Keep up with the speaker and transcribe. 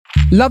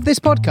Love this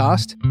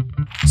podcast?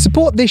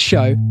 Support this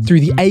show through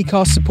the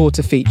Acast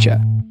supporter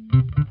feature.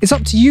 It's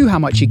up to you how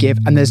much you give,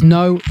 and there's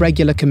no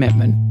regular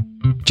commitment.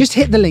 Just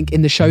hit the link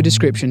in the show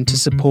description to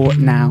support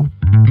now.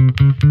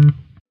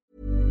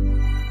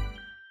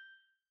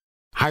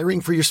 Hiring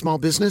for your small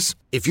business?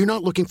 If you're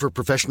not looking for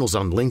professionals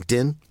on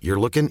LinkedIn, you're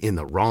looking in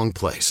the wrong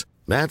place.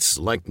 That's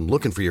like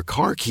looking for your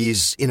car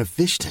keys in a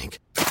fish tank.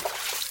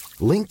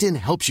 LinkedIn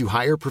helps you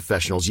hire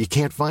professionals you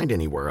can't find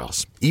anywhere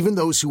else, even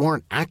those who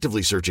aren't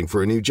actively searching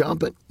for a new job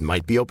but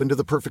might be open to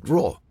the perfect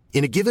role.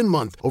 In a given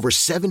month, over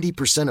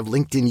 70% of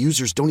LinkedIn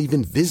users don't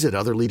even visit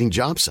other leading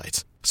job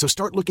sites. So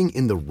start looking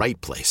in the right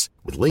place.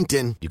 With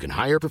LinkedIn, you can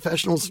hire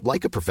professionals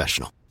like a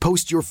professional.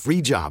 Post your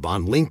free job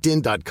on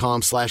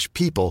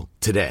linkedin.com/people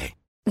today.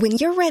 When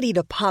you're ready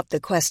to pop the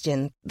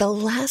question, the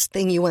last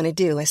thing you want to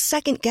do is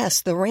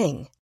second-guess the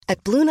ring.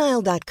 At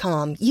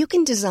BlueNile.com, you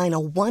can design a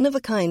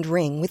one-of-a-kind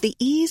ring with the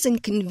ease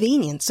and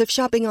convenience of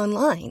shopping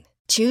online.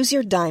 Choose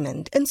your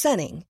diamond and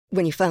setting.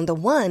 When you find the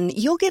one,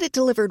 you'll get it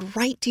delivered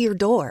right to your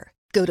door.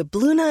 Go to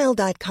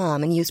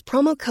BlueNile.com and use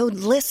promo code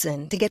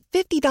LISTEN to get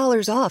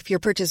 $50 off your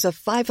purchase of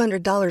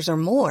 $500 or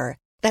more.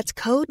 That's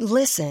code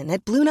LISTEN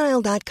at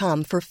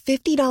BlueNile.com for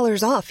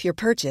 $50 off your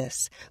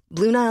purchase.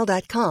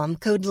 BlueNile.com,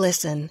 code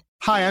LISTEN.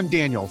 Hi, I'm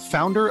Daniel,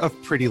 founder of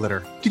Pretty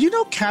Litter. Did you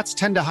know cats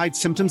tend to hide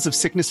symptoms of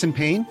sickness and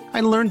pain?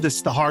 I learned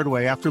this the hard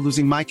way after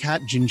losing my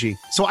cat, Gingy.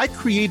 So I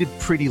created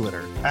Pretty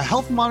Litter, a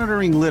health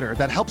monitoring litter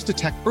that helps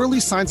detect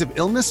early signs of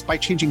illness by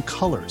changing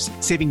colors,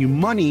 saving you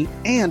money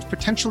and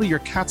potentially your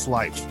cat's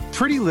life.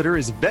 Pretty Litter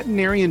is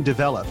veterinarian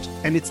developed,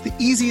 and it's the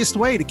easiest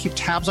way to keep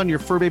tabs on your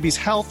fur baby's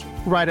health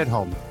right at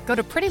home. Go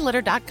to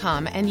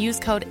prettylitter.com and use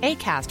code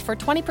ACAST for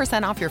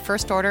 20% off your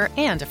first order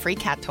and a free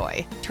cat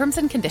toy. Terms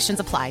and conditions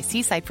apply.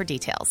 See site for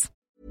details.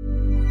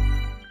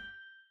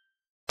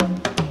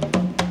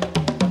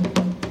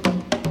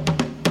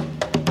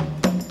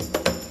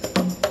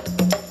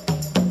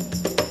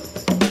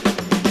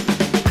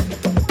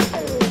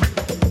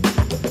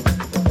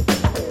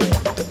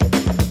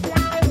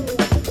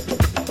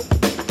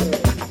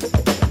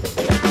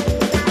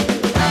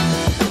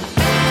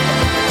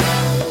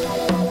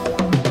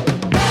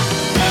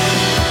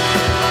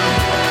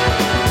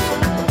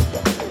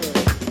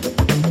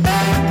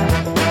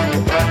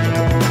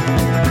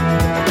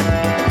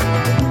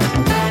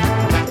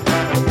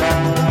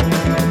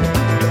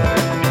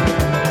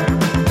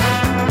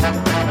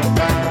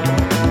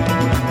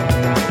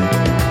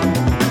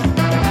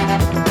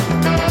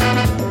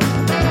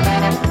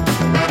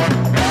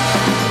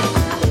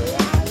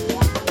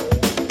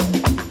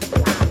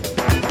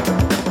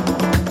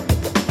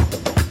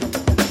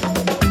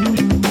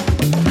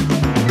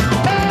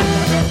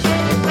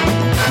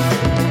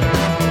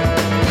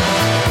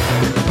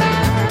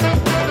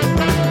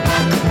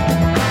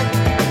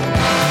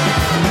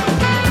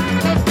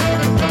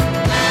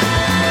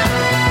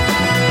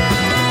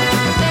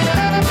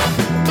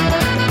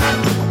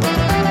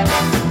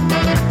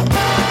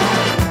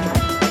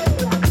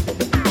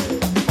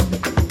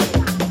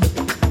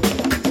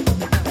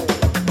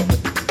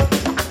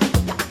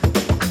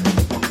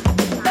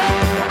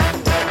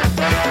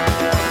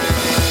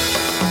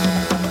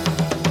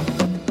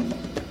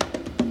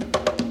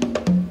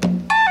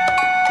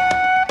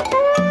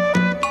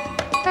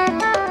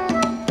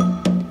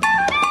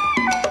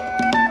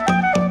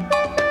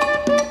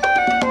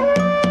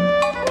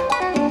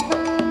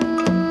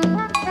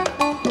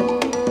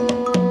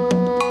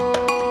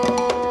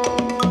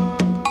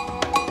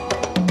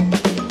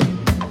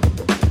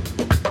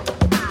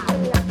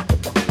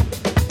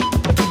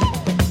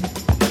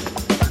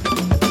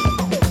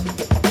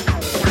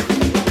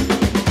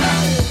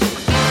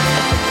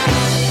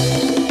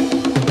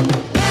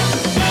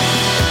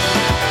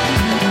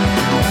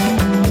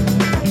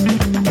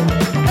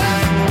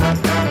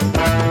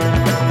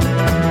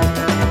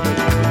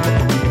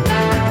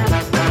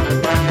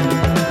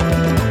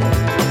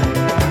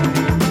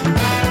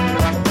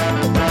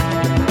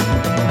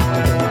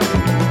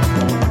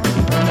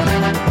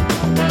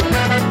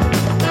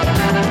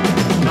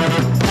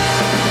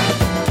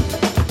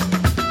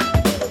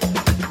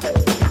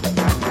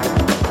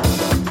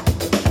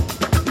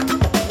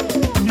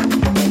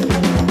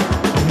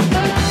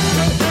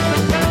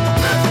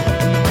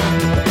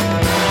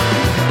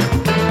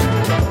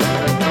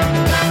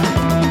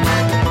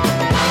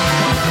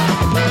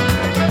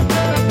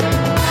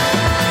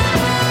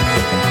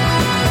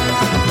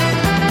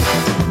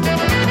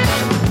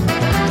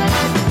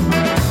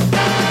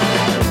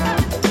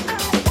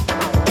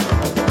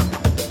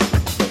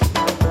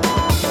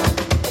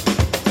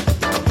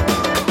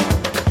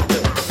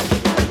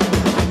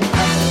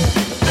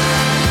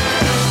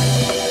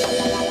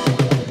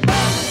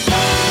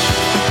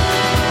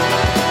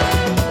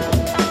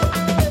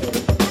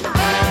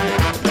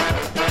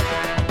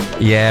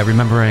 Yeah,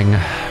 remembering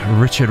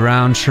Richard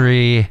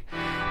Roundtree,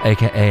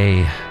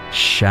 a.k.a.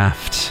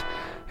 Shaft,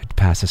 who'd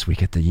passed this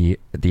week at the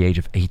age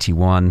of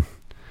 81.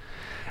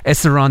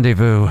 It's the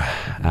Rendezvous,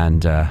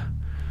 and we're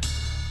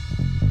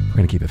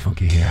going to keep it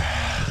funky here.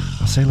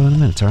 I'll say hello in a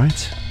minute, all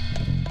right?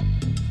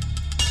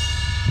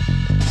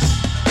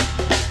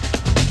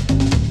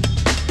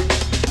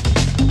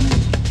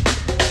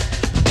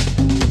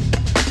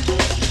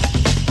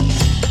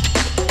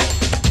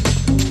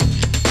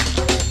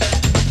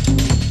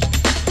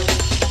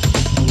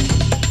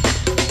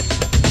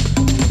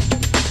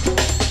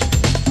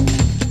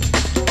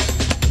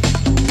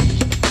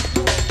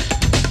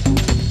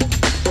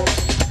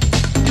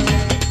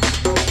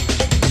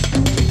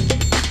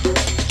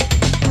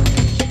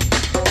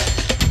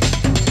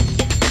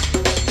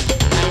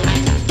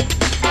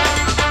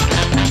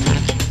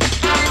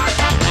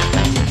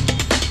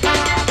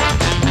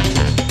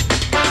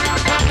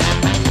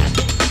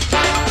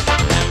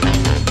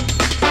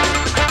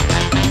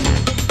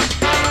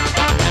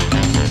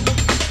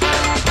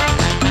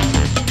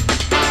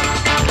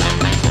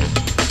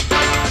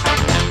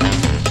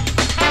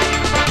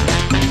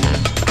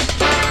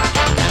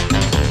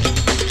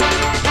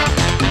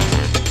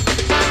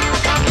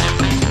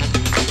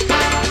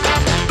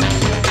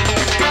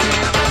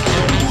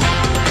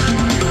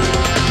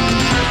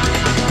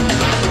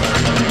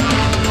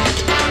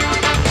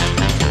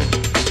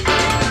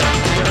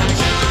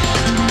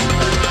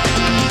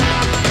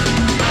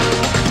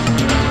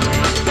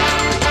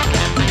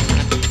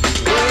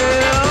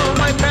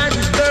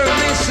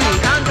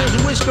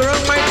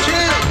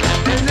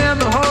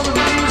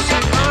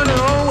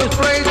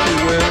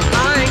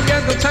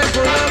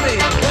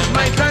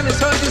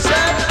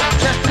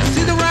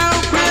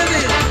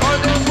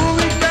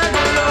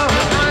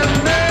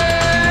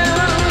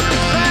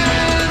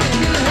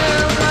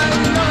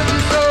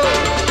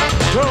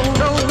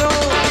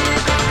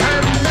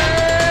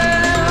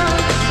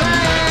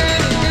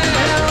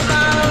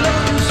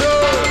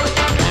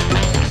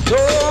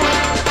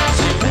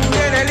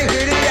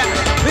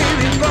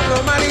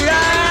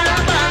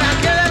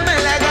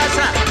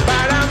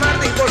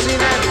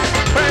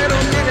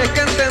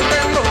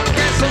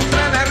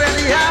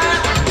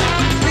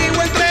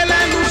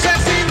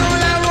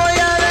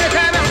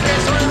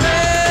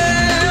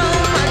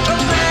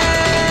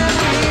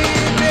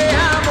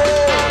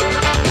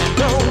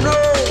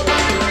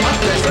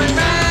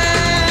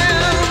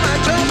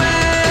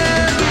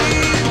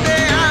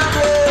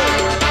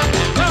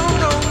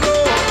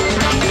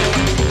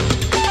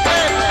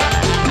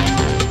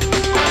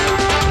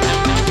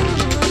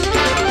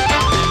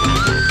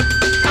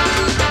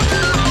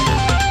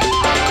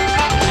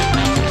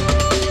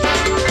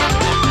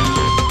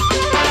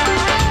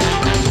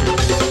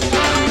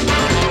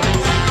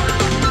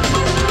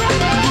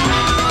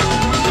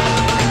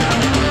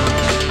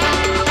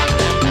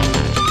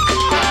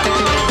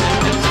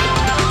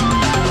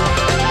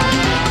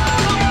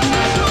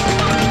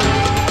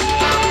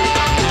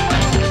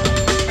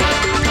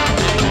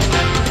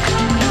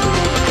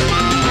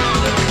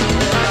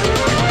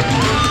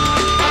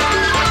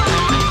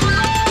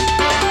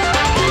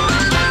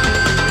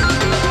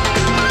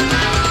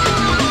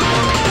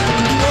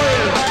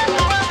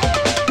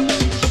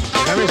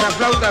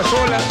 baila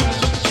sola.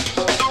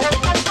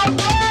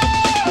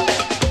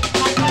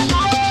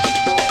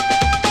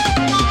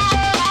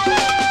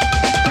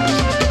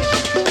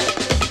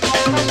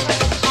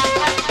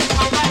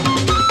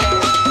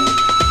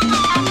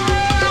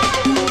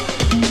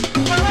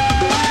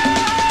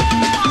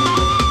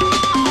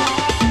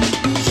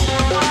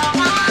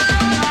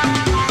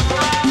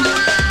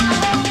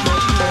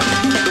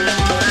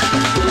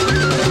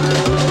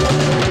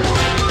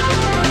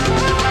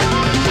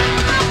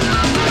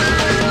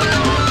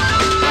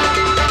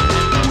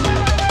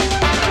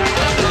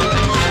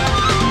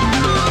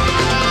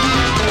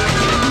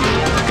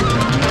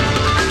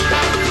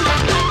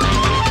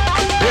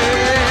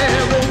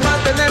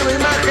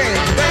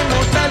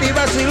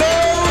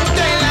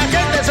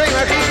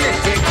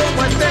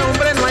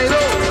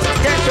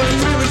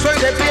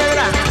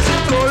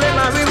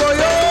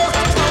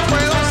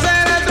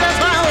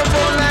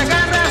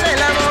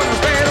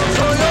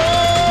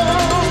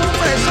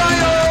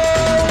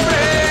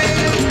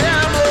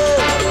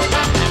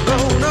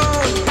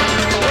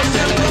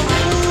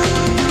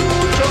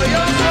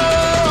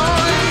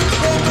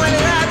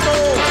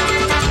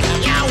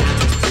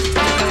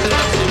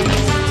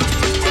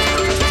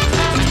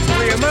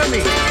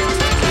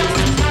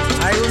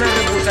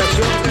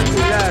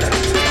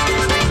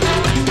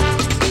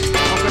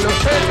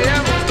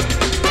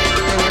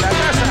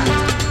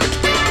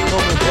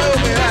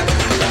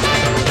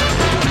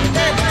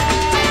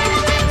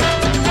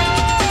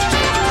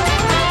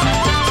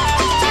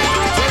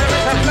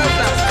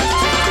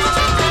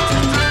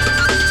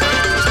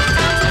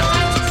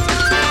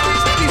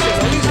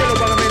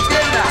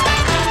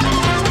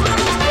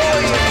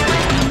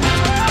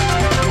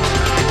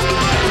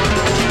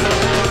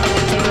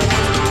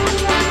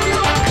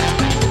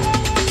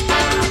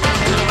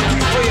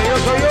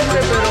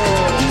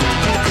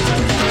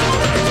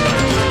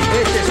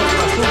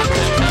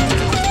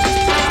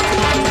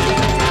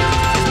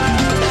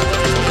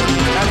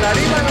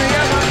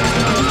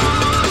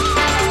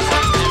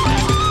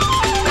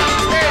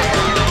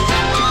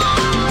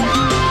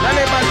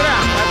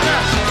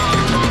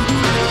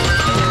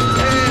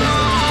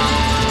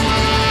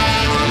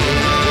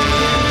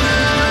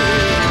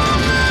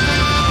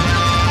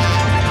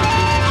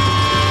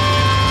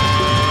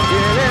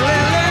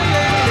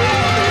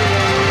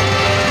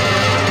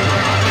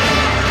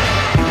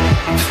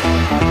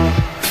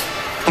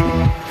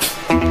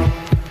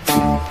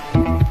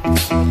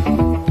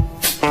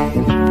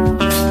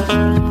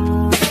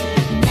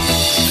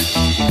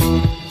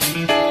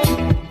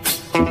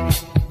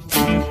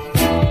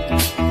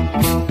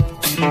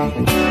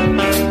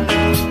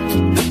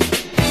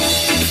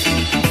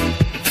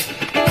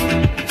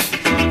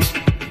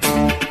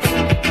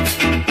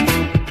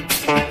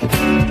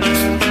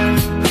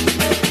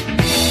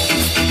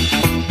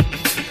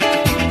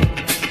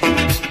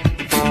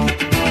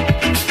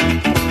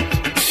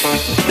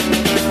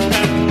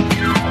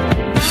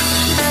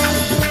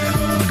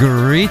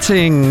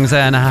 Greetings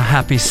and a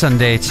happy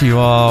Sunday to you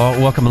all.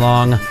 Welcome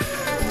along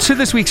to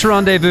this week's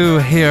Rendezvous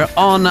here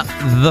on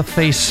The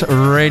Face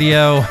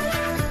Radio.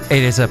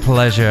 It is a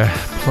pleasure.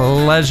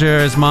 Pleasure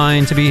is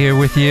mine to be here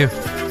with you.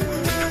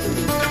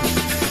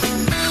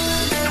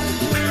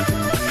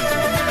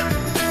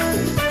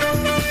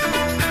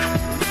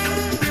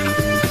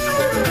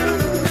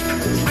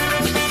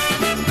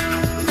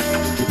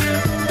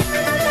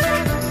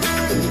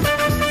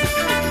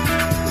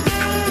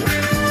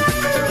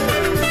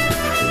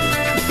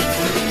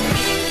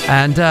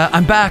 And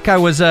I'm back. I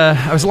was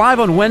live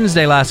on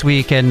Wednesday last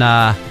week and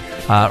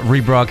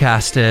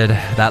rebroadcasted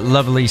that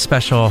lovely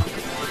special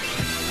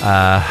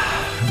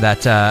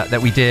that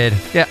we did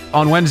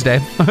on Wednesday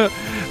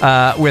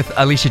with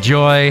Alicia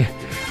Joy.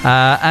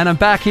 And I'm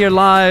back here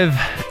live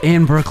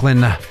in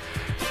Brooklyn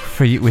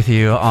with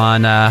you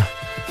on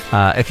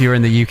if you're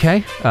in the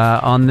UK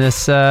on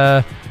this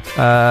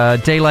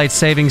Daylight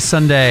Savings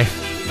Sunday.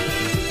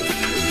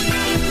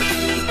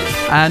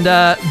 And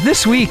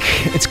this week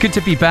it's good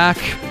to be back.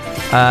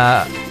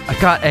 I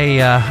got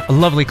a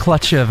lovely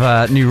clutch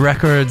of new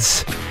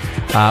records.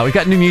 We've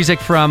got new music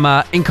from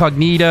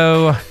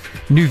Incognito,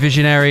 New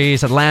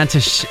Visionaries,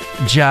 Atlantis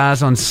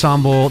Jazz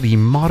Ensemble, the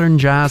Modern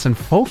Jazz and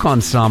Folk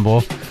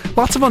Ensemble.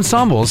 Lots of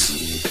ensembles.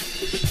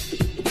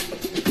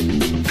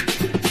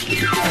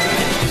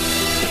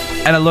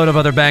 And a load of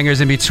other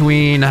bangers in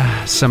between.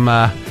 Some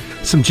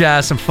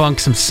jazz, some funk,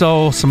 some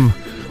soul, some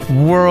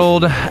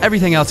world,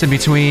 everything else in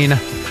between.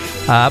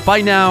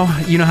 By now,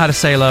 you know how to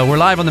say hello. We're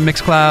live on the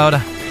Mixcloud,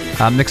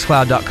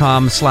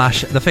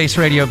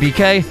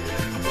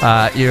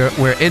 mixcloud.com/thefaceradio.bk.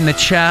 We're in the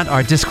chat,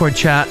 our Discord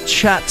chat,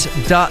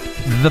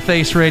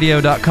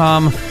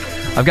 chat.thefaceradio.com.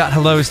 I've got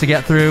hellos to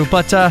get through,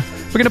 but we're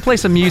going to play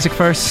some music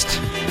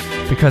first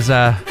because,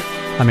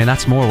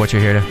 that's more what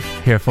you're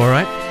here for,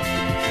 right?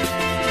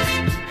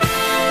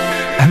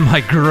 And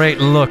my great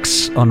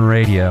looks on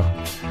radio.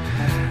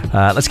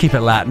 Let's keep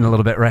it Latin a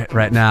little bit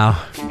right now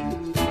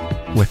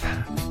with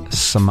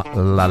some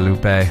La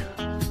Lupe. Bit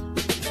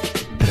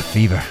of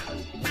fever.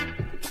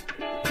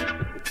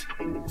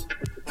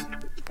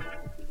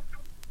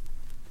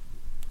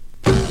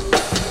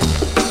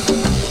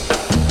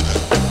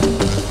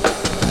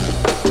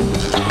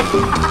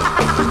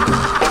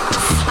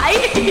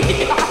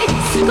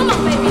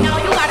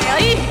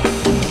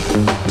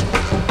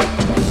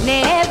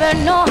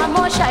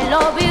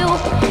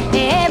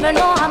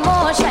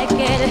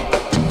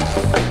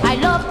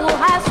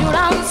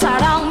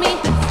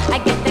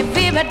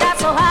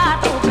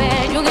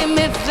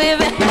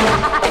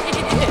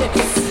 fever.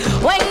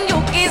 When you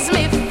kiss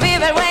me,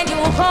 fever. When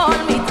you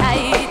hold me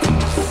tight,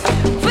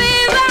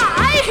 fever.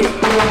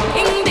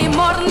 In the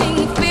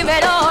morning, fever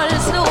all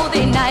through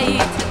the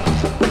night.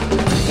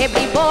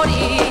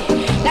 Everybody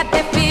got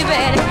the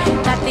fever.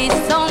 That is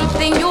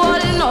something you all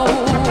know.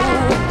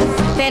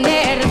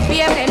 Tener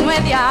fiebre no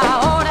es de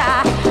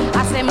ahora.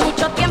 Hace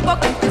mucho tiempo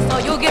que empezó.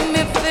 You give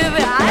me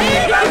fever.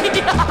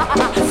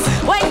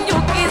 When you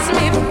kiss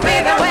me,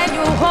 fever. When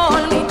you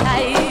hold me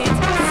tight,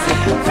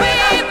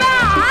 fever.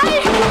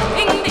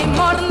 In the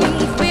morning,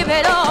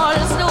 fever all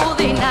through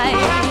the night.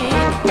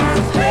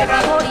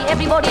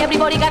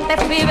 Everybody got the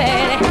fever.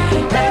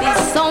 That is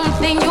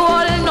something you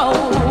all know.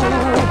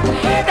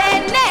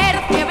 Tener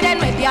fiebre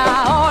no es de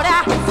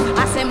ahora.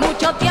 Hace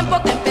mucho tiempo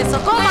que empezó.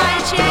 Come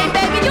on, Shane,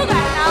 baby, you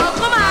got now.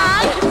 Come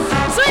on.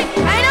 Sweet,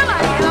 ay, no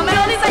más, no me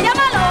lo dice,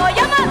 llámalo. Ay.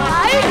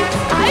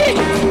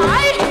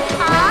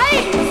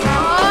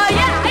 Oh,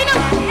 yeah, ay, no,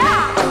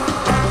 yeah.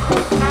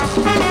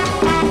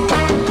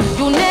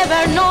 You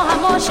never know how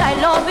much I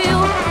love you.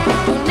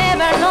 You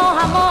never know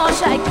how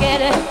much I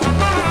care.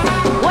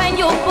 When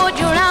you put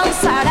your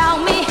arms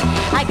around me,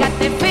 I got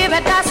the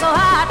fever that's so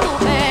hard to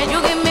bear.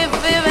 You give me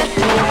fever.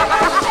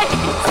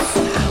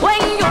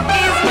 When you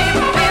kiss me,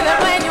 fever.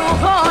 When you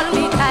hold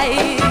me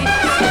tight,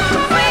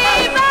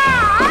 fever.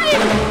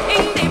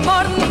 In the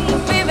morning,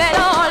 fever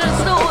all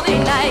through the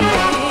night.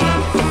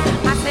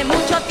 Hace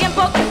mucho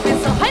tiempo que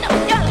empezó. Ay, no,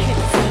 ya.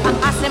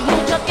 Hace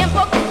mucho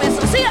tiempo que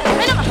empezó. Sígale,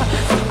 ay, no.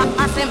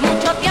 Hace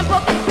mucho tiempo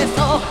que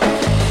empezó.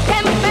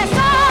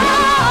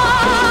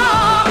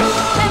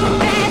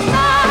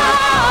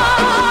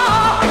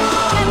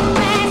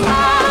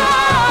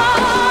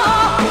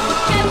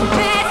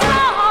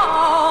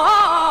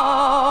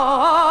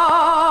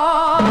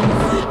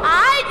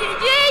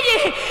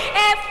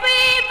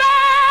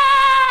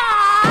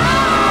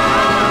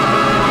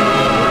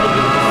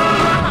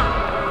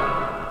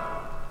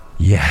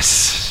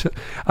 Yes.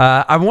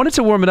 I wanted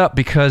to warm it up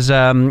because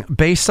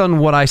based on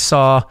what I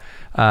saw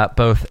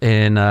both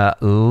in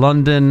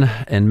London,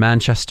 in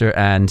Manchester,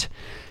 and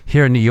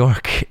here in New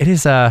York, it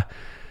is the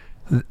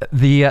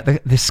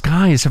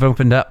skies have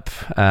opened up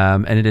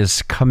and it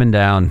is coming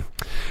down.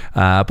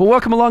 But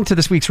welcome along to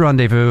this week's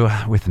Rendezvous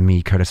with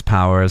me, Kurtis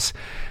Powers.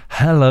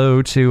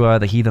 Hello to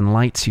the Heathen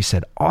Lights, who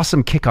said,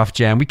 awesome kickoff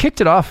jam. We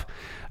kicked it off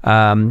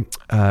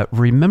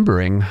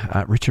remembering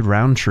Richard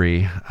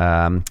Roundtree,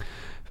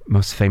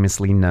 most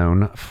famously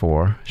known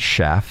for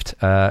Shaft,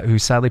 who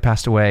sadly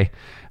passed away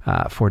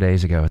 4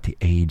 days ago at the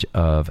age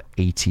of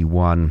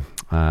 81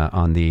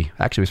 actually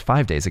it was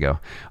 5 days ago,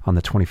 on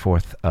the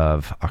 24th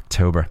of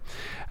October.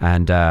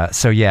 And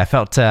so yeah, I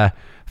felt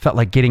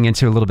like getting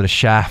into a little bit of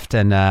Shaft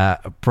and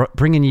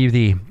bringing you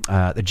the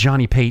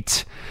Johnny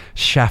Pate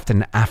Shaft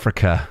in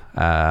Africa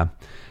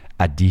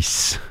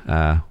Addis,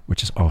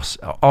 which is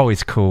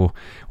always cool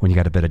when you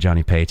got a bit of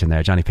Johnny Pate in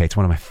there. Johnny Pate's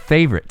one of my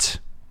favorite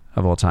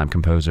of all time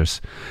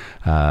composers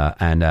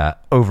and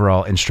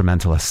overall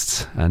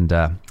instrumentalists. And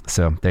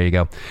so there you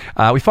go.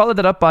 We followed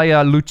that up by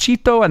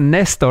Luchito and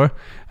Nestor,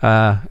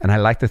 and I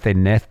like to say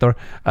Nestor,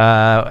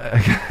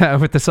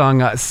 with the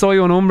song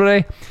Soy un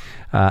hombre,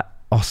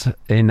 also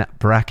in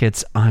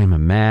brackets, I'm a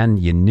man,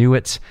 you knew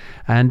it.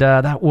 And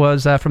that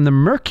was from the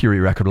Mercury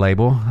record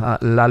label,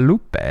 La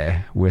Lupe,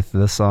 with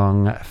the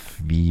song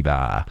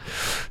Viva.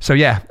 So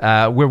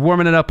yeah, we're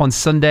warming it up on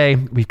Sunday.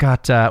 We've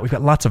got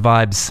lots of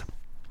vibes.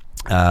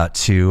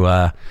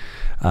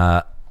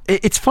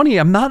 It's funny.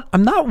 I'm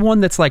not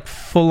one that's like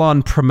full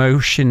on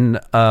promotion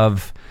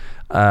of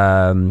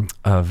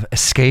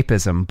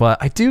escapism, but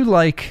I do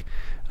like,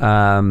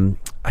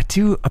 I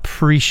do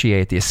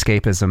appreciate the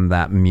escapism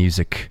that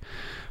music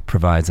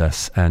provides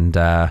us. And,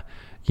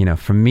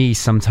 for me,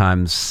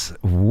 sometimes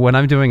when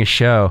I'm doing a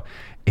show,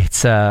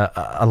 it's,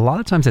 a lot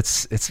of times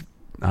it's,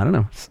 I don't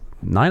know,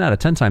 9 out of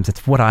 10 times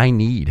it's what I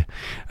need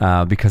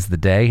because of the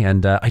day,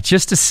 and I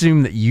just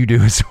assume that you do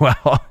as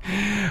well.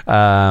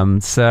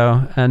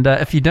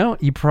 If you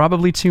don't, you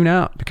probably tune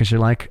out because you're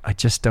like, I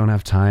just don't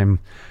have time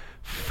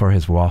for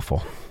his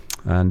waffle,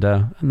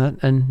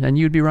 and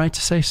you'd be right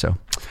to say so.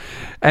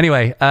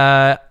 Anyway,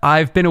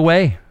 I've been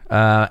away,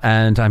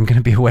 and I'm going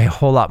to be away a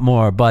whole lot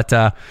more. But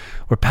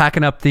we're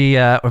packing up the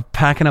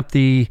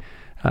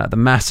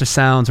master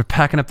sounds. We're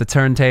packing up the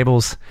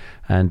turntables,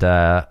 and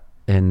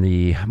in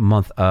the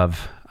month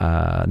of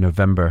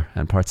November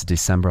and parts of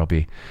December, I'll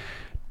be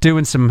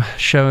doing some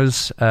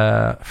shows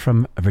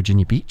from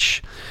Virginia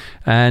Beach.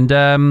 And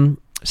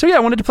so yeah, I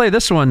wanted to play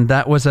this one.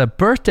 That was a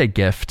birthday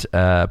gift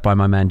by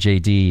my man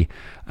JD,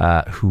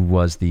 who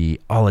was the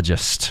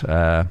ologist,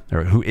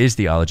 or who is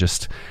the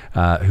ologist,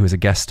 who was a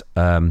guest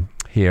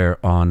here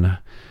on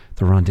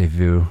the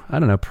Rendezvous, I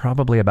don't know,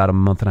 probably about a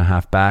month and a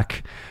half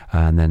back,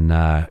 and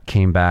then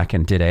came back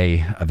and did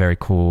a very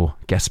cool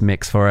guest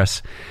mix for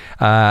us.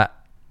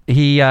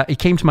 He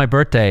came to my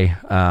birthday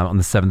on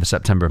the 7th of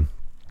September,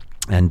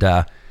 and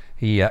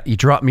he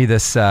dropped me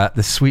this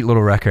sweet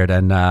little record,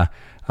 and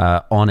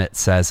on it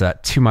says,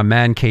 to my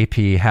man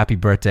KP, happy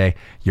birthday.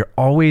 You're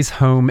always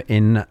home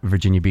in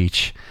Virginia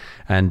Beach.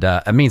 And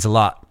it means a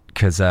lot,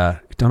 because I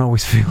don't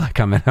always feel like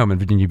I'm at home in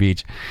Virginia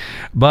Beach.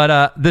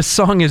 But this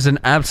song is an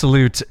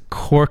absolute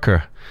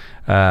corker.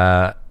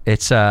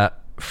 It's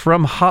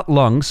from Hot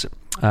Lungs.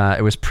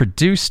 It was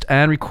produced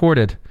and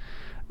recorded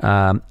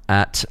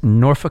at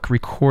Norfolk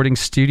Recording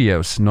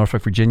Studios,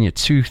 Norfolk, Virginia,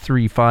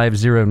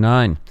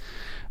 23509.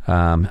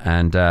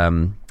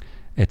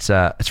 It's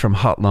from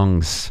Hot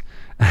Lungs.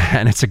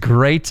 And it's a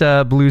great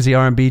bluesy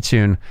R&B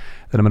tune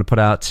that I'm going to put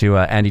out to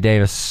Andy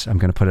Davis. I'm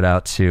going to put it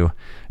out to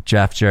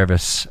Jeff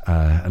Jervis.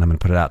 And I'm going to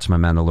put it out to my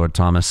man, the Lord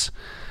Thomas.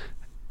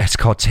 It's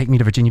called Take Me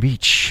to Virginia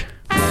Beach.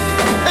 I'm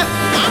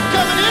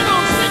coming in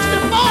on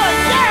 64.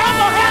 Yeah, I'm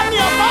going to have me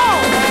a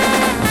ball.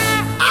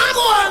 I'm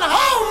going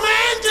home,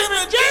 man, to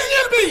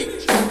Virginia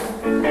Beach.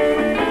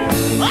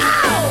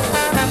 Wow.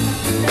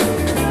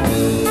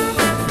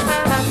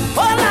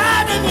 Well,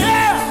 I've been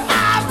here.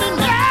 I've been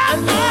there.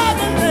 I've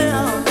been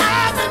there.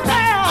 I've been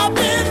there. I've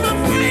been with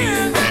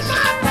friends. And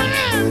my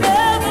friends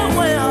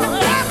everywhere.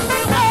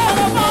 Everywhere.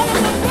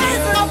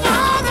 Of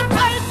all the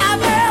places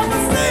I've ever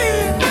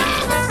seen.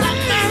 And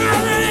I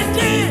really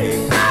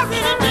did. I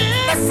really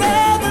did. The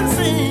southern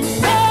scene.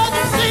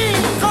 Southern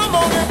scene. Come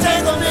on and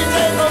take me,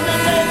 take me,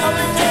 take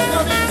me, take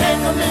me,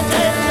 take me,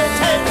 take me,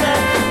 take me.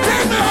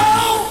 Take me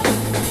home.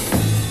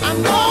 I'm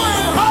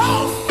going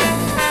home.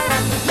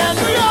 Now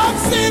New York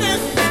City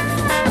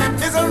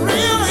is a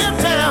real hip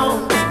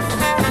town.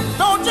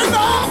 Don't you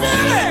know,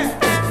 Billy?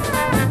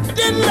 It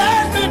didn't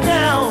let me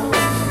down.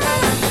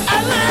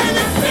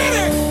 Atlantic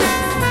City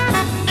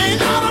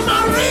ain't out of my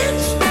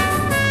reach.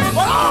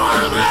 But oh,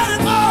 I'm ready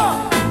for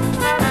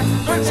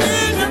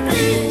Virginia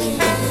Beach.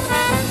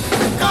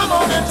 Come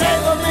on and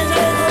take me,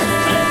 take me,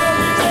 take me,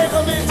 take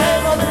me,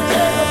 take me,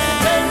 take me,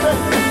 take me,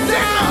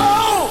 take me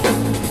home.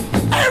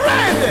 Hey,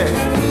 Randy,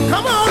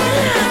 come on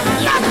in.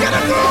 Let's get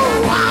a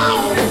groove. Wow.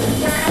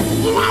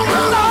 Wow,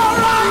 wow, wow.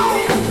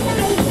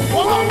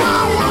 Wow,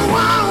 wow, wow,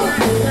 wow.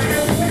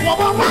 Wow,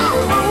 wow,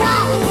 wow,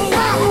 wow,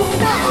 wow,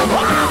 wow,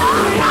 wow,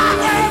 wow,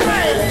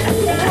 baby.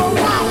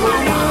 Wow, wow,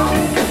 wow.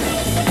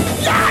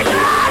 Yeah,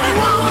 yeah,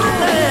 wow,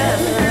 man.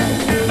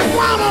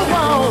 Wow, wow,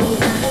 wow.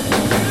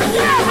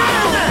 Yeah,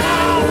 man.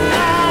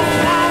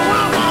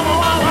 Wow, wow, wow,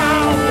 wow, wow,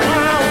 wow.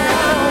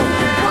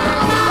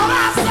 What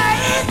I say?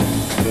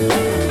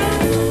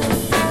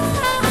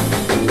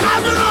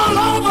 I've been all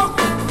over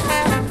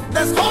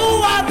this whole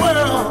wide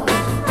world,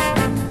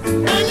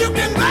 and you've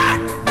been back.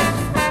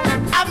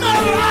 I've met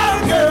a lot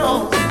of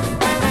girls.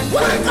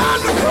 When it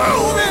comes to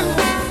grooving,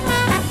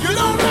 you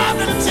don't have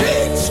to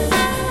teach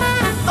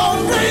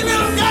those pretty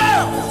little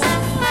girls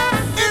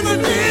in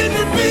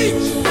Virginia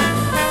Beach.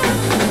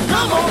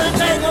 Come on and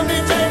take me,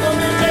 take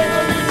me, take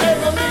me,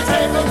 take me,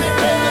 take me,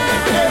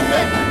 take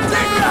me,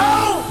 take me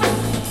home.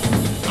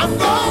 I'm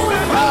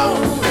going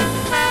home.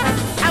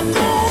 I'm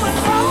going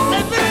home.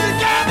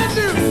 Pacific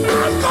Avenue.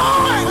 I'm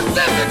going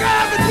Pacific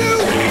Avenue.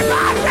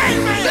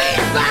 Take me.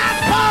 Seaside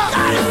Park.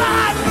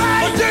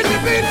 Virginia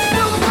Beach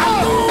Boulevard.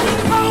 I'm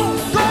going home.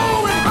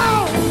 Going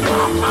home.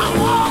 Walk my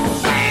walk.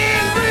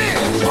 Sand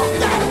Bridge. Walk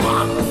that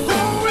walk.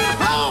 Going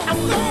home.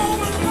 I'm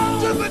going home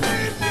to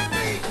Virginia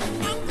Beach.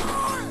 I'm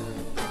going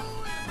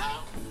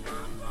home.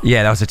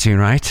 Yeah, that was a tune,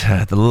 right?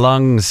 The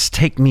Lungs,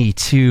 Take Me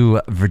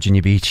to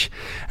Virginia Beach.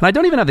 And I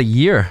don't even have the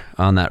year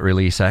on that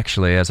release,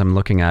 actually, as I'm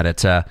looking at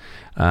it.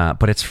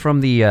 But it's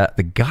from the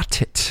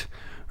Got It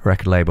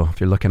record label. If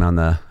you're looking on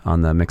the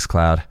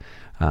Mixcloud,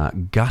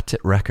 Got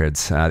It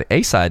Records. The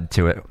A-side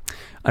to it,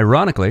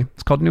 ironically,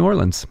 it's called New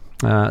Orleans.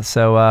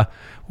 So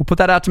we'll put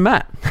that out to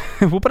Matt.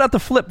 We'll put out the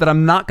flip that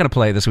I'm not going to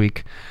play this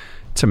week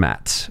to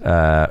Matt,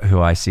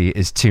 who I see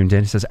is tuned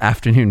in. It says,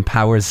 Afternoon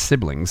Powers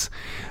Siblings.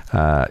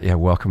 Yeah,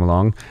 welcome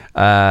along.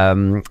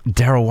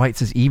 Daryl White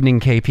says, Evening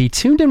KP,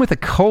 tuned in with a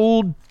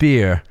cold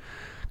beer,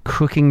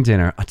 cooking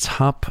dinner, a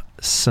top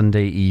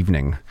Sunday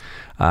evening.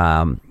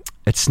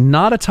 It's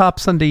not a top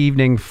Sunday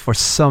evening for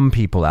some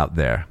people out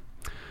there.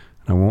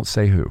 I won't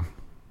say who.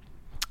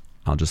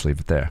 I'll just leave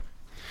it there.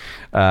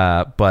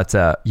 But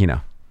you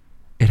know,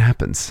 it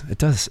happens. It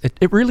does.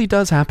 It really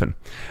does happen.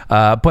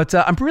 But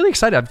I'm really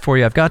excited for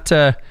you. I've got,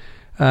 for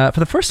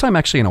the first time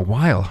actually in a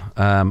while,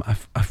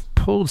 I've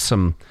pulled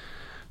some,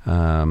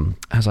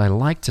 as I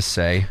like to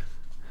say,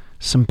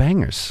 some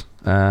bangers.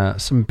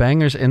 Some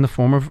bangers in the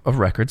form of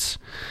records.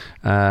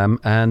 And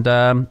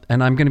I'm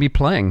going to be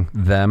playing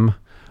them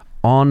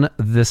on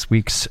this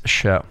week's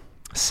show.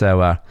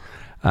 So,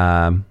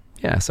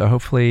 yeah, so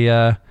hopefully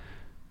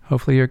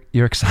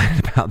you're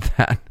excited about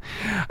that.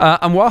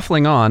 I'm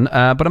waffling on,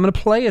 but I'm going to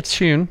play a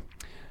tune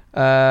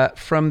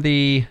from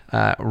the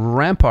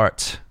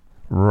Rampart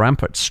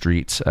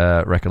Street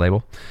record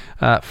label,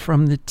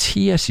 from the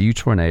TSU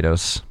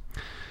Tornadoes.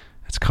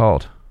 It's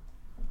called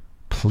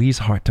Please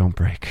Heart Don't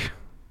Break.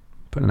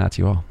 Putting it out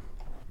to you all.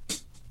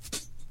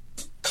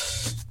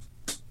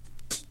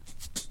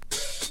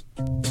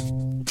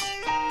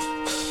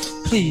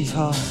 Please,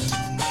 heart,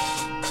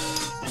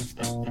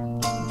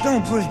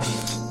 don't break.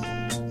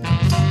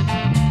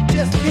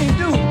 Just can't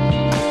do it.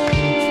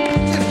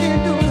 Just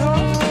can't do it,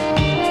 heart.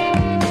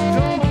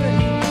 Don't break.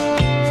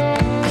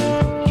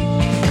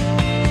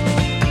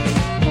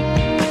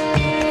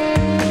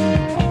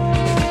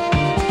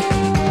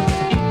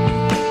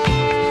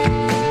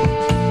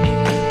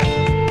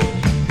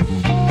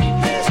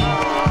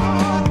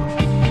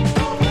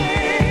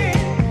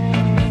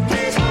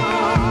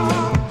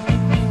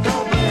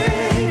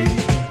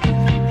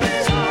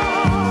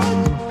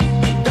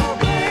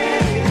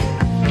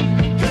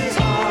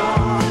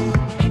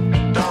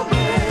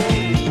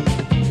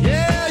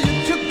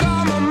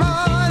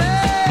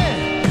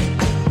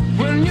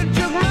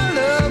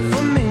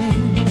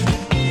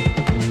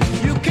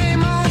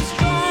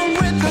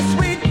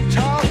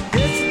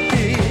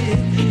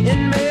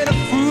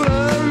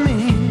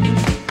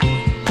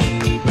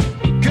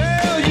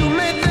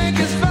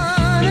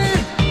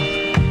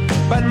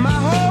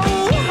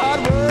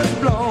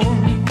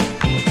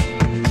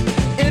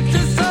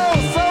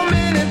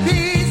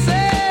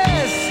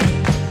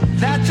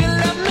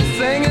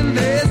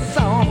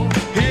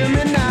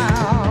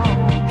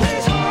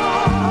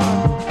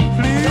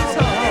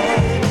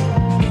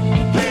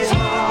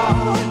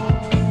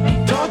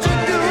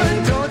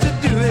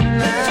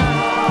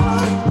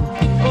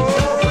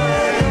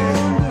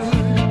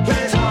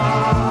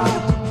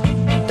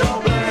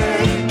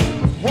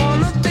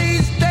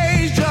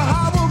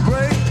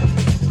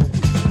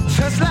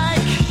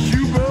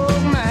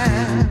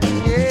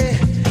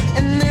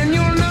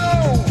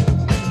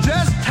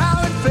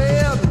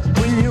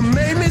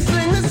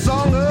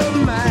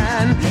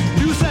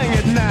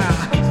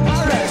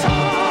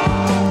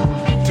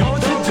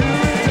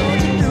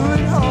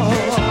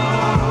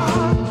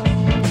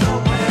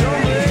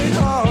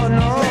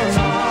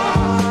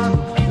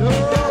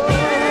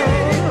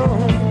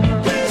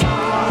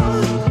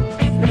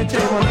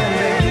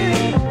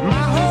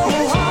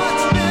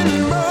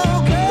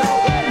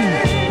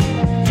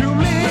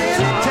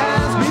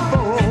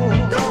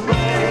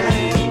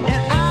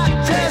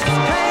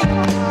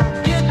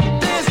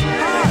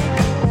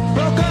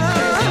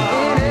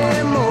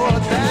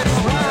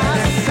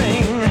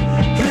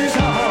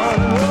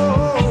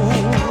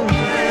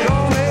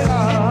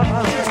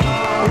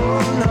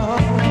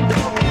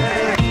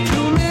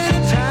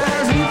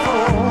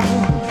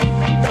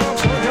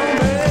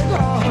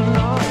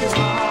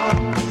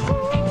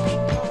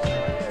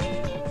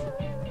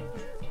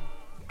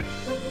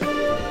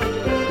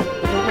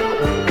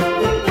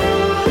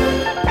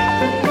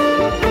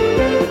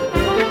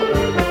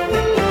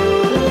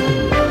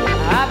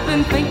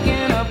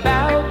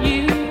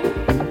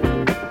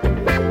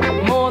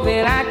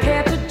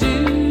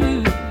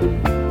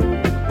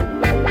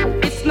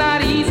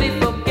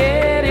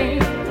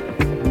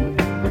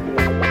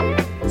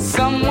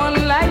 someone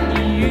like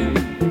you.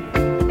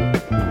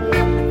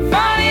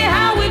 Funny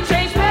how we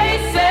change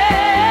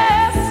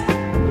places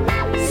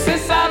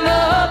since our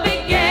love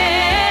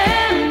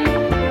began.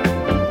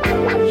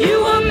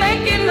 You were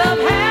making love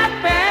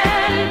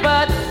happen,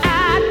 but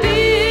I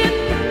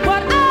did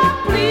what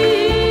I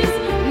pleased.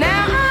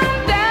 Now I'm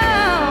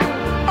down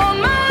on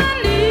my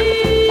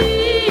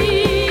knees,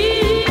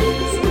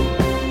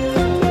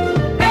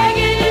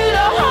 begging you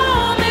to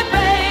hold me,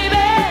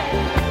 baby.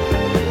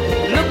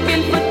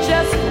 Looking for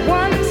just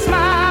one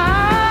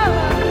smile.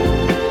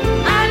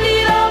 I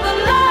need all the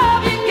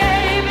love you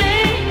gave me.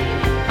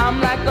 I'm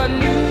like a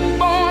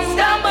newborn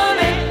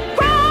stumbling,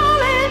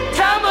 crawling,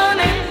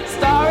 tumbling,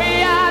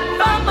 starry-eyed,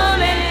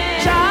 fumbling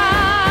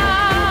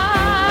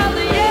child.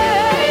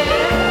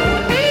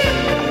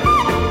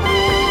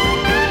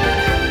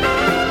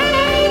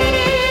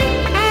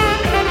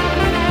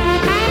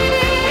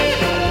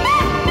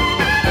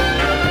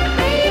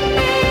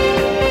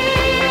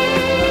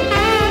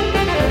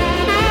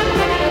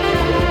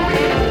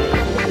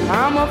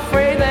 I'm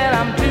afraid that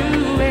I'm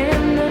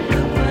doing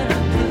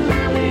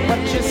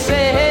what you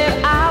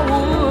said I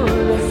would,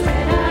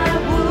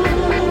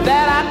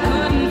 that I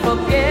couldn't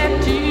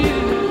forget you,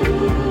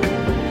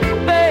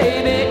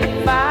 baby,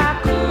 if I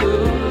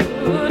could.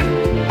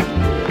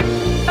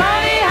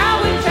 Funny how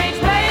we change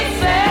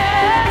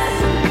places.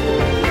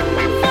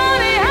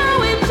 Funny how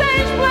we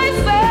change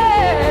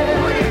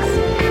places.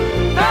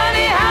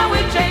 Funny how we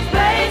change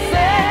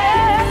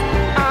places.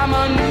 I'm a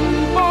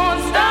newborn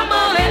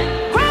stumbling,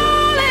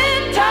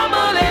 crawling,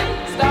 tumbling,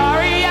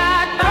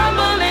 starry-eyed,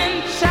 fumbling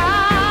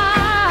child.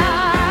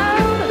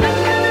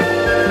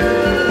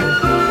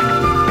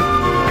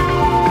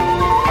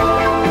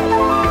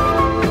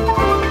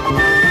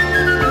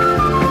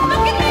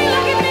 Look at me,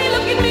 look at me,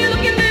 look at me,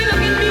 look at me,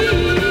 look at me.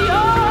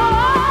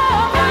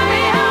 Oh,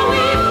 funny how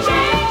we've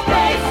changed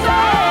places.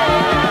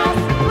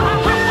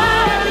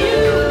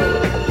 You,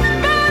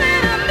 funny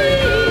to me.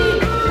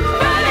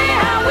 Funny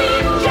how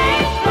we've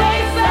changed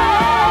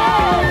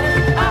places.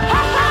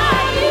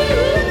 You,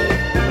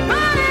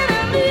 funny to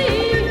me.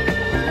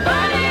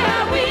 Funny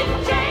how we've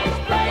changed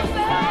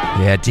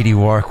places. Yeah, Didi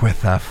Warwick with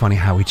Funny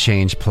How We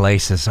Change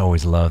Places.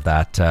 Always love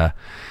that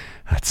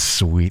that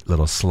sweet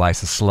little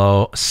slice of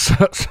slow.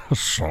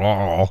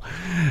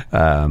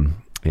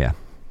 Yeah.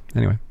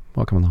 Anyway,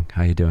 welcome along.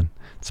 How you doing?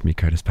 It's me,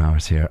 Kurtis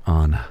Powers, here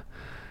on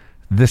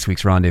this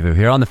week's Rendezvous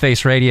here on the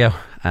Face Radio,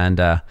 and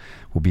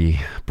we'll be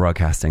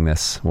broadcasting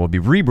this. We'll be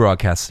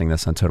rebroadcasting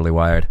this on Totally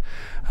Wired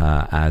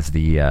as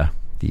the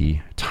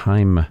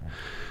time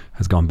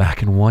has gone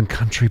back in one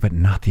country but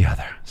not the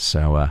other.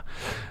 So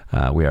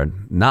we are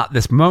not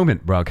this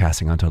moment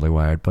broadcasting on Totally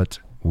Wired, but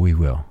we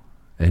will.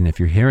 And if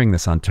you're hearing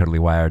this on Totally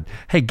Wired,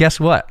 hey, guess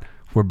what?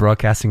 We're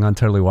broadcasting on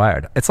Totally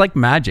Wired. It's like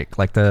magic,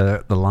 like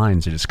the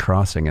lines are just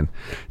crossing and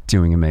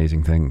doing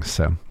amazing things.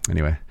 So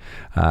anyway,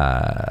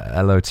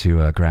 hello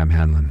to Graham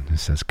Hanlon, who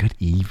says, good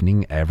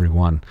evening,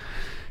 everyone.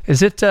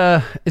 Is it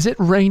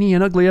rainy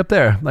and ugly up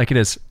there like it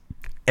is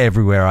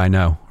everywhere I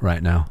know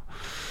right now?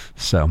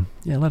 So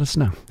yeah, let us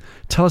know.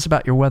 Tell us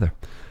about your weather.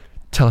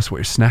 Tell us what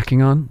you're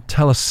snacking on.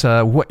 Tell us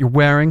what you're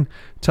wearing.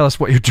 Tell us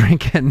what you're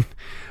drinking.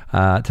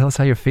 Tell us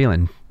how you're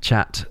feeling.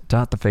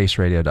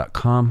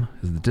 Chat.thefaceradio.com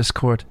is the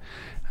Discord,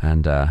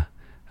 and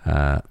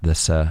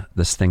this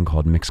thing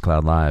called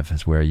Mixcloud Live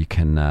is where you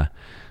can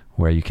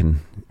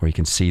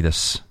see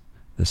this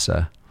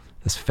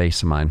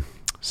face of mine.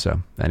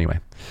 So anyway,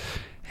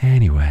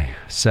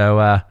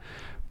 so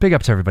big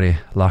up to everybody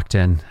locked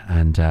in,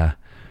 and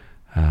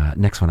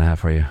next one I have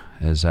for you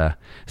is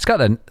it's got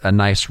a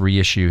nice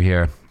reissue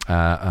here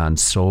on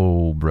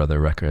Soul Brother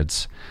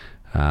Records,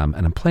 and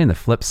I'm playing the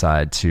flip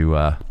side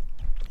to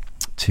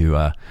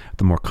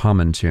the more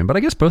common tune, but I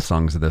guess both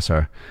songs of this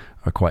are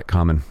quite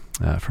common,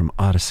 from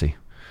Odyssey.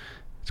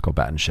 It's called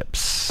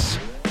Battleships.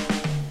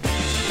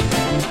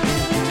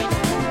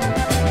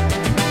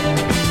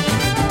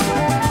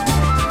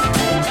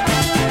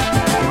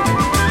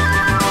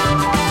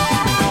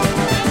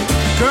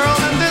 Girl,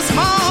 in this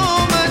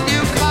moment you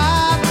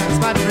cleanse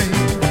my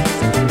dreams.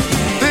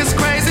 This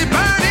crazy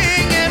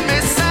burning in me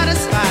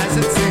satisfies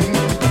it seems.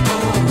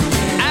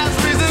 As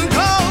reason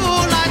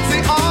cold, I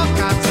see all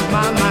kinds of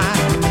my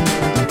mind.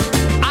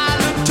 I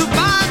look to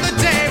find the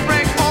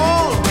daybreak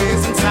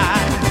always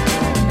inside.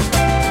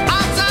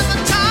 Outside the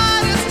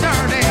tide is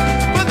turning.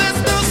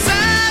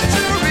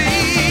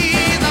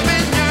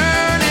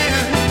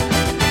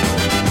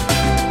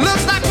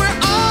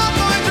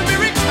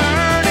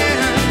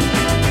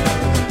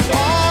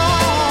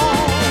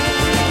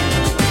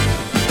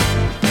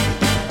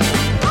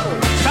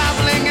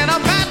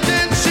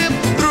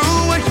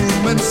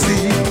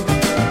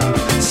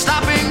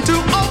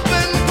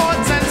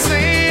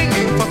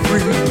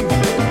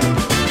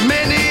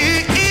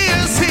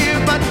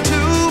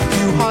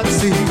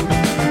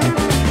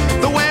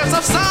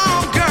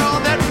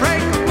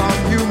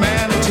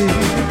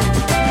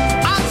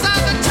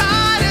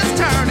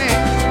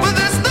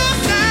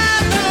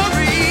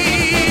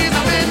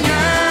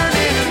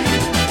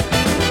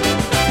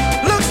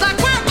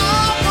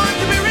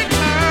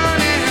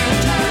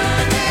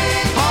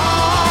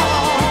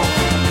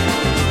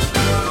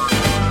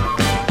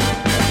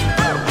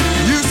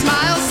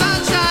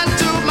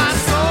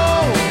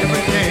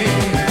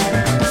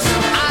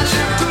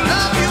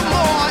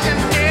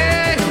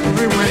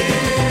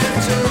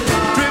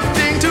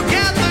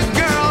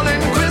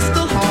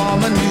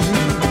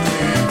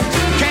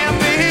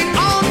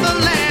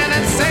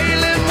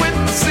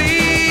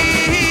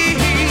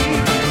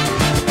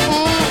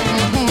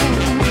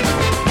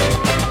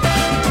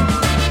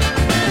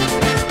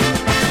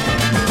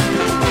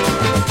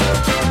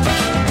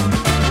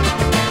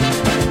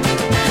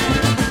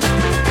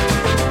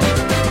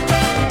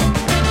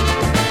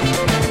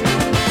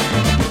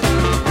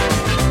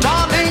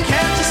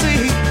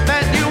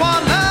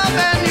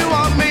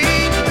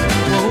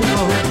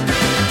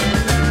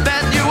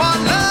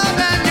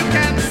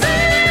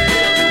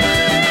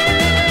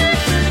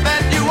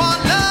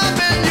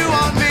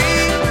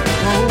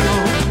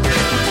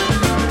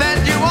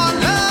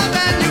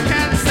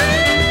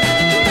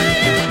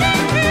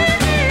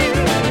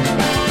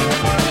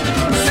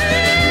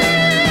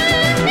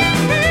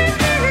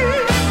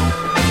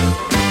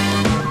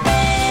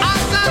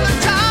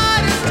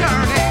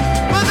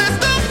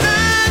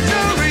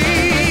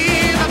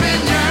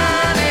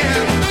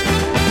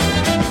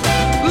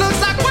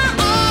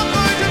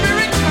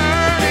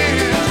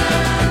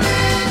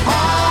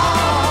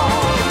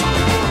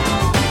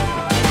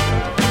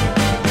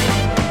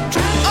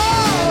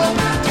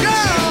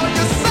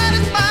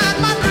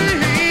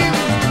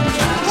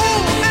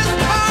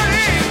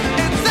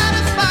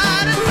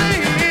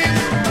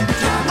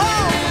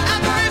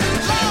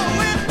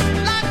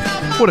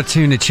 What a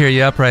tune to cheer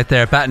you up right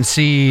there. Bat and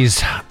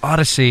Seas,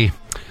 Odyssey.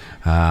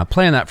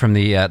 Playing that from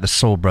the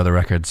Soul Brother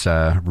Records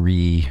not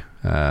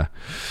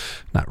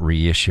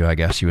reissue, I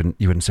guess. You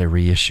wouldn't say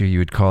reissue. You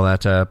would call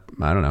that, I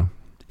don't know,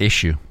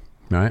 issue,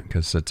 right?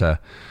 Because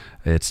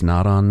it's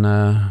not on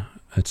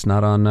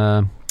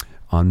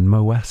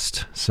Mo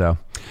West. So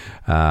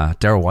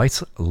Daryl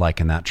White's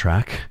liking that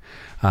track.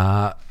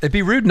 It'd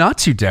be rude not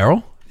to,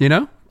 Daryl. You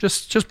know,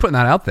 just putting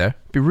that out there.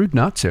 It'd be rude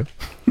not to.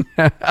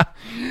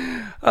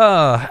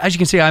 As you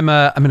can see, I'm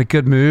in a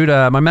good mood.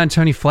 My man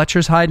Tony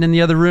Fletcher's hiding in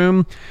the other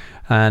room,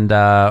 and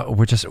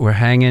we're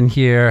hanging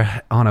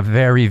here on a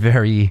very,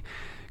 very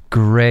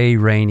gray,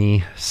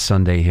 rainy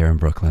Sunday here in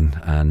Brooklyn,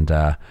 and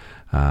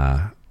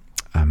I'm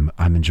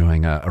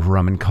enjoying a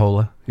rum and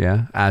cola,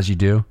 yeah, as you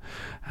do,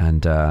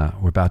 and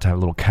we're about to have a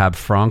little Cab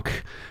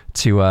Franc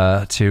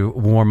to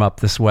warm up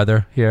this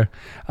weather here.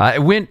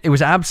 It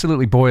was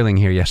absolutely boiling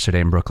here yesterday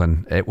in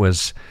Brooklyn. It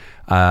was.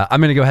 I'm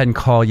going to go ahead and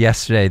call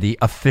yesterday the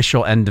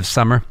official end of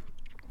summer.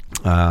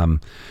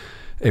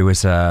 It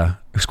was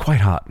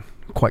quite hot,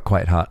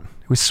 quite hot.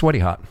 It was sweaty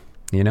hot,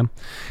 you know,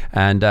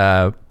 and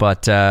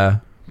but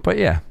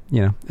yeah,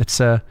 you know, it's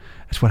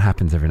what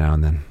happens every now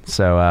and then.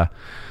 So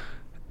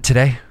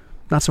today,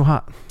 not so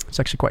hot. It's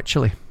actually quite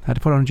chilly. I had to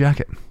put on a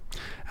jacket,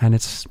 and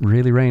it's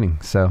really raining.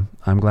 So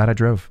I'm glad I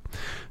drove.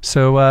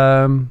 So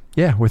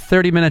yeah, we're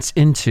 30 minutes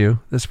into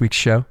this week's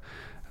show.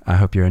 I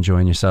hope you're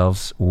enjoying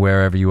yourselves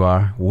wherever you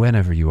are,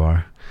 whenever you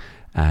are.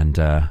 And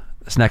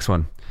this next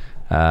one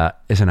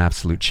is an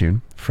absolute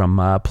tune from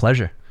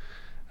Pleasure.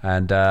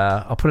 And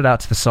I'll put it out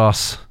to the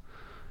sauce.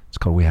 It's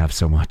called We Have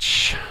So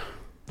Much.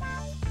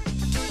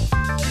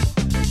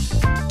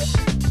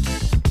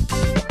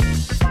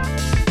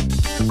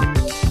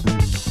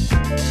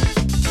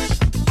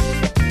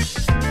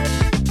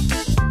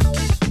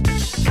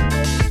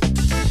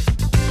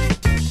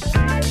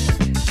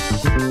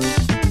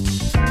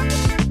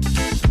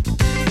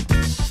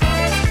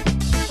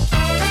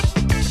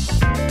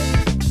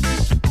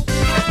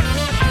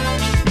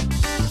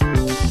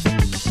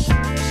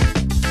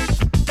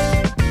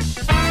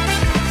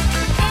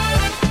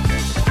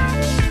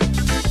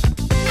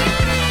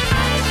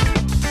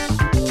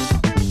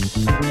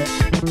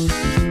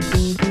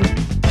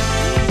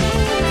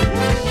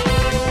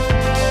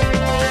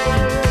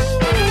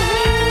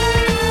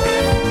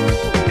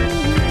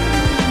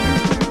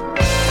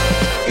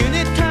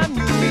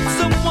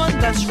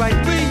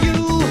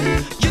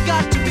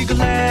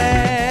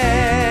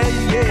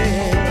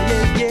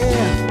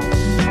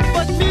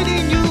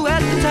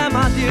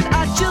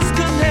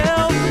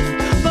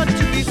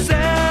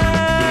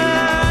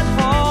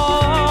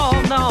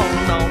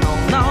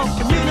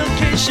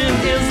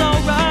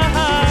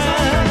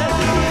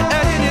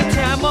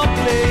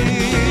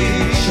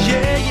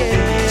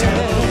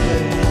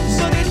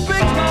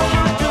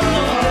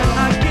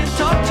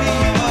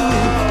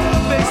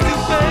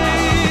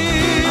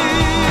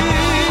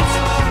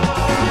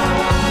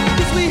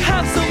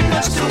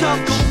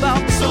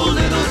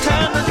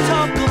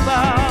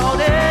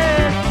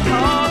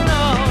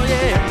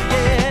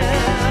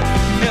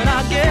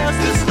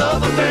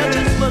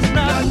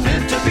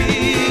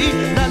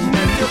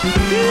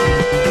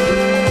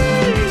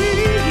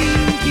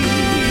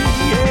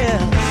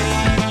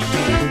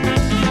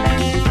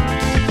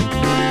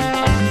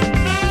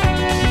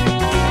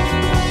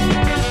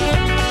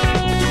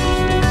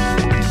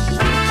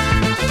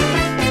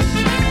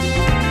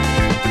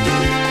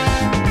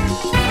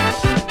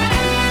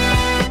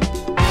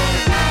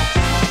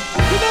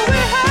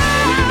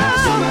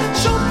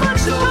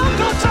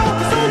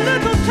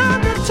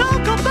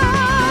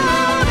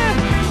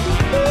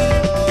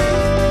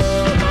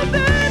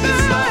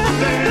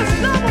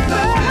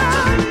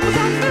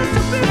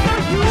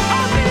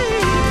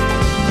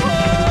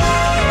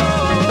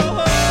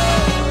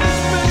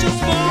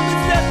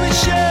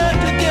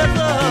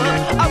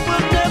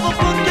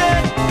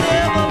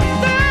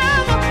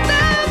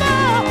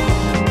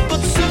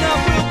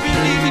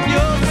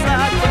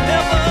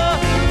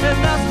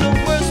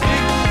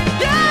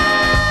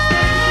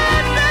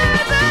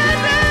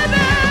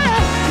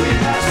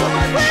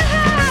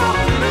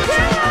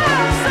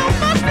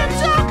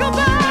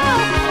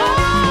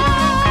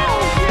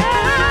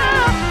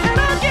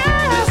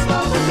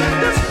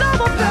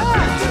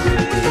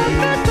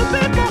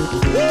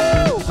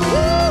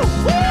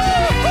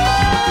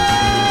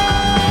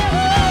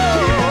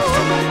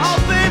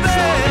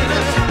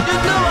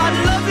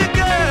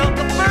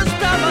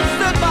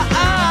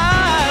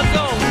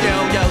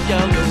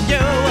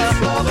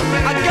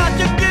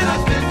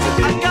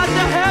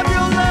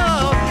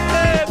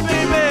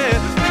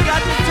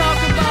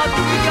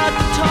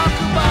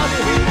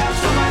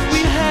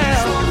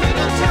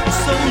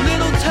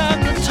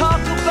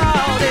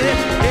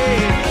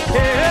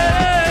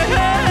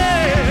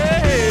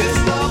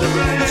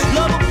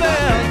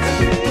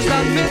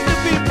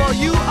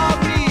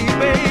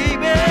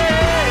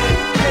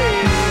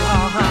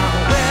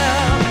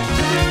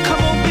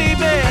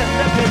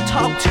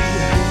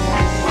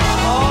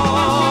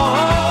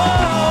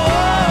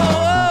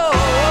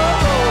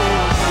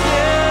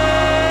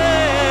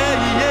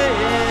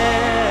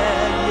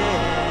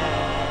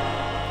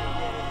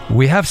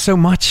 We have so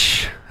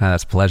much.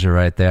 That's pleasure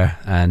right there.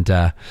 And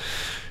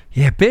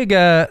big.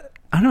 I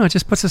don't know. It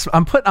just puts this.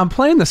 I'm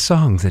playing the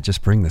songs that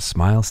just bring the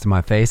smiles to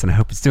my face, and I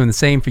hope it's doing the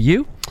same for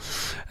you.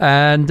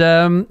 And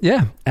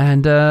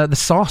the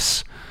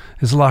sauce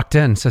is locked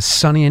in. It says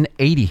sunny and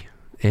 80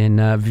 in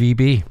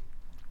VB.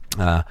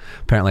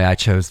 Apparently, I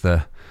chose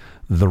the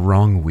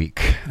wrong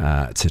week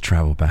to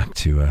travel back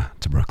to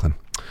Brooklyn.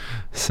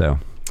 So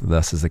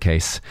thus is the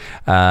case.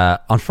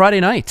 On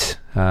Friday night,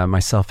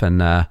 myself and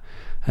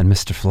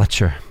Mr.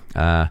 Fletcher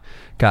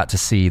got to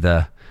see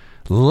the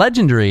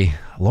legendary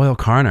Loyal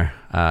Carner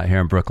here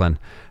in Brooklyn,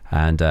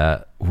 and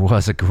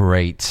was a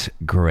great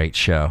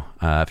show.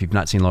 If you've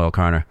not seen Loyal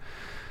Carner,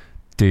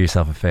 do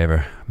yourself a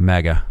favor.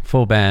 Mega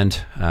full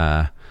band,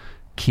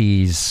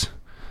 keys,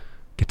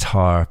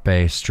 guitar,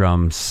 bass,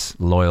 drums.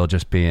 Loyal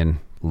just being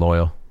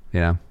loyal,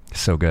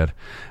 so good.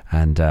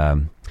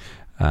 And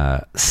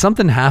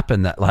something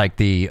happened that like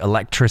the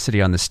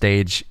electricity on the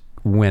stage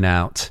went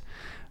out,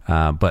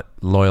 but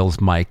Loyal's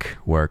mic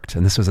worked,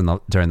 and this was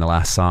during the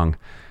last song,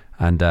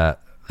 and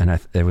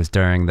it was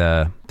during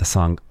the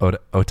song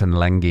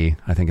Otanlengi,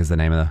 I think is the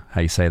name of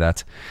how you say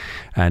that,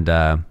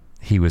 and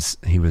he was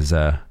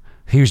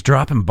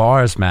dropping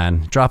bars,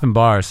 man,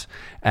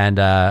 and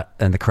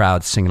the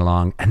crowd singing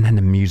along, and then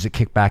the music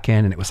kicked back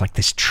in, and it was like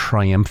this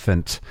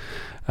triumphant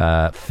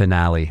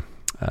finale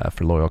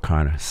for Loyal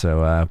Carner.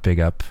 So big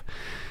up,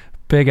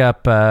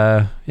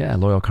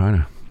 Loyal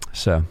Carner.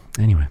 So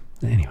anyway.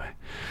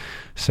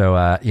 So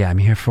I'm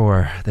here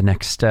for the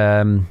next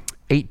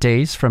 8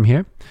 days from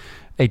here.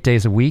 8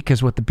 days a week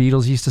is what the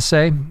Beatles used to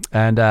say.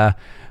 And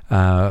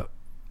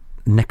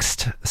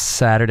next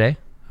Saturday,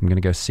 I'm going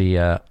to go see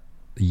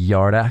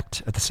Yard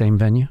Act at the same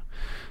venue.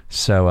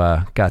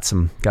 So got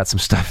some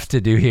stuff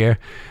to do here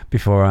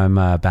before I'm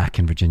back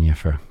in Virginia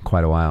for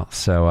quite a while.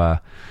 So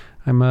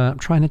I'm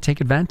trying to take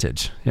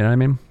advantage. You know what I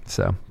mean?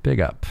 So big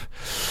up.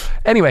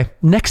 Anyway,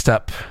 next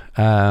up,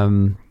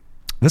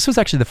 this was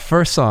actually the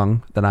first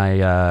song that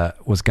I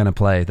was going to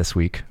play this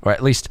week, or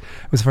at least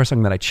it was the first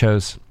song that I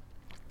chose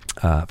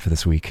for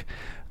this week.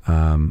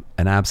 An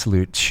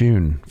absolute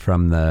tune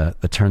from the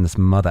Turn This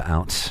Mother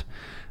Out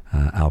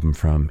album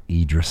from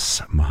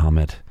Idris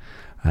Muhammad,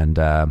 and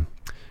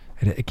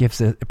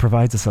it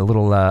provides us a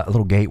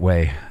little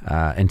gateway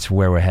into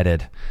where we're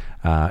headed.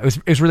 It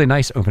was really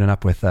nice opening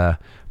up with a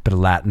bit of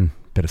Latin,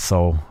 bit of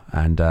soul,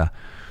 and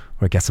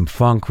we got some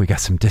funk, we got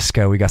some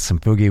disco, we got some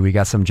boogie, we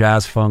got some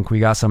jazz funk,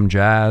 we got some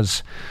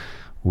jazz.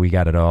 We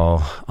got it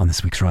all on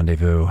this week's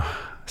Rendezvous.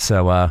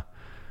 So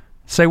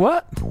say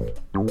what?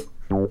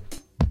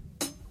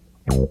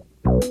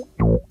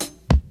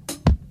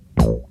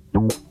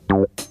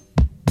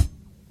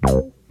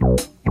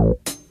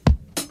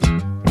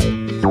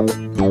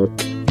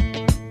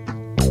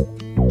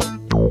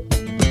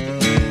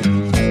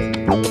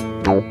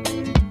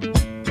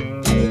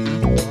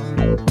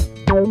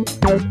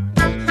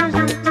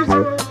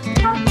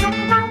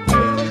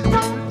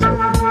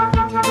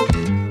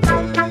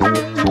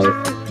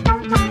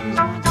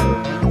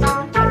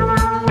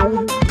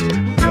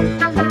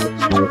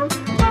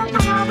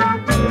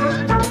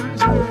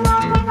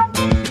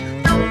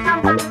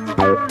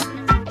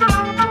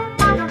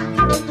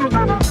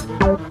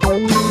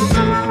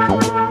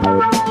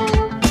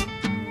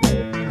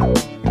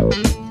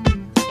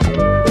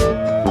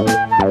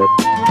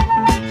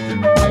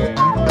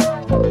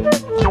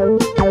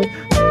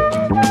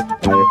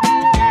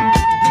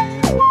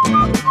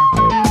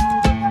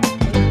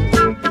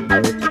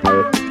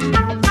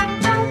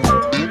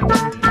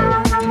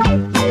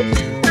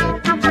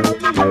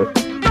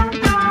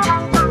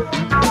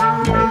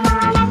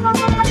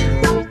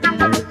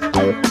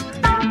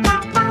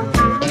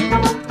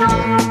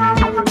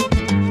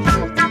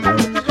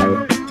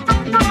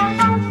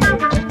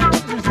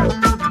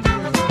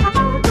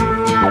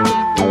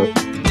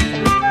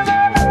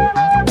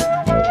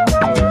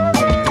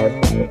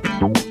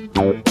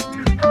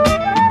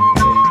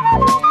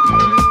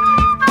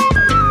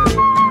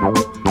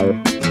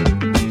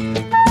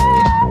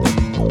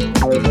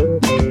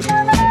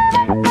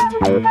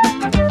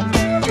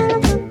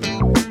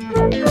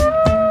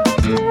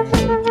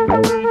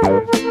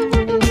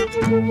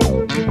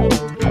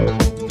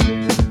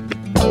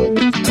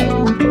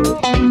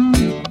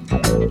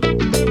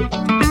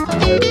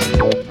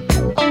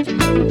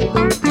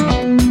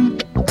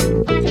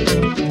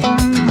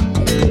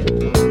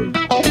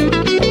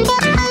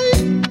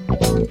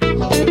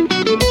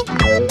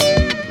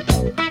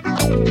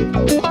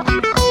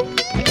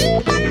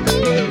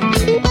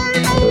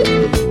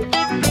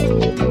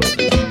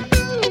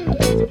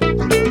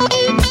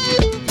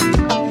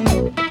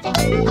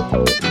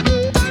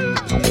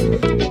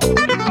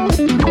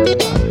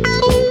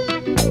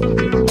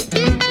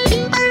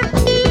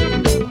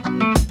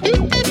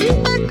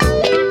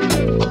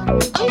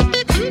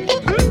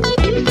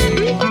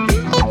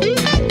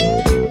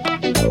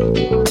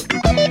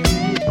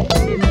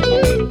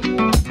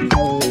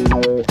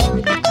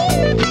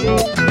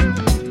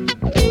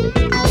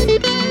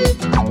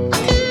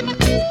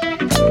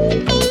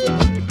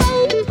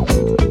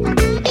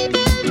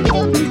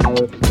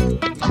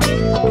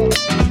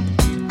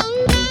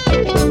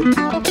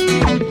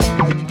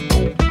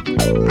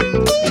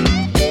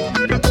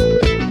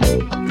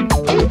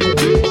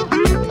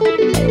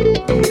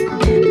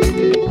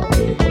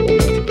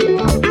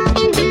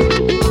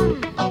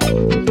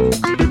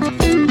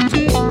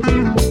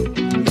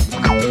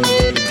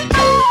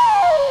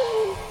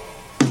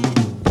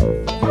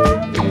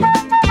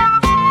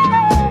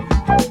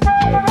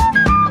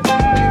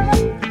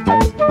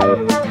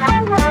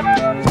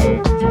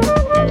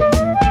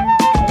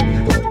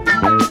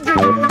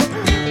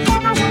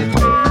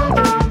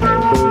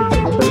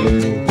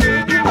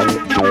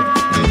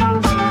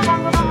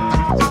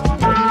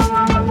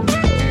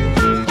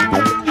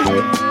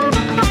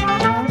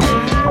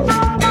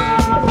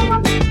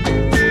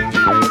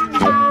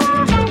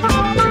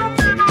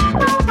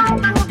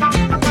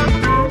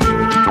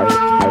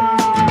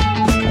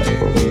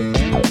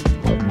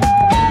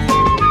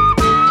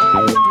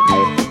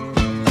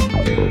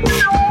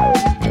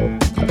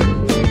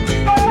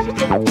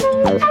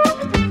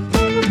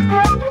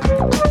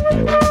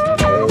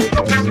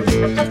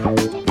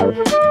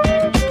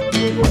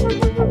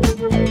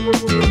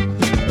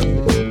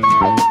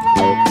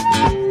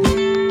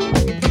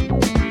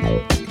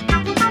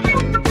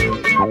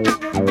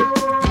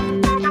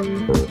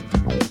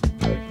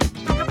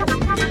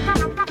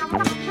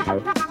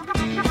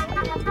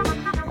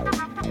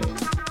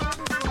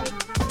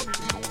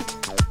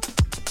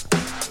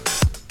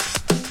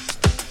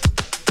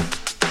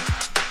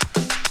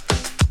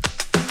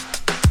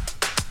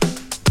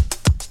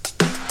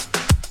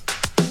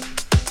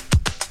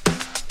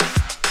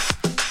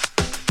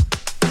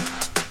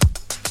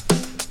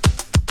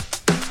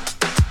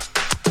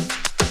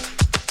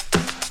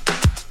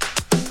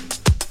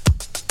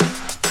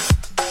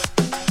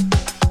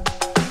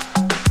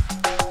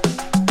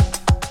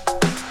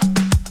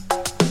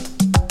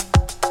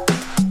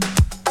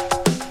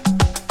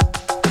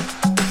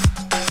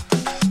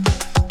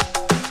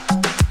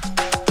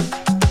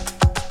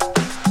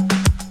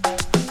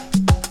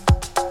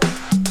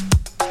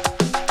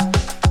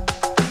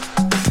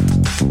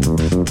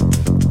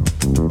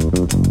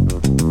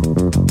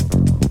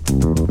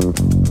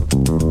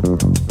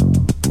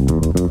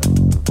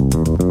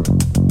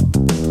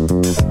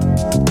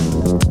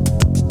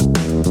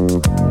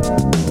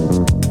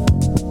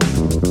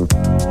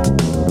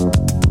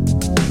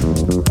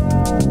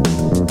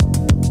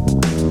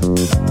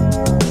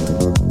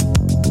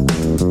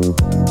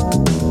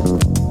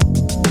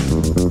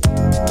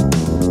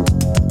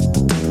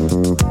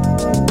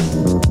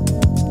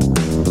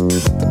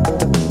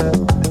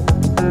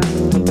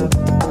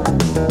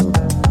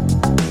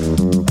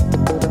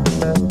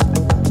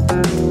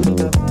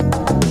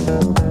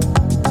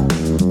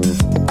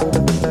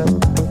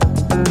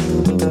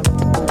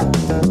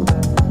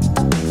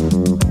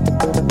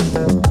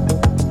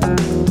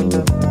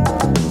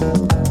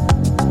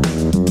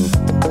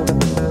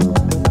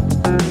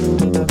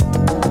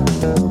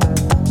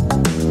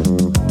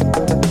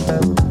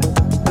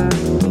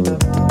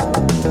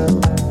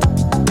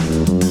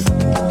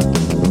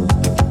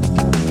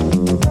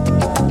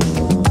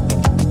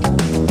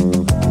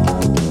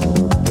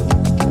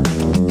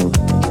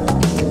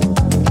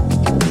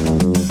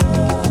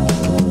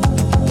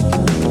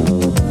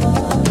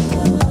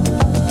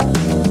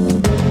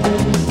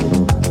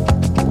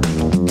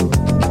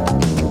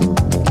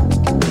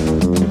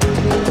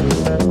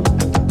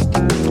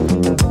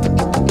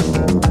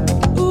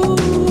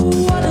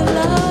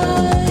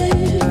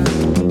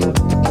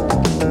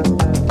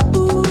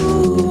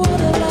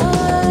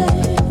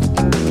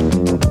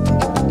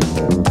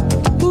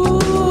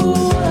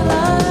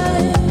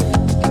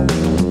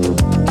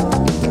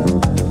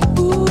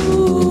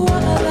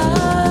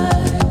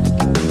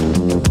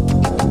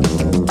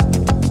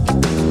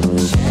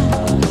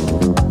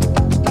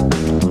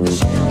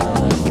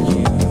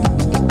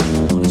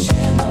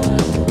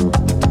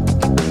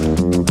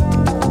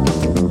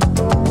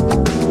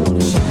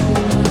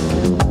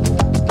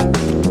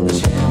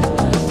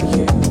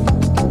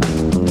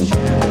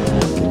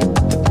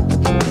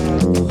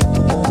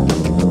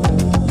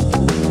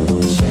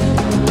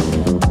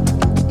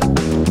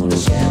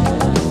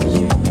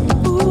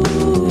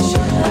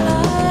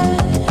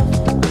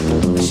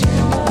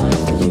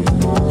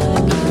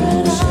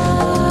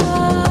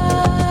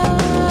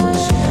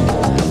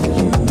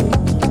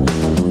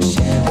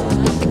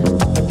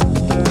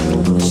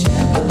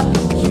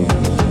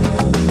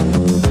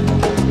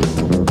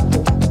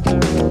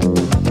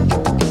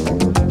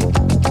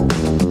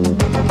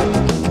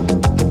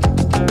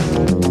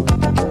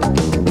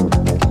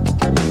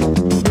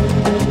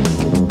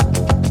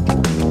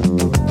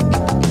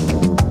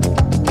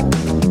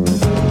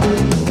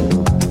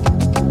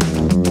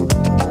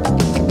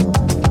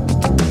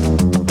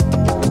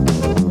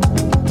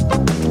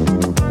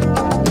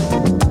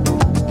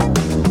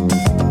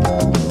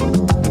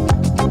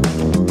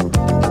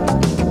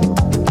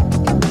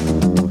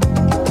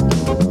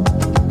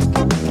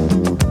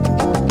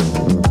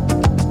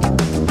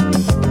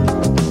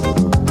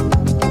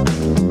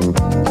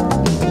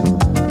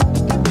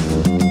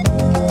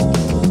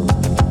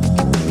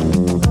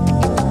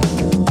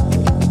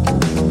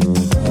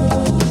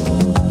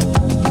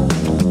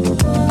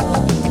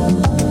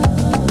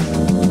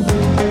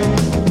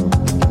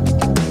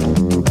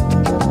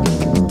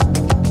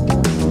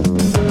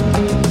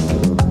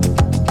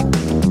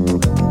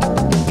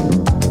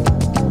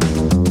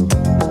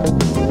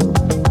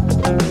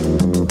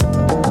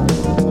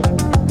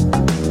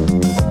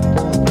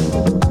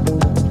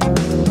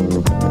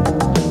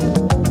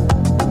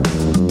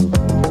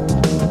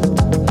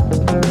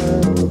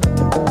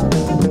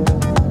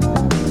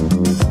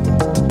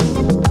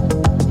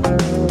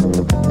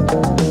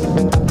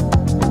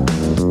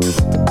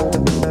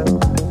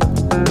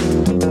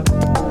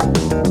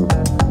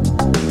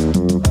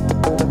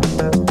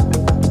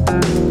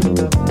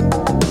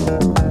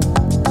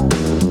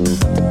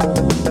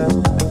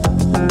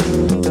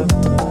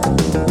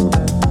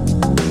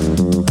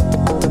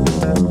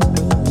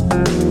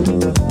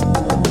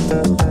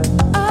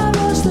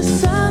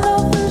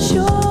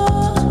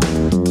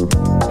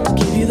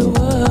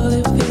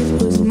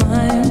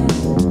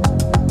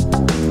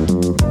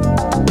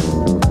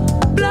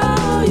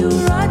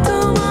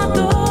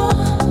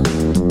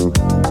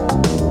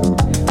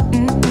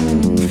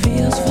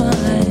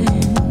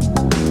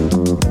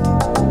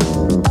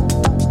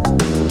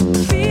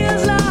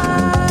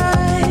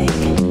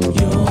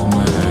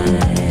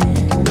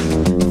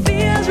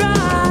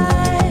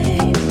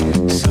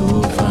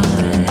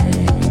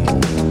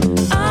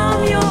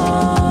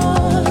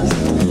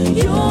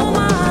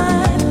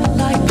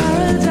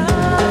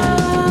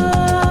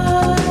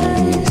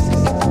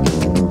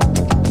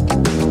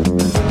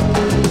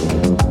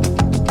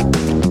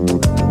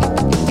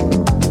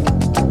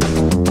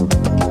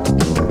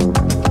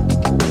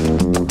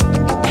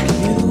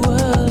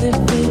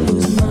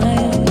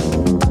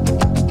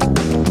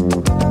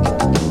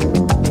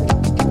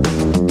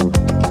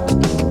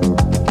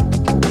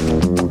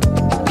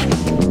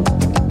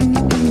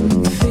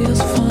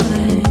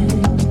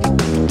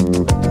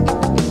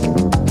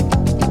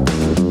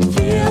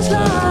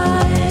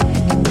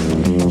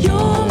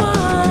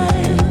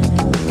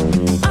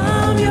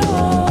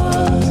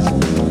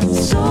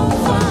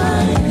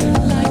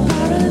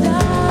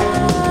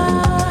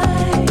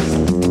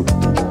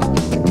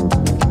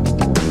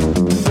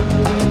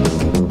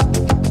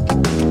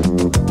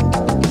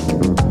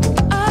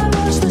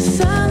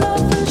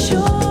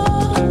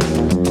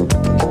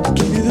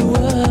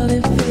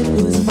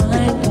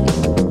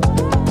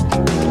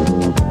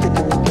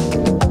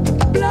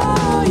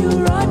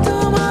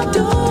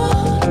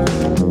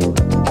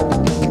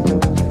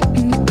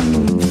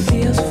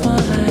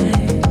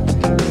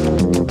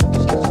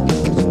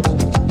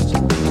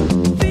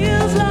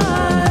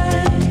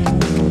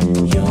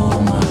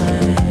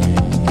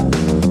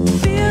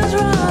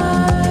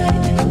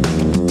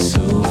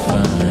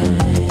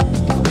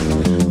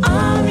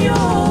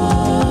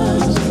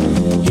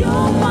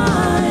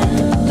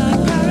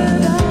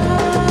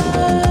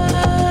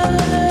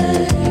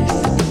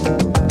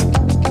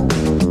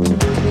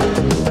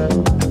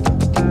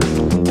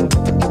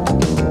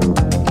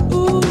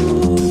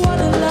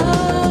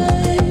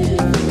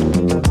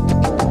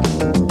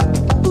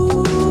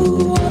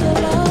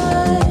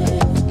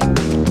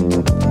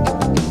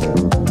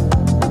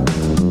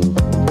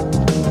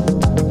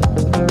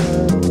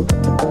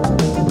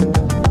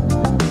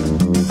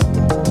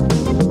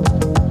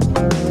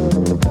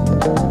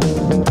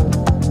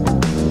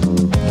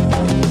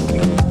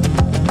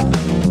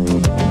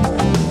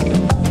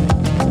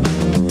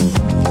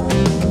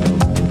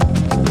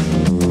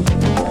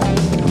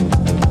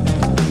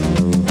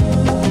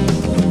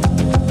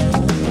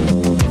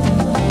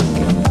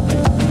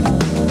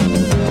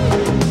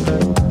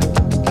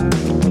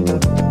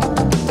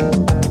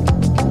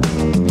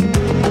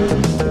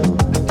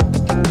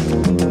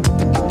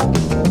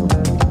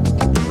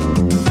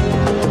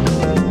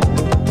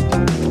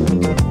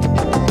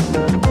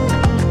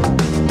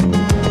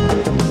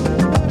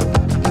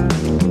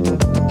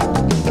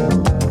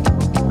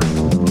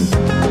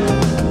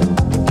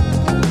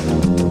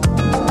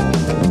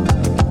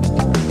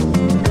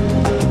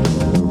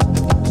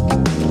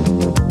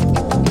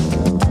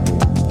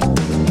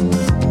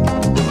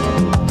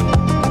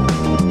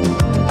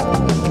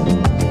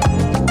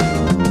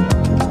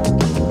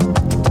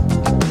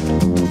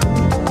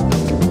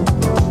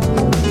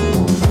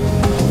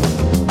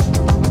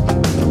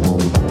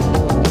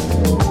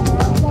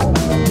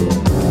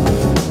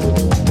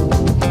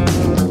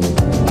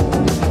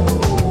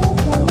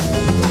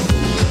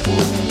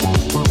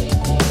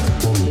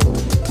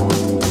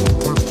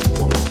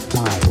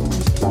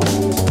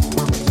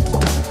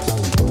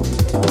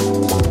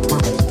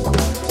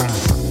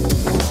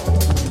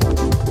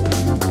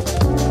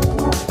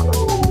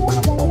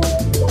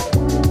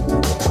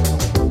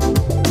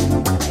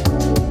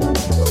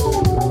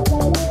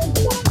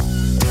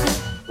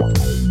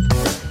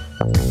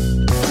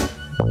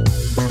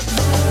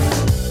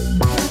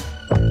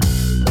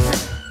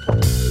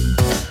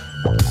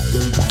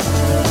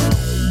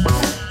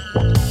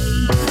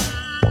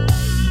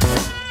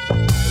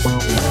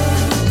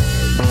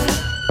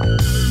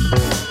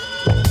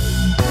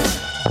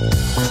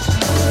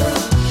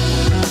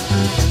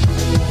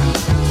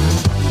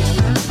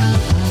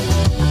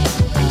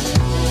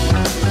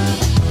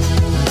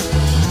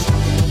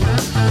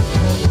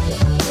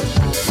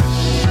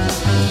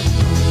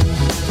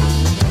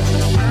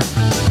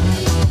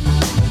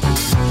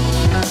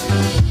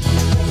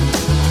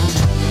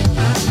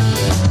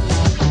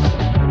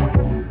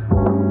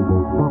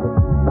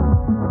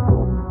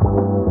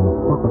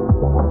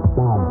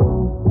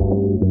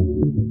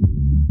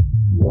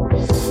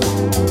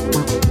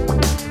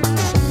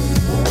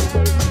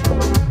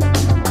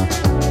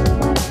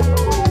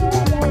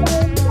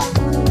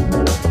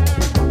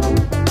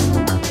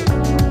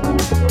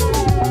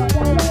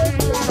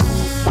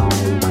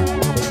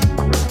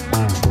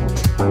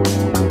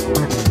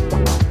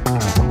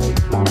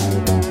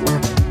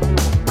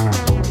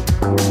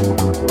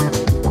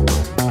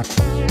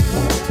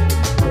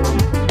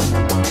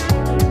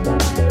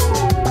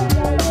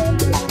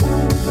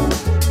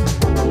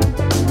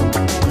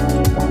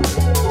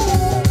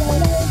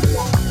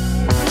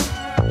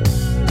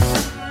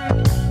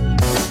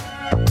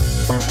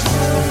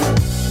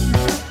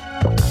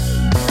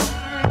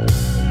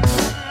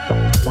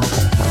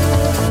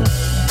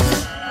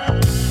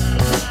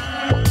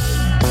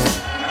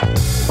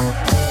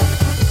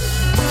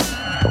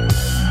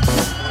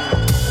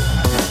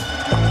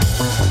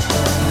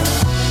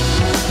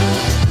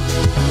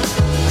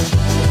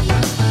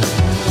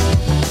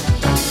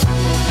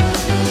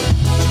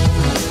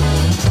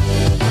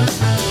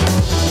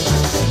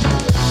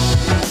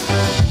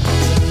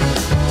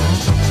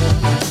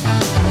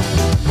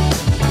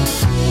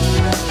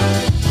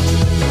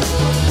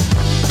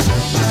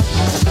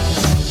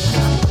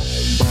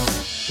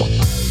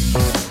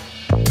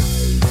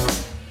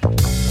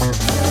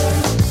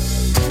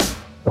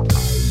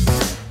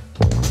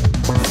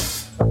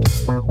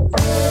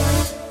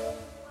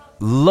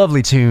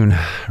 lovely tune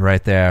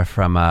right there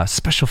from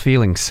Special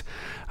Feelings,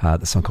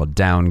 the song called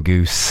Down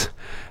Goose.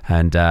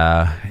 And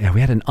yeah,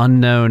 we had an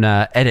unknown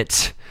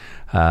edit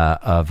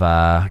of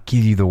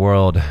Give You the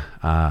World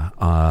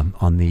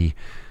on the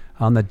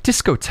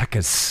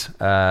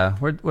Discotecas.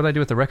 What did I do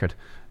with the record?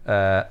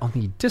 On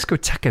the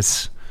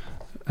Discotecas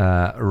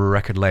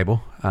record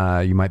label.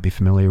 You might be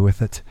familiar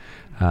with it.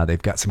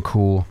 They've got some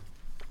cool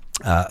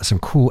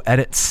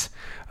edits.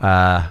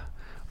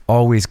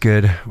 Always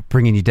good,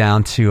 bringing you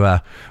down to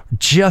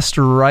just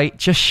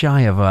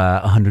shy of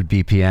 100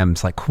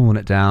 BPMs, like cooling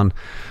it down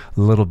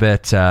a little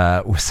bit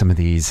with some of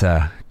these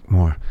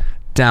more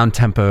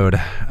down-tempoed,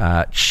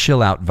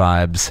 chill-out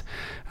vibes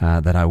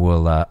that I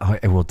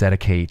will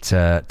dedicate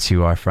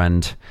to our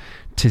friend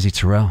Tizzy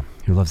Terrell,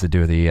 who loves to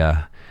do the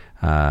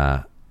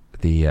I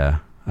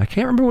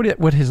can't remember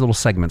what his little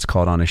segment's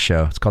called on his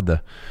show. It's called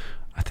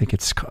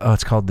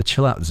it's called the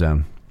Chill Out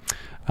Zone.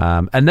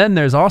 And then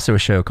there's also a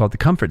show called the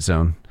Comfort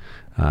Zone.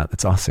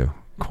 That's also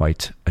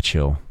quite a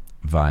chill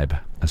vibe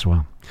as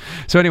well.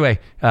 So anyway,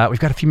 we've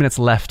got a few minutes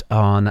left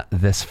on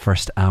this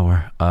first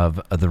hour of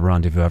the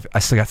Rendezvous. I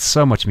still got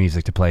so much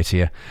music to play to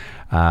you.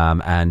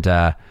 And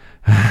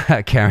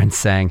Karen's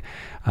saying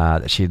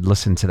that she'd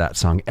listened to that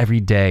song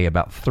every day,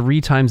 about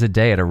 3 times a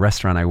day at a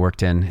restaurant I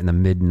worked in the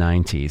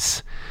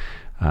mid-90s.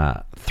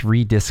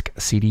 3-disc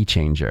CD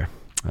changer.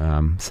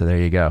 So there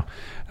you go.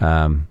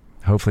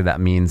 Hopefully that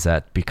means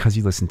that because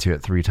you listened to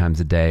it 3 times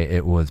a day,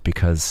 it was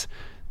because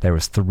there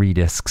was 3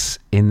 discs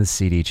in the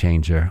CD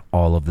changer,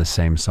 all of the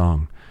same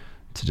song,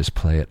 to just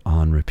play it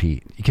on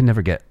repeat. You can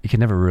never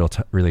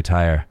really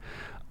tire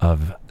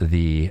of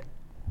the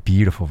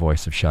beautiful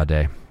voice of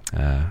Sade.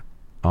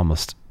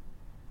 Almost,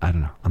 I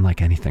don't know,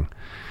 unlike anything.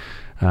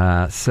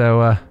 When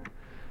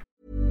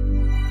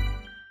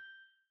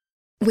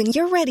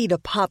you're ready to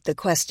pop the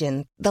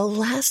question, the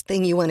last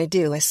thing you want to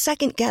do is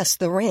second-guess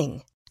the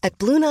ring. At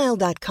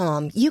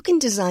BlueNile.com, you can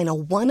design a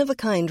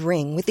one-of-a-kind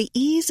ring with the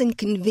ease and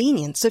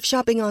convenience of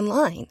shopping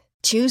online.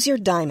 Choose your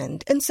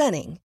diamond and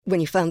setting. When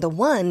you find the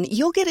one,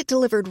 you'll get it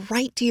delivered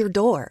right to your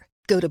door.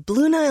 Go to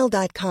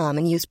BlueNile.com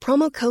and use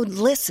promo code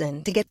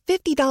LISTEN to get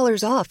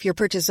 $50 off your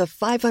purchase of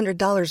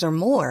 $500 or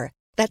more.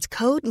 That's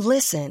code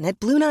LISTEN at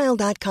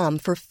BlueNile.com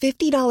for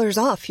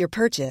 $50 off your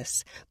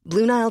purchase.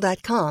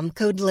 BlueNile.com,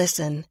 code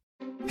LISTEN.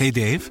 Hey,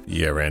 Dave.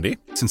 Yeah, Randy.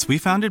 Since we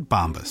founded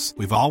Bombas,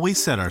 we've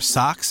always said our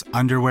socks,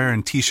 underwear,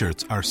 and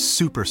T-shirts are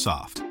super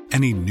soft.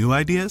 Any new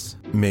ideas?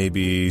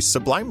 Maybe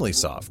sublimely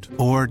soft.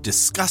 Or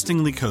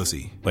disgustingly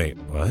cozy. Wait,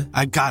 what?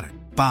 I got it.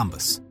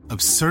 Bombas.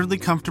 Absurdly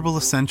comfortable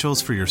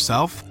essentials for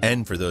yourself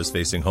and for those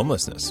facing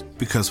homelessness.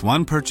 Because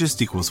one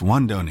purchased equals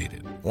one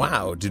donated.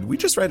 Wow, did we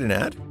just write an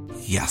ad?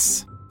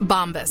 Yes.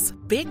 Bombas.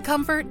 Big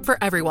comfort for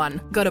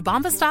everyone. Go to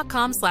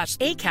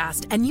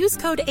bombas.com/ACAST and use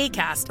code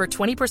ACAST for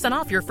 20%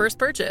 off your first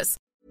purchase.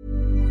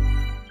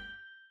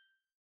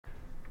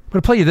 I'm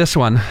going to play you this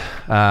one,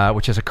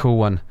 which is a cool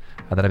one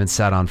that I've been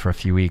sat on for a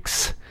few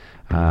weeks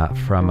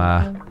from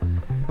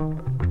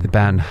the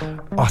band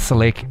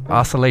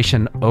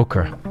Oscillation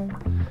Ochre.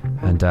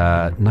 And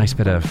a nice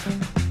bit of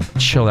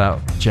chill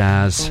out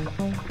jazz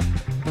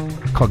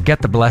called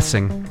Get the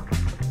Blessing.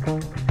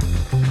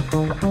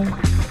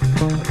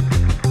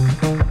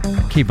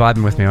 Keep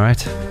vibing with me, all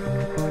right?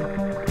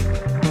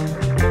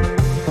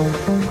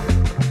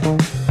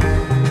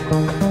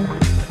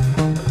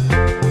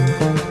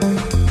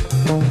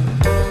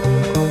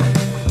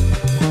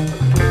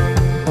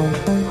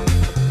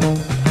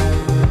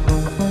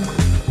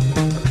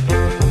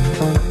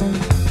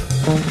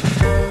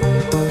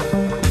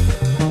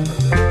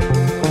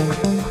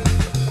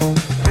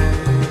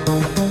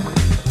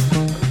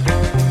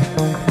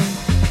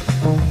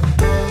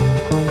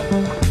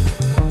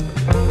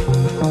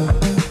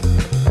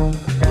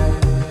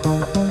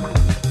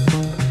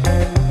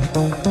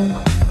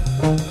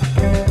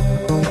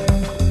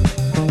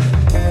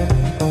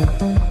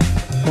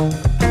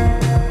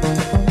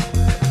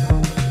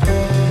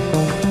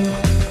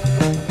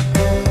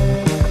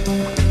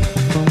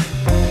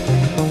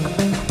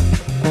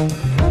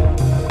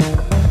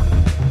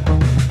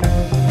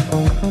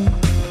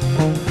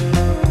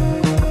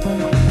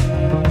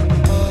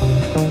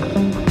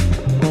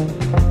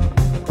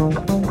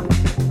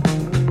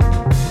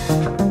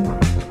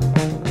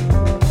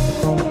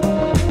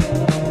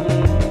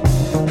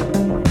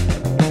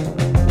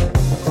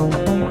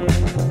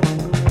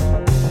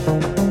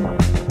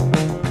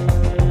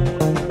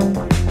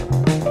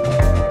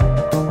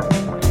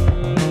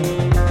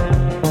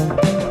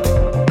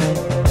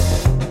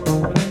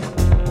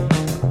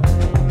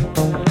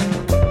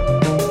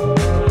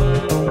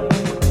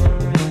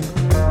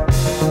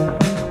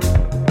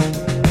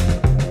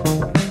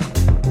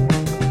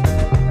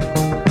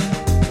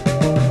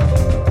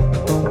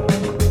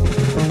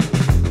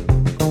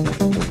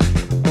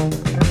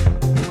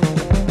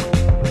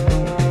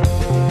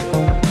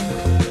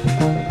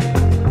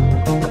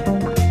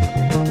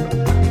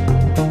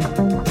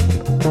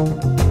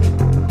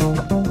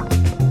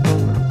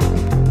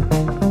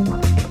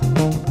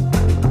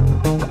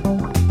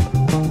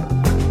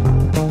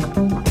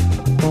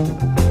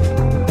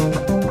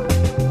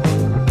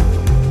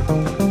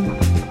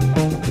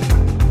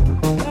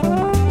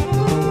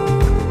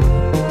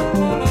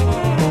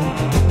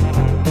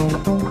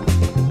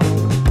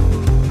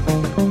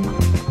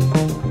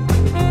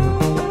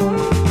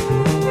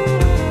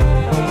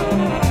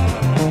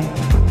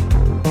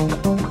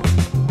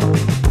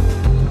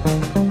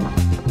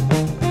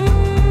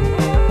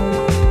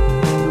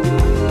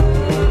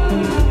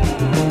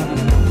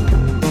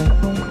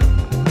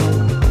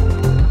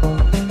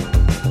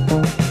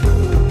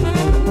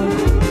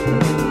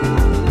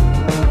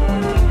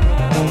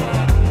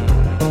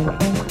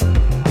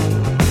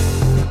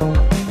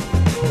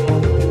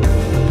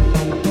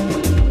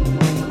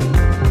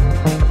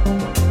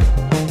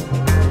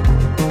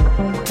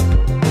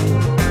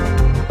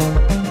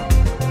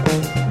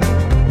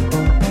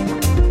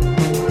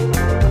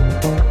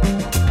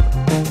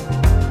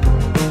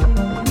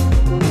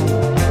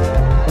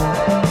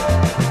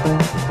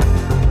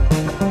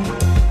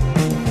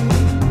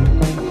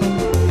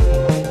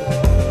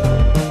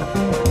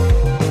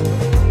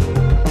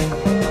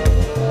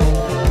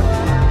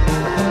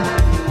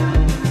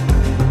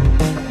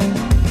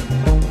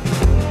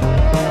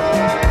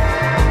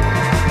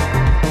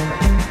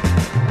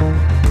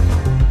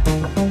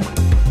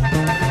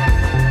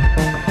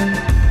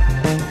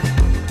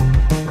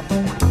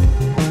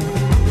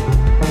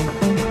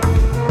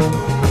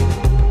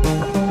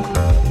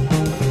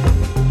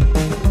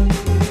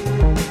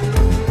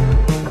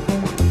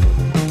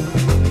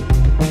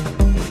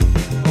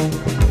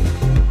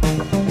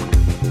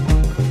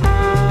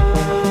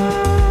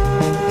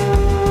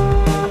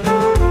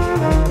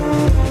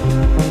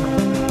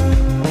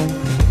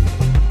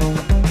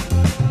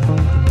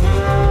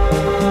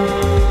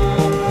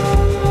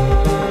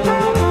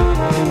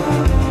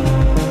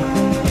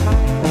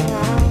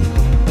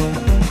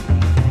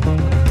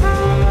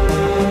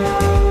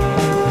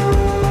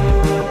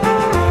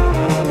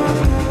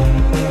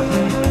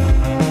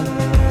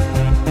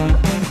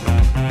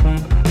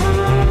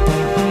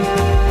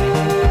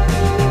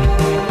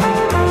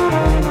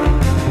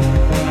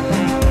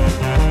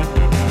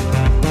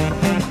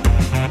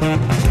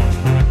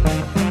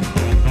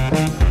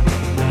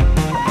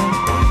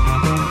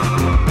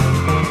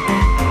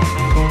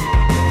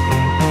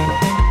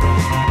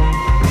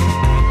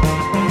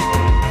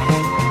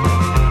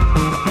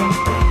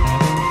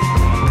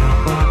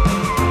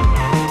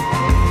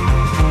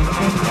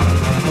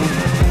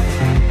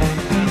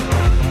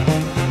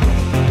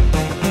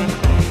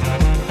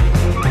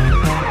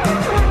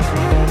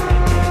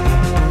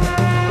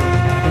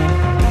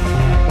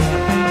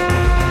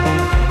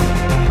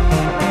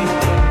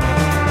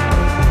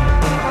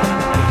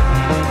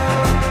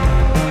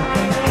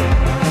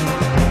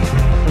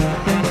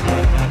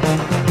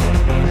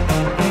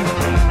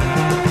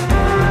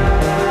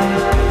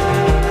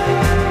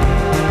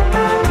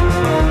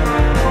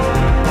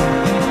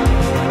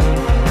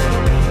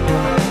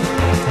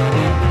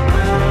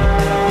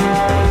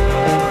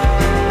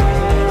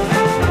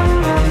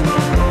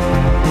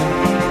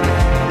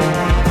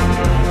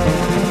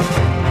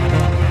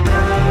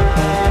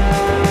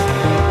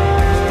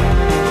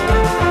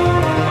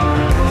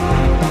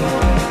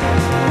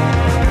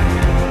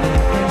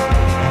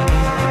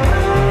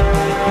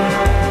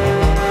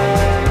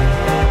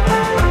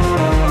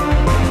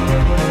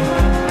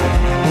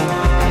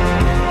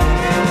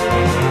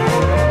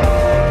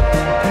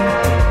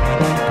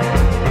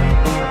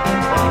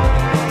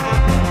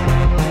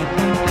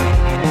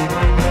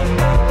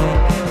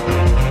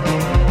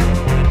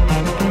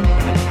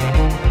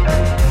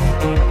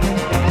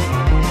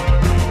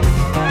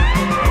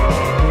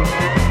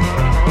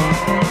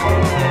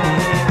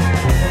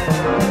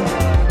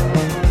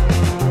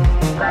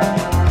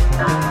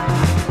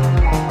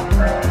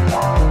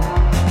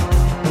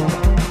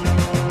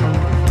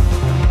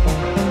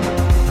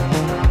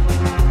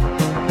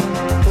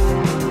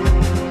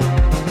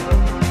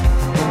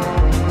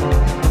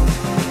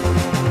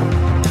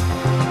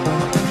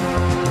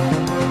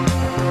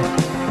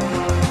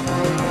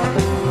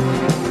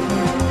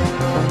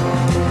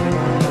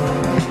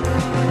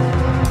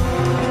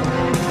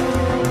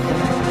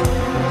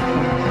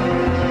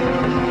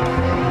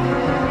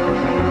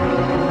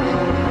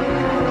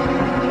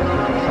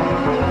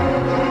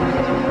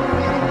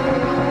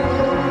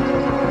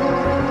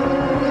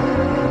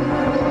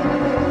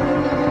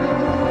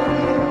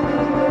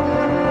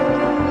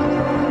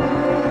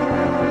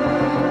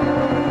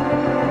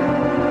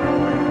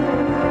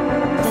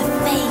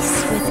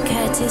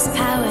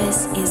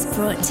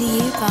 brought to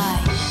you by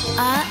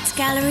Art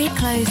Gallery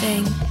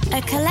Clothing,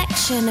 a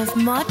collection of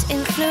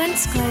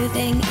mod-influenced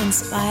clothing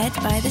inspired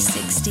by the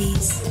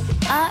 60s.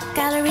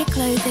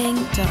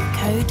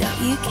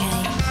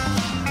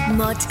 artgalleryclothing.co.uk.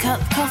 Mod Cup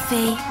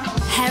Coffee,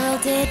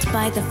 heralded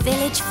by the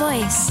Village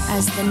Voice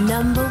as the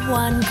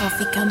 #1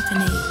 coffee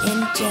company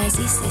in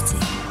Jersey City.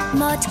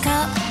 Mod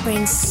Cup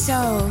brings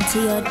soul to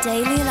your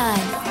daily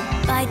life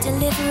by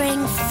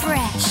delivering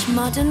fresh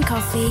modern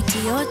coffee to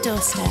your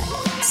doorstep,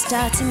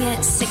 starting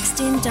at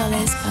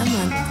 $16 per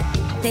month.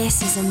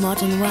 This is a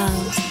modern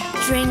world.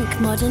 Drink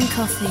modern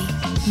coffee.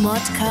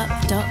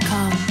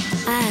 modcup.com.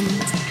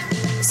 And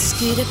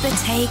Scooter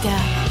Bottega,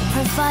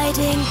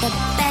 providing the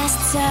best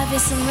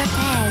service and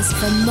repairs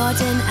for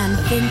modern and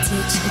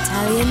vintage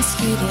Italian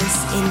scooters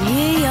in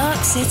New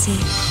York City.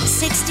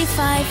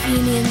 65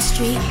 Union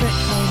Street,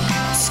 Brooklyn.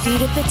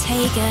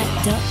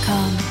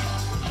 scooterbottega.com.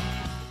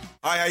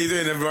 Hi, how you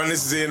doing, everyone?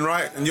 This is Ian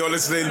Wright, and you're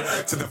listening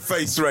to The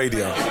Face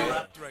Radio.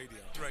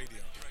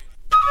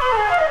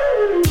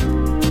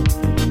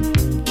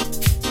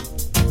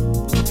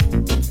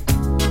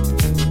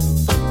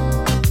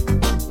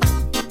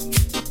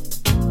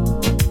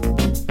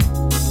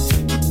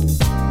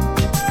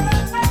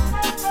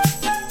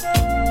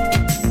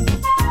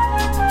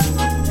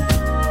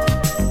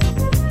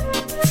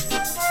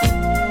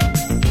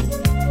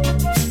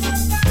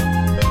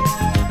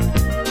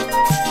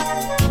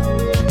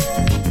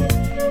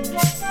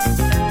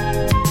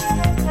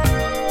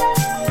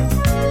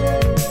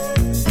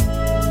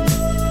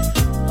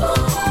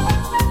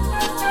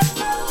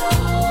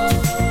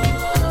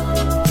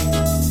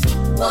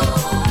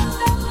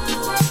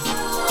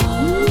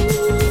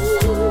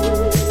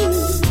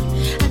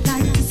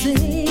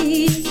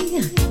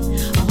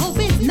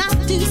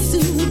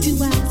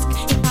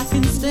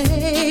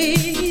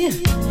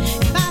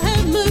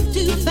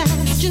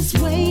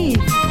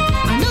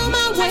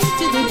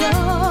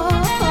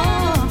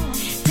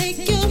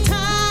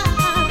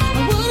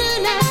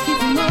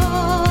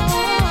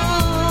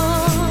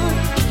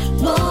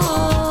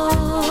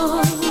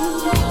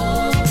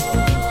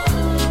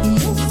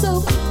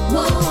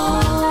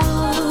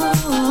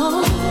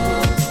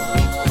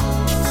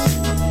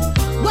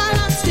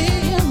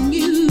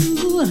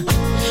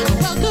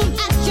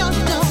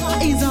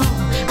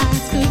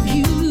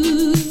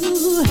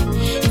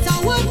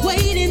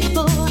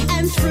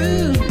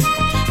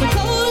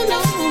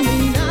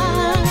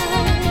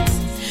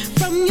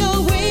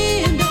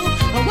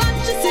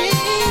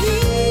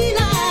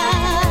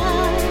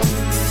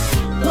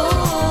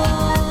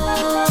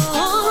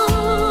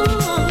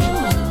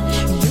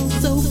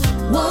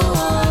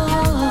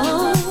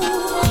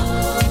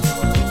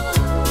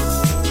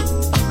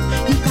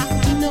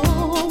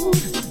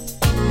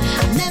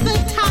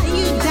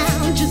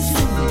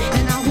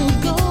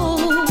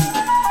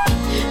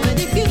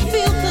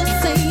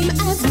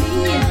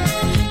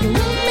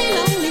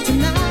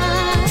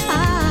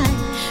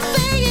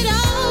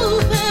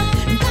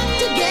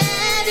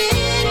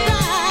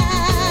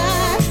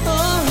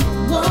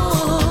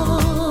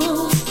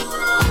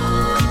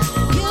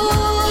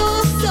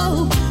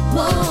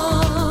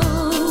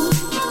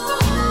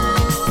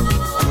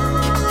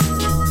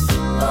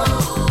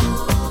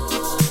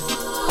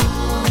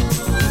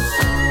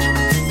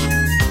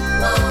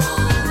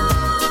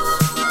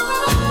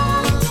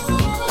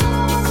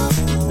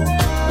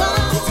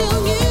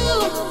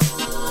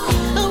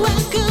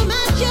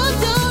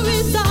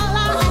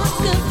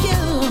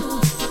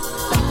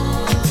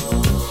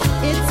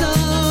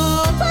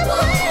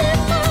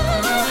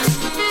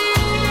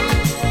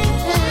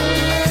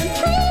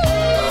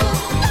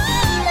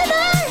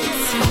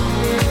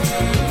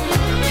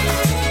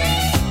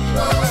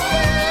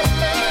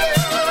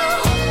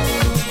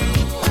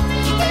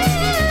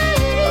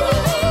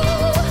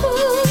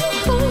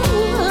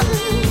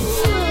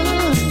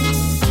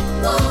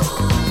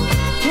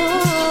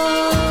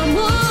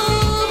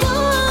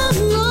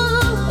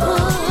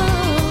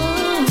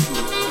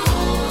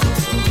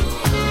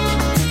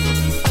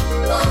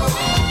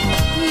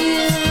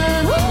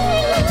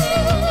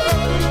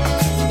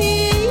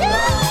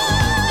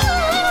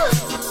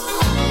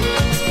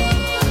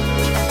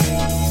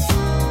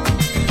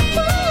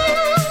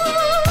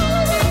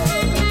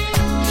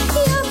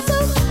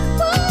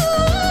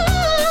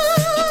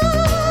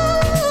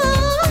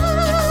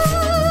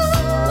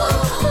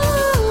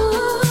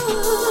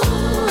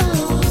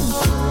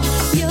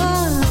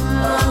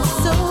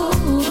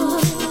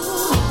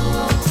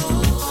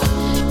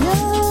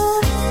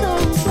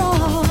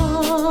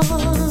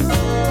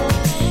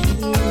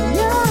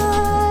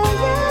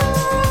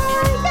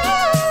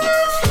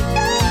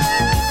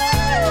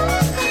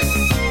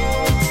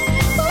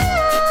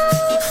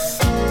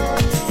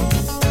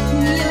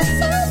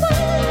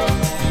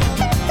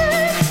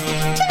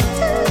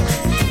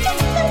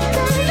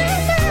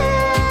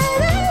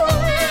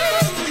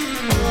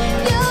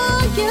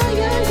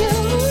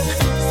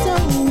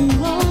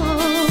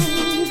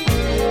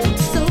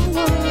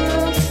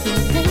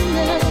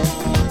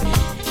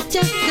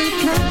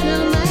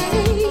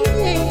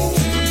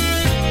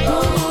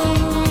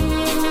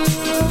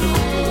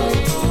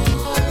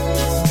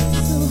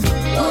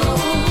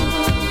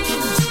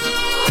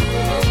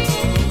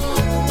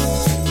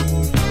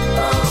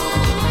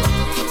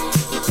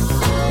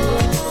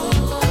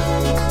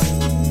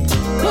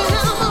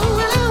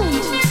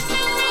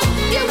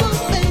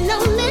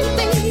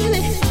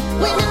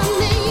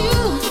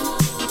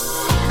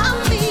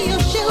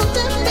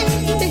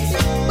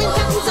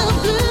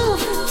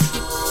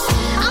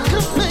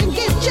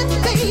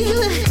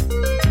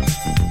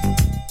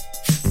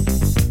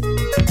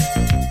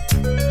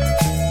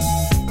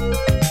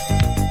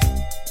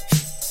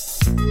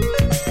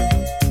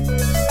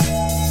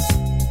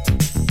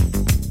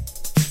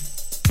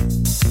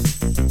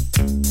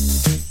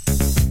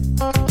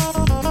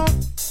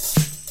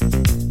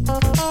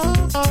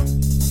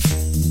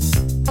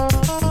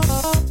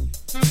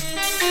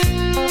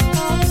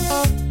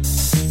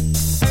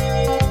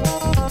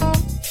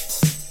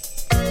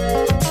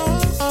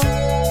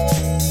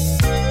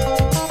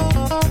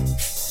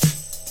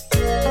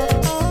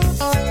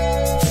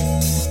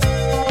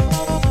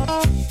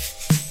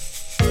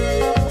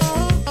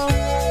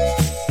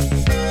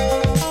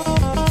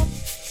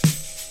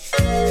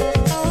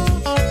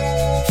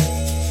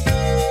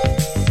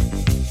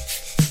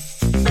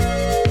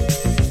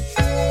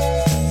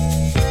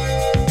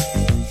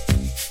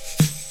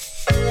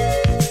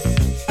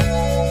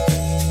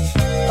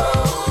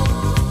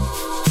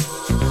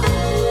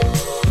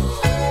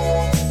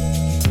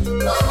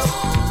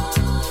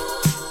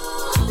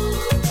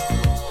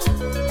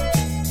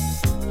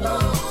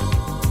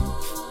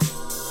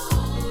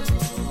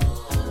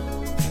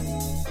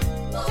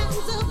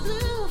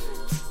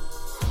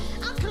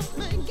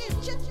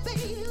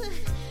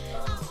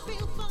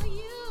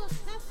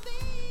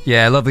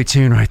 Yeah, lovely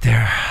tune right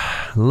there.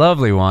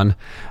 Lovely one.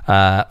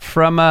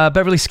 From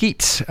Beverly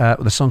Skeet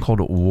with a song called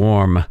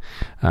Warm.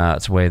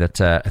 It's a way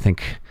that I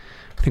think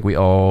we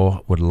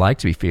all would like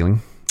to be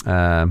feeling. You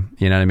know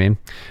what I mean?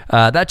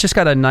 That just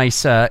got a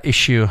nice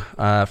issue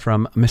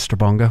from Mr.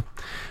 Bongo.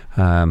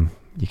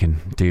 You can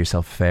do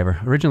yourself a favor.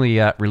 Originally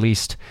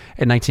released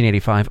in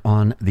 1985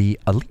 on the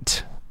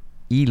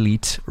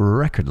Elite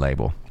record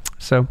label.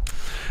 So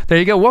there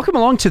you go. Welcome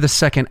along to the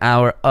second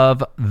hour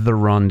of The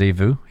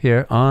Rendezvous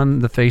here on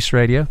The Face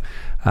Radio,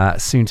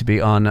 soon to be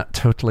on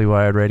Totally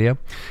Wired Radio.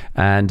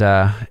 And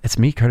it's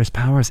me, Kurtis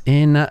Powers,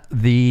 in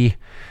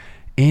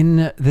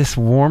this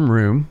warm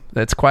room.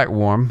 It's quite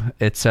warm.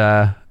 It's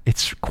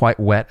quite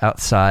wet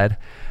outside.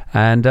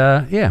 And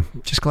yeah,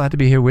 just glad to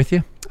be here with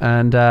you.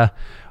 And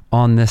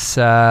on this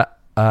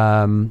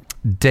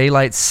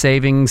daylight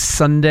savings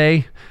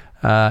Sunday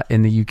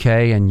in the UK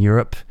and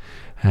Europe.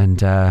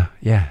 And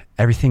yeah,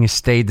 everything has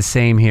stayed the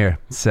same here.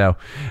 So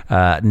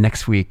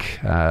next week,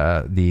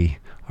 our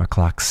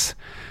clocks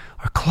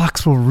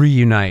will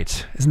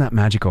reunite. Isn't that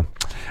magical?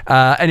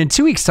 And in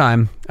 2 weeks'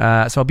 time,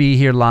 so I'll be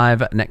here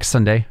live next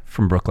Sunday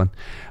from Brooklyn.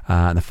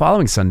 And the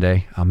following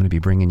Sunday, I'm going to be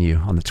bringing you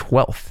on the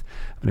 12th.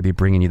 I'm going to be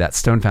bringing you that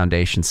Stone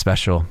Foundation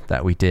special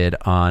that we did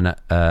on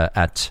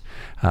at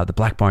the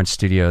Black Barn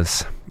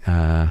Studios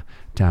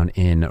down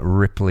in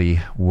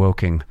Ripley,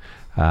 Woking.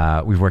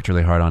 We've worked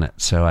really hard on it,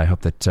 so I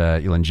hope that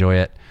you'll enjoy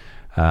it.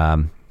 Yeah,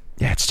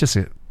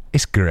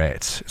 it's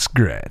great. It's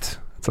great.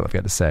 That's all I've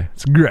got to say.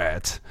 It's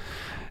great.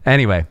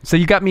 Anyway, so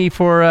you got me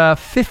for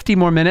 50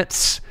 more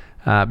minutes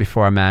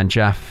before our man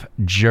Jeff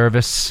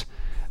Jervis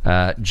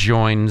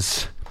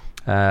joins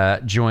the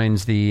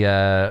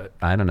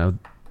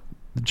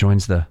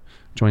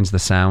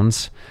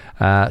sounds.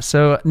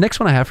 So next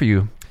one I have for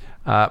you,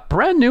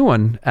 brand new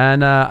one,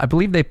 and I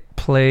believe they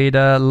played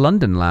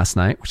London last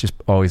night, which is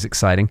always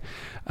exciting.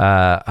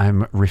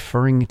 I'm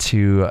referring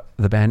to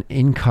the band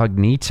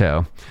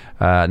Incognito,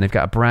 and they've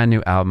got a brand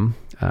new album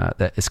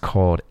that is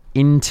called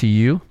Into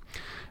You,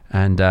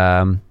 and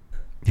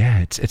yeah,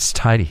 it's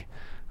tidy.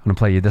 I'm gonna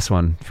play you this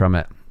one from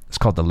it. It's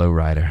called The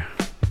Lowrider.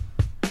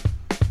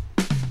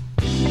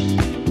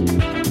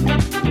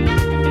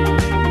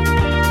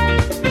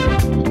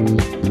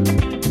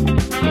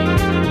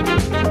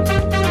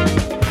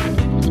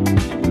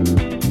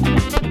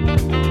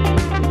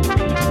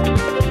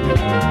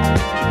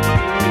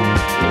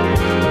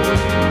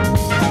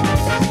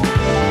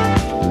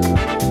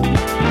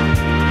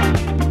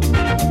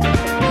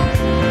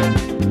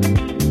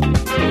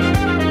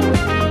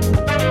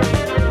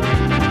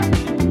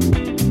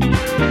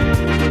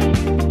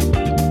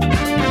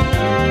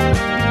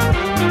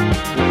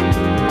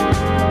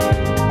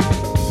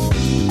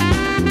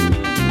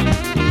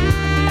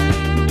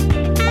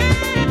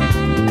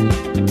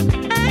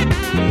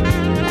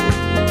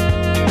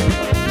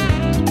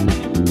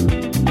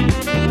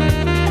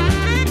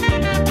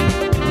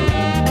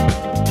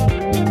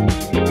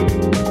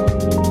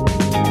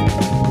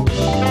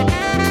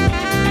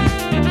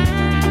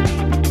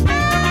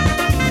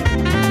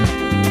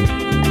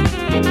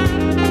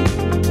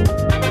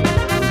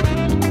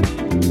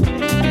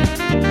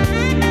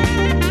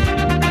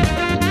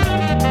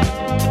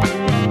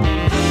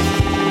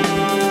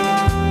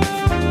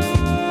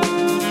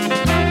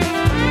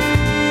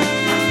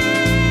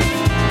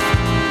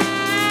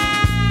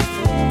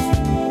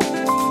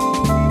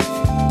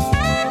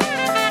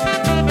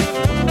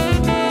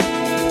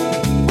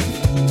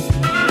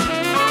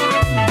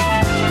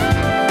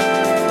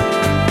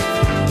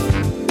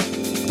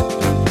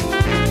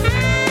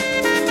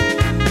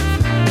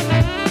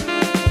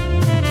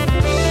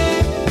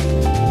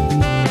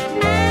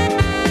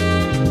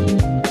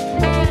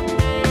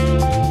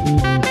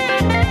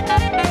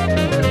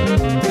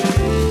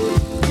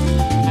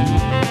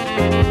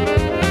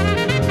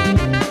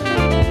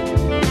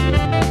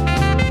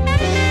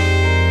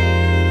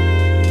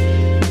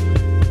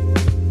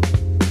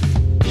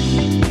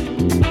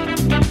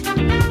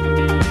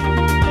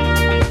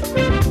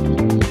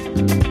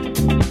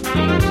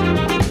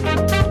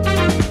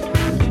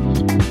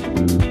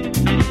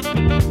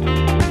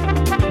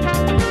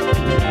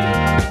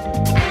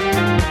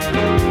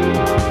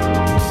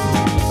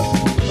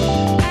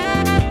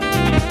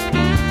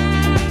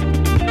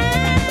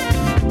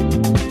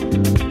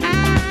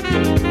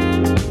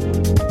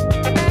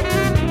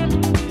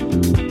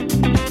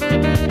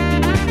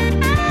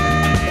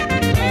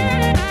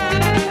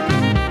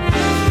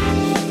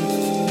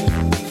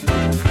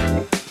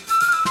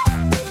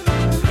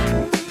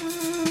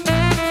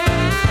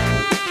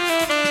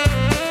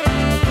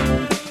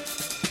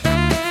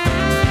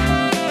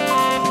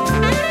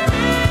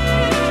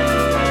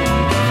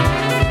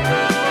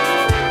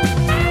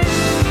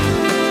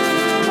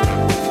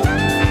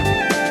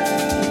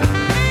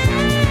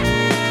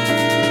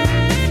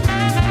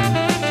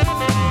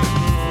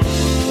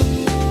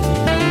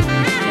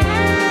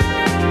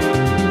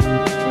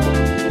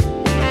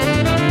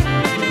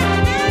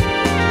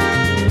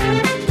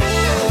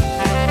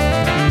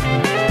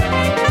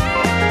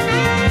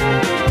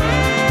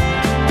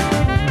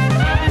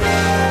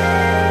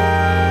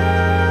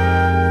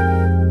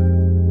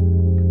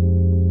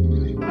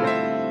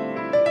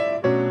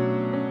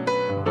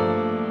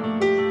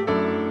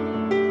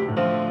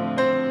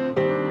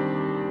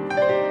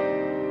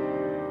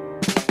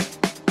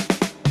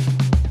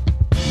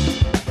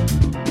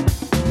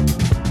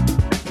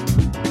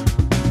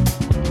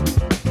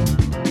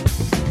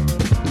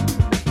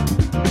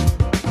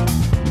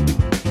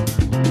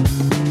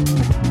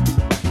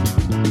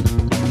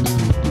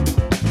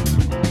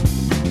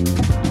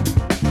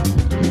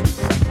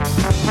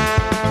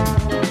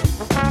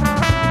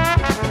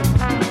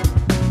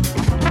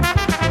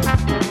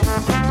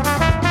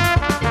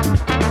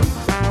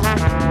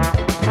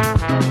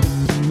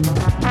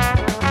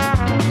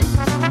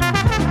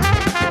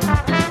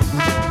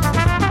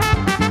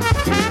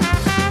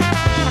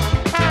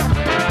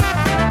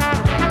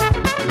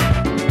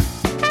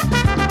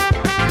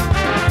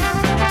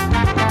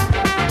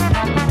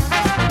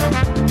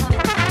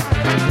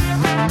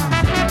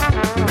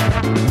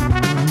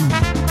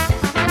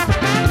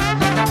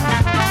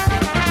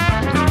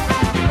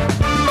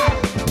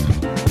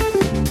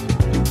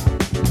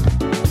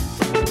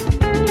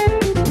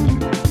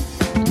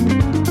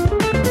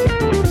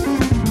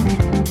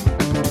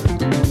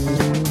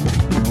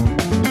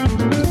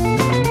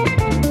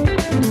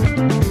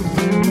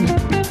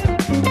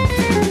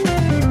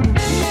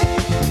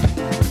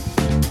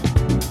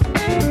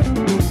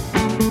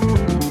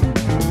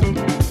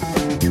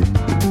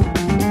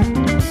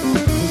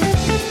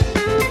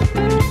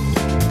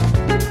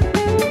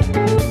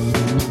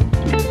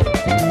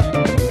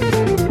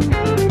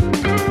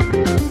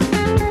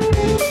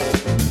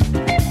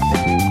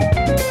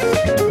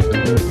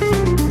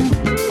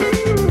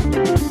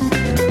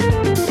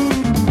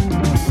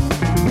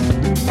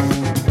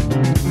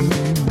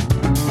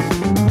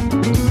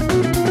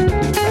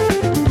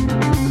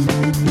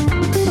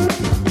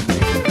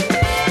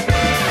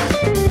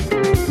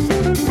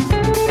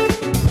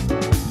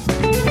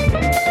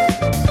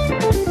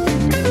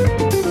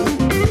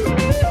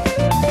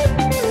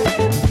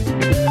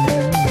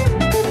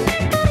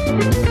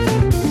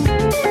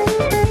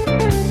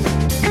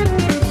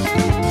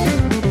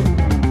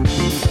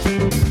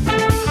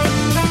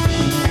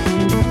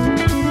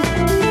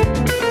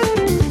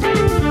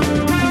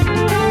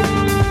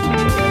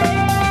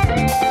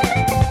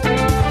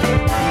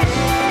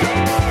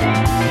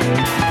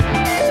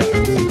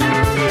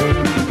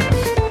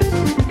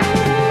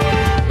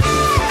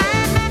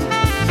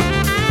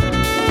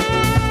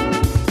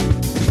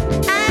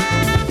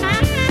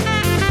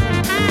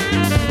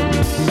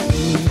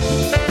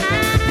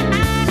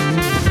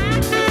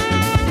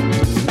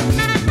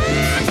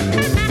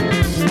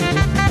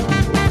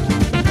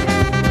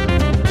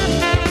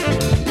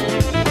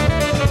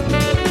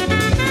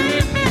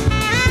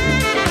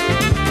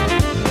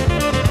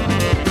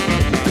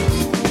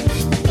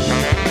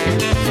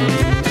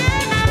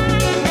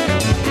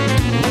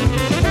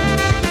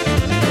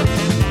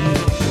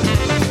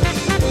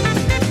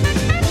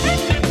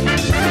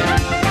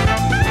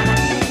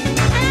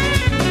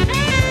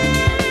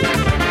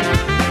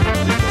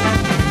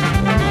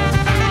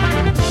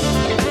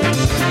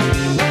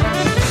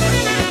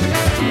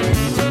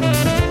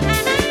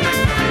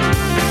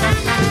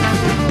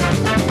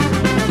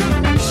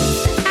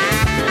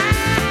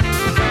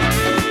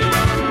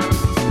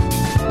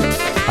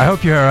 I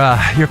hope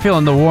you're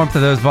feeling the warmth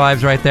of those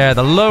vibes right there.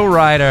 The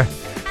Lowrider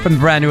from the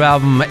brand new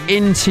album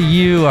Into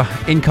You,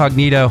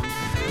 Incognito,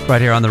 right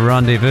here on the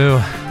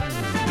Rendezvous.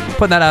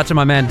 Putting that out to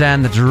my man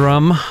Dan the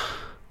drum.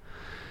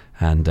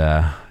 And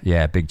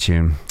yeah, big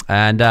tune.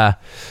 And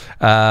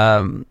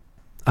I'm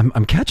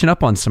catching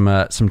up on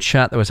some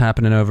chat that was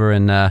happening over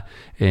in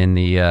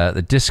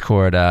the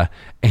Discord.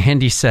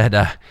 Andy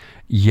said,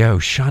 "Yo,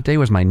 Sade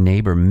was my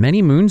neighbor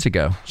many moons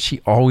ago.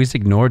 She always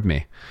ignored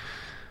me."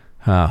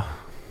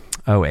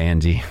 Oh,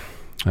 Andy.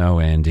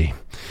 Oh, Andy.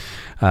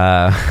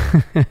 Well,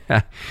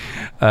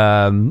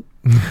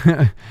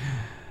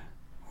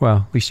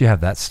 at least you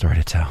have that story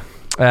to tell.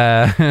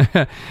 And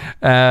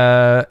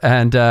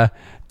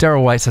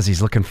Daryl White says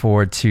he's looking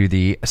forward to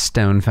the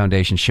Stone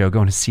Foundation show.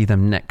 Going to see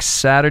them next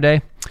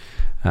Saturday.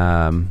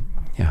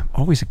 Yeah,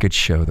 always a good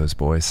show, those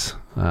boys.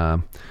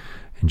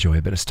 Enjoy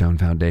a bit of Stone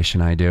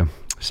Foundation, I do.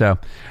 So,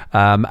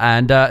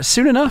 and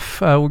soon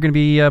enough, we're going to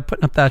be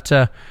putting up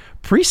that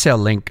pre-sale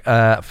link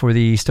for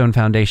the Stone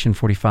Foundation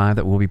 45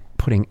 that we'll be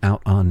putting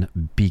out on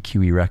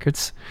BQE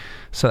Records.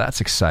 So that's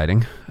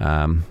exciting.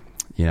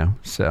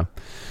 So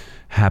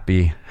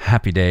happy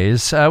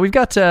days. We've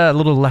got a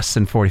little less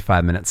than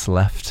 45 minutes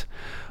left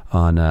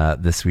on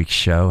this week's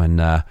show,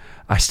 and I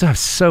still have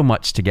so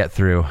much to get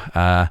through.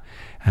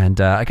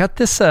 And I got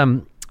this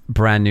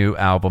brand new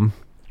album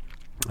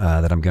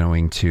that I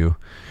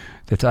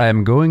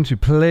am going to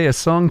play a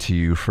song to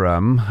you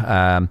from.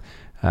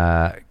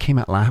 Came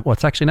out well,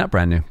 it's actually not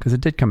brand new because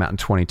it did come out in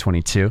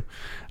 2022,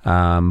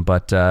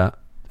 but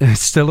it's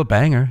still a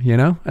banger,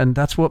 and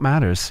that's what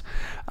matters.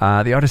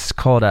 The artist is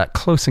called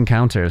Close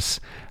Encounters,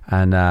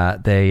 and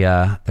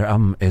their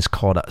album is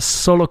called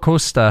Solo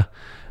Costa.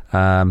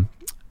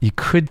 You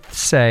could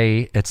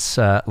say it's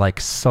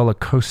like Solo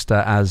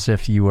Costa as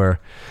if you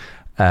were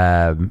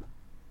on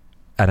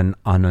an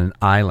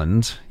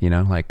island,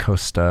 like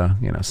Costa,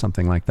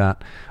 something like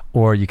that.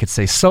 Or you could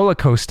say Solar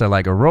Coaster,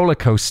 like a roller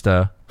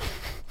coaster.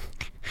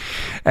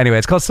 Anyway,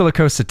 it's called Solar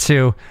Coaster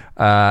 2.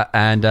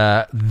 And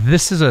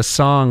this is a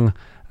song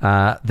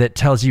that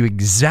tells you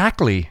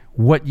exactly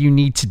what you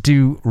need to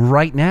do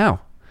right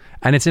now.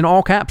 And it's in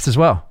all caps as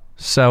well.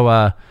 So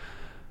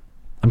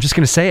I'm just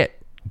going to say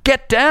it.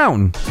 Get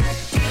down!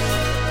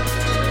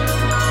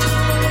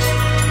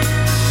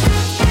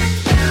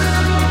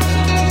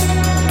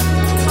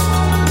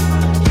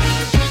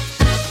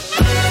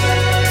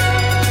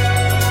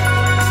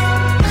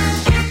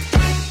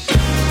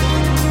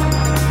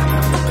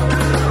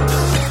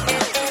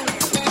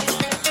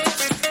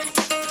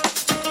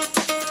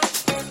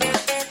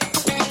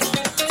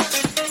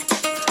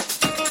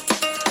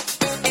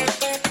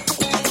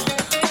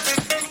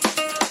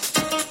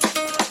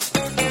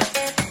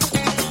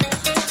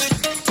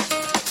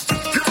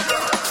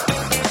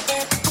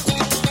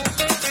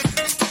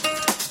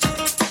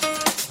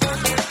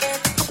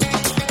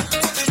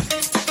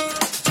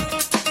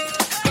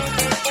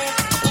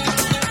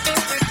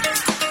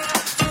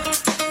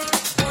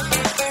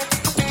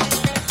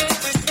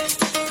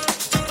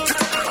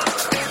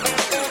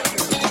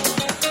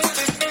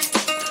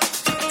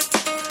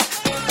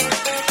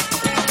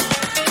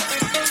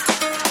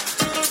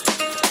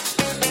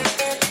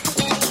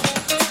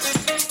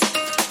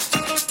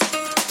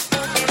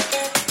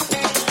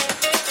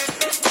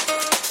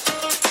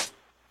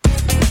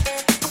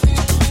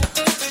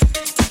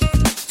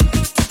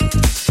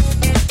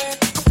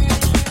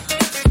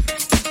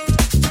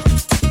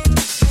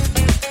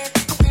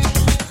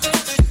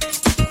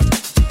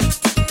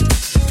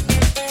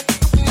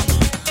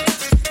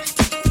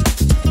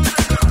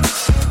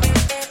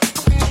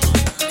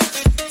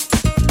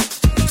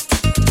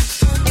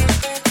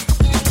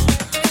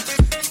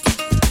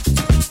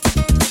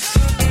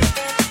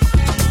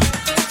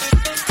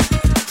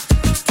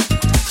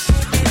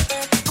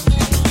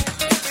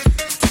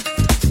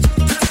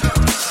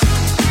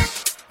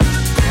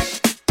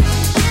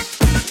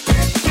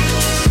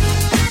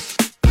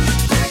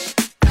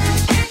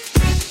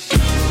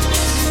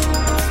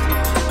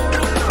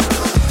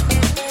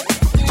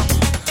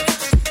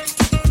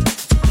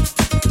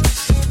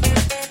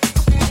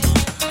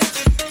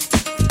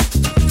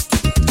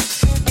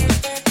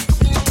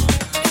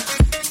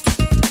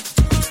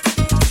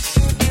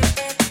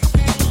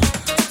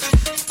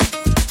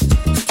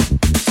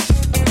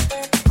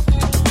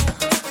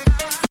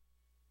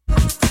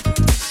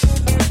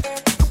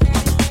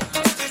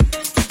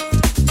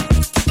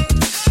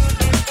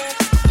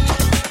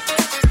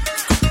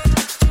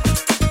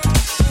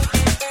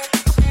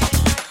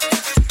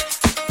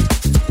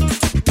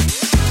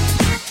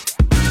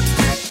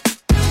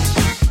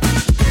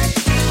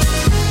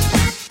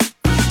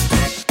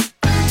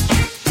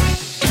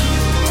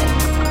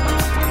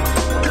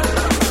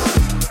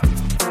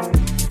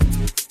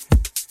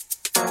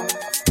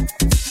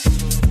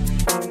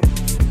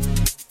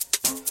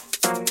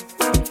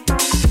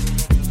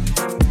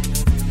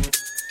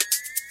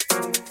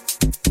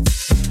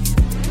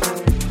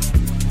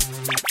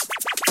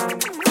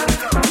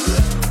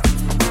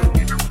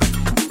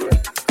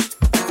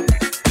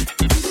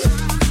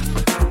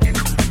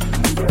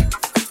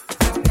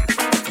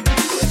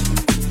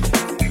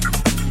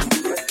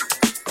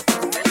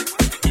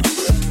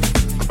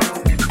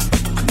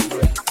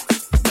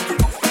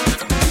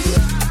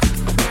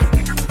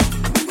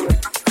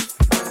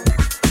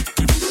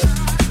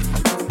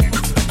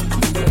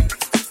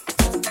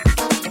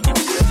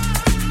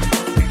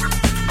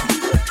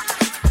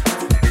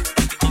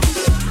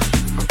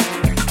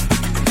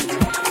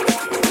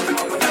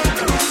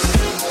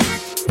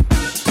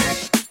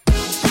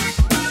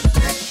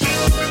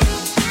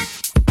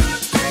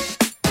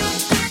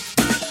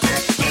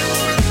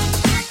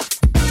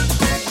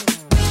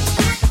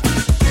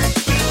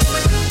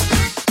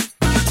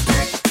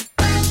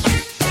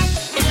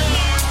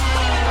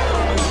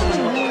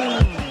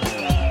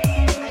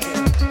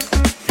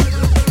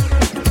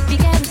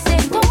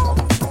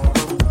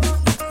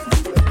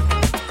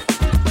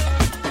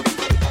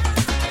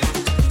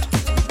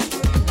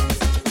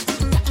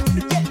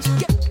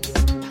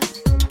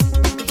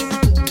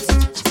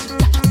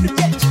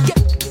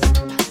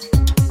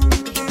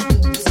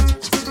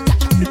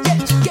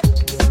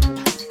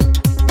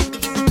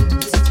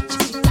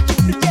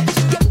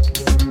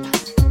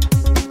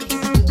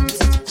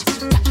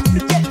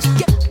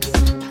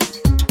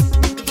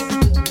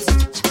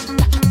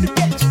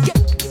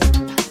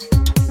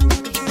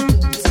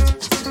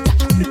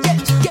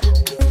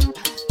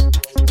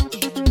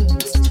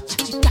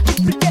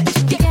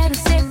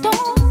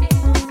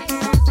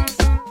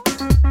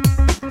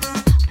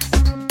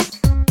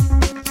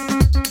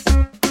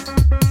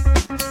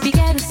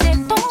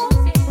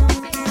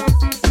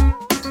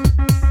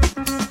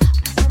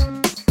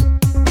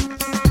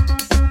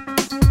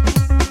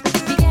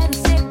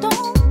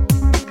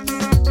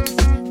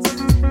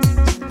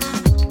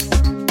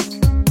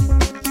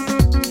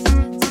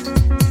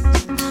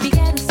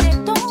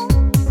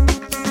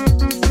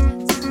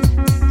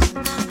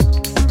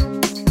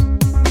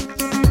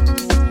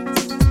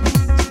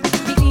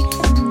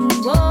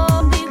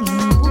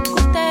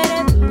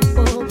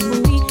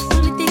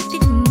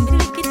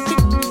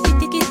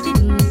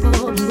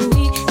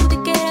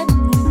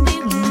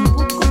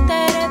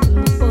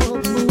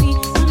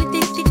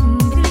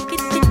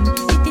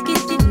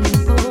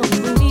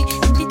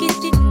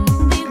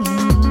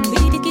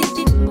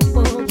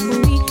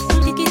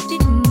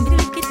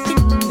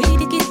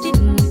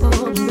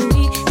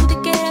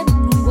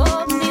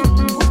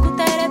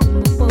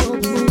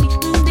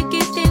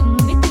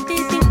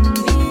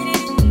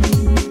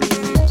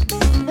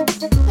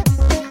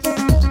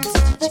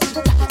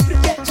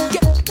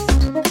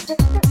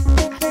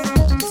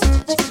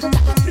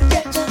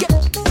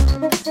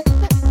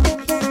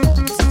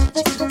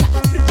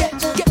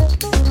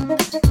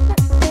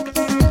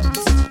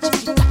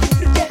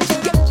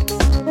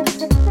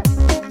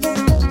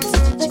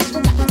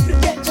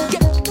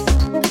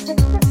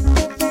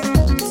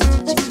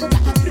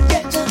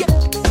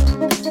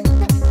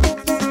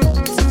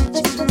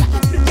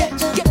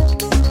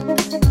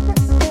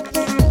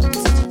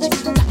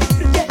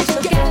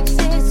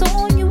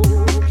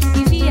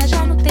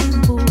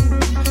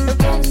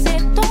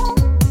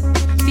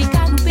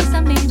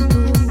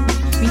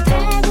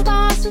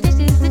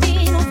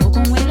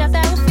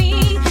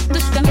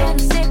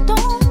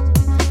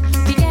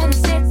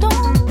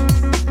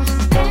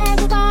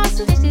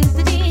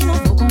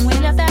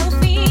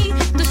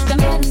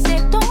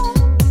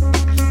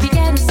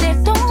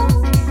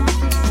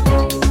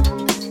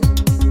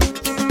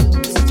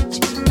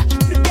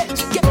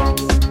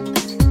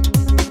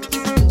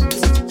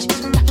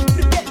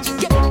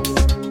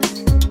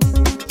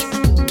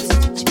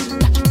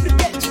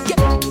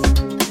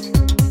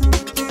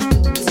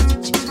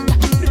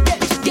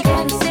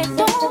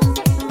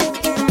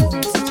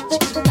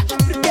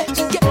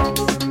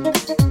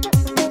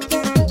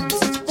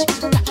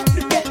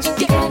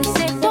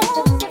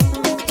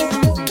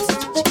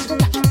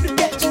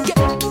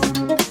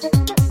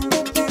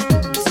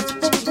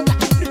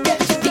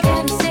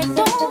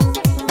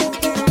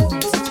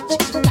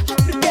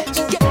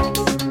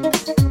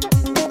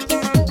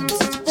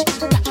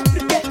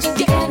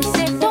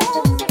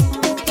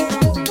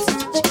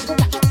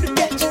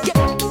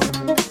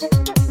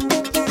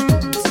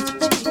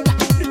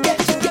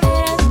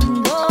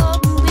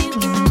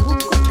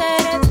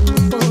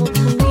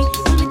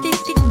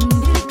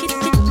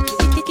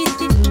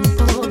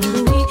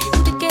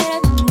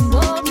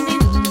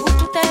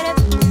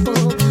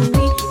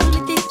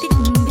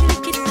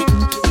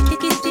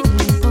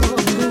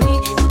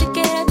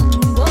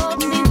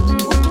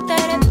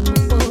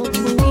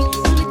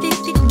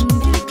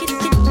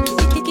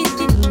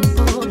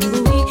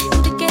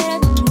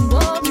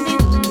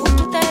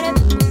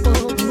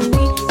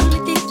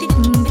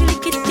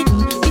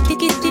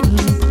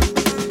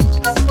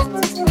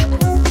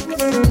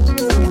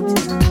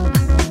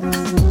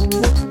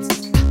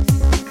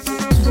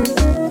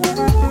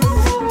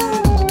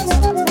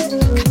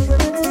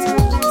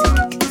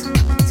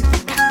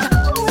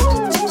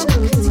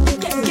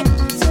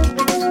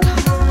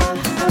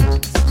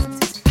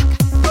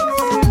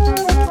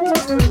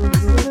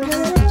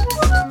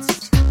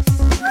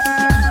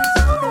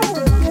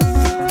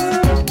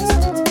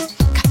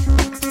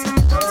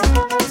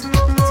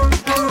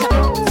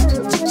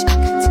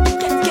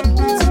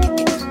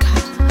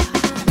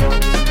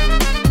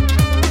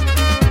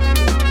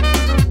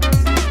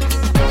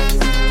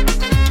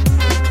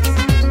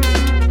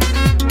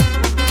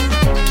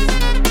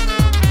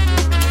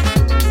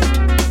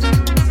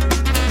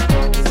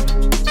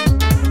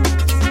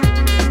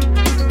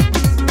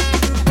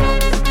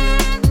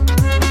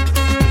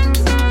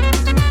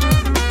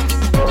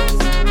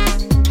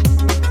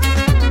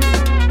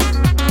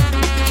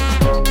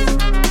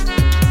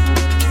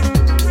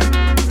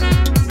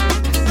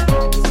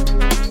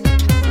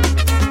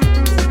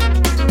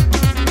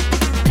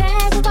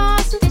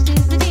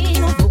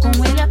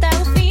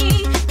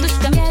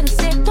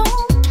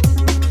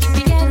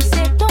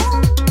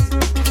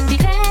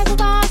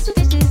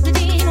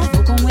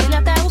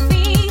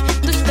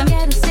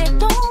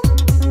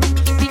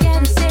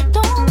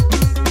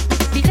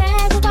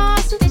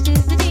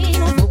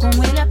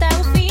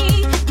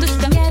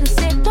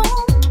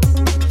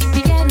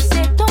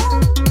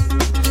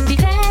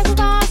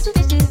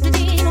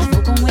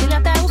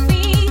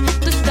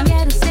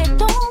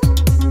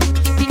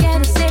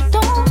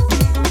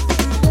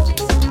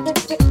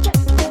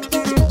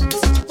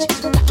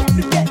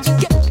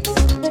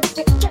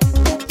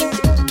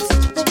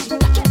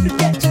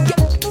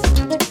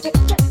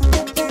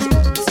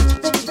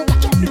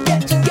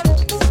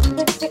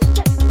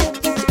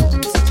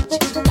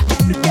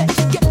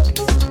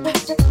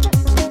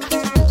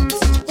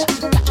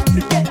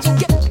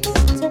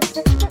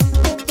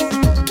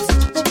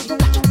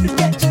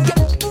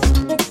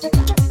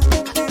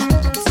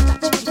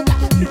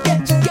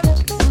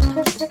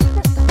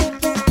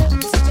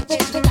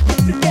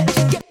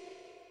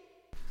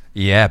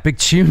 yeah, big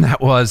tune that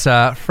was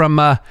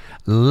from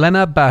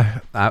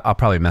Lena I'll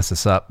probably mess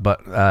this up,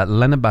 but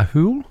Lena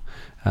Bahul,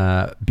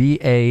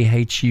 Bahule,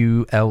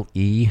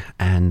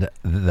 and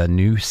the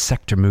New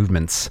Sector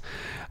Movements.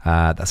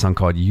 That song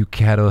called You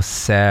Quiero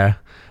Ser,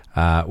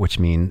 which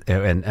means,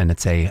 and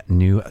it's a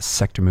New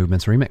Sector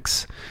Movements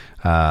remix.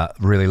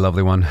 Really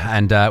lovely one.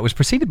 And it was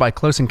preceded by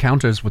Close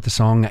Encounters with the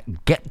song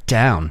Get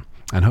Down.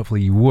 And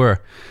hopefully you were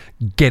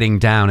getting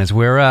down, as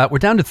we're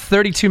down to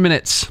 32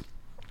 minutes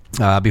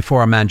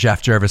before our man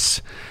Jeff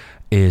Jervis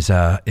is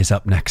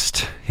up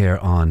next here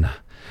on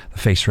the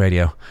Face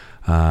Radio.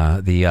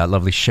 The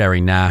lovely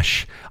Sherry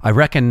Nash. I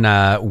reckon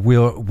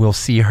we'll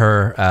see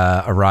her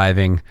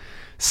arriving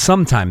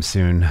sometime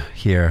soon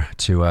here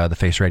to the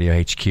Face Radio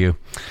HQ,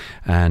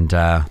 and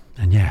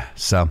yeah.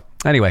 So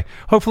anyway,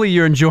 hopefully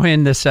you're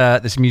enjoying this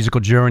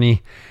musical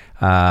journey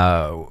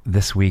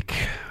this week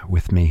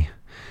with me,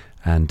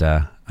 and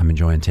I'm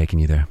enjoying taking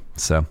you there.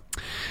 So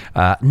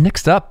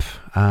next up,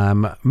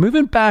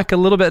 moving back a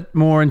little bit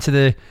more into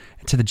the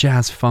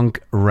jazz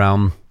funk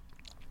realm,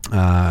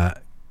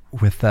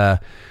 with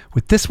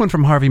this one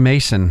from Harvey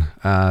Mason,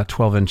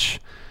 12-inch.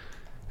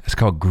 It's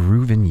called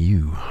Groovin'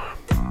 You.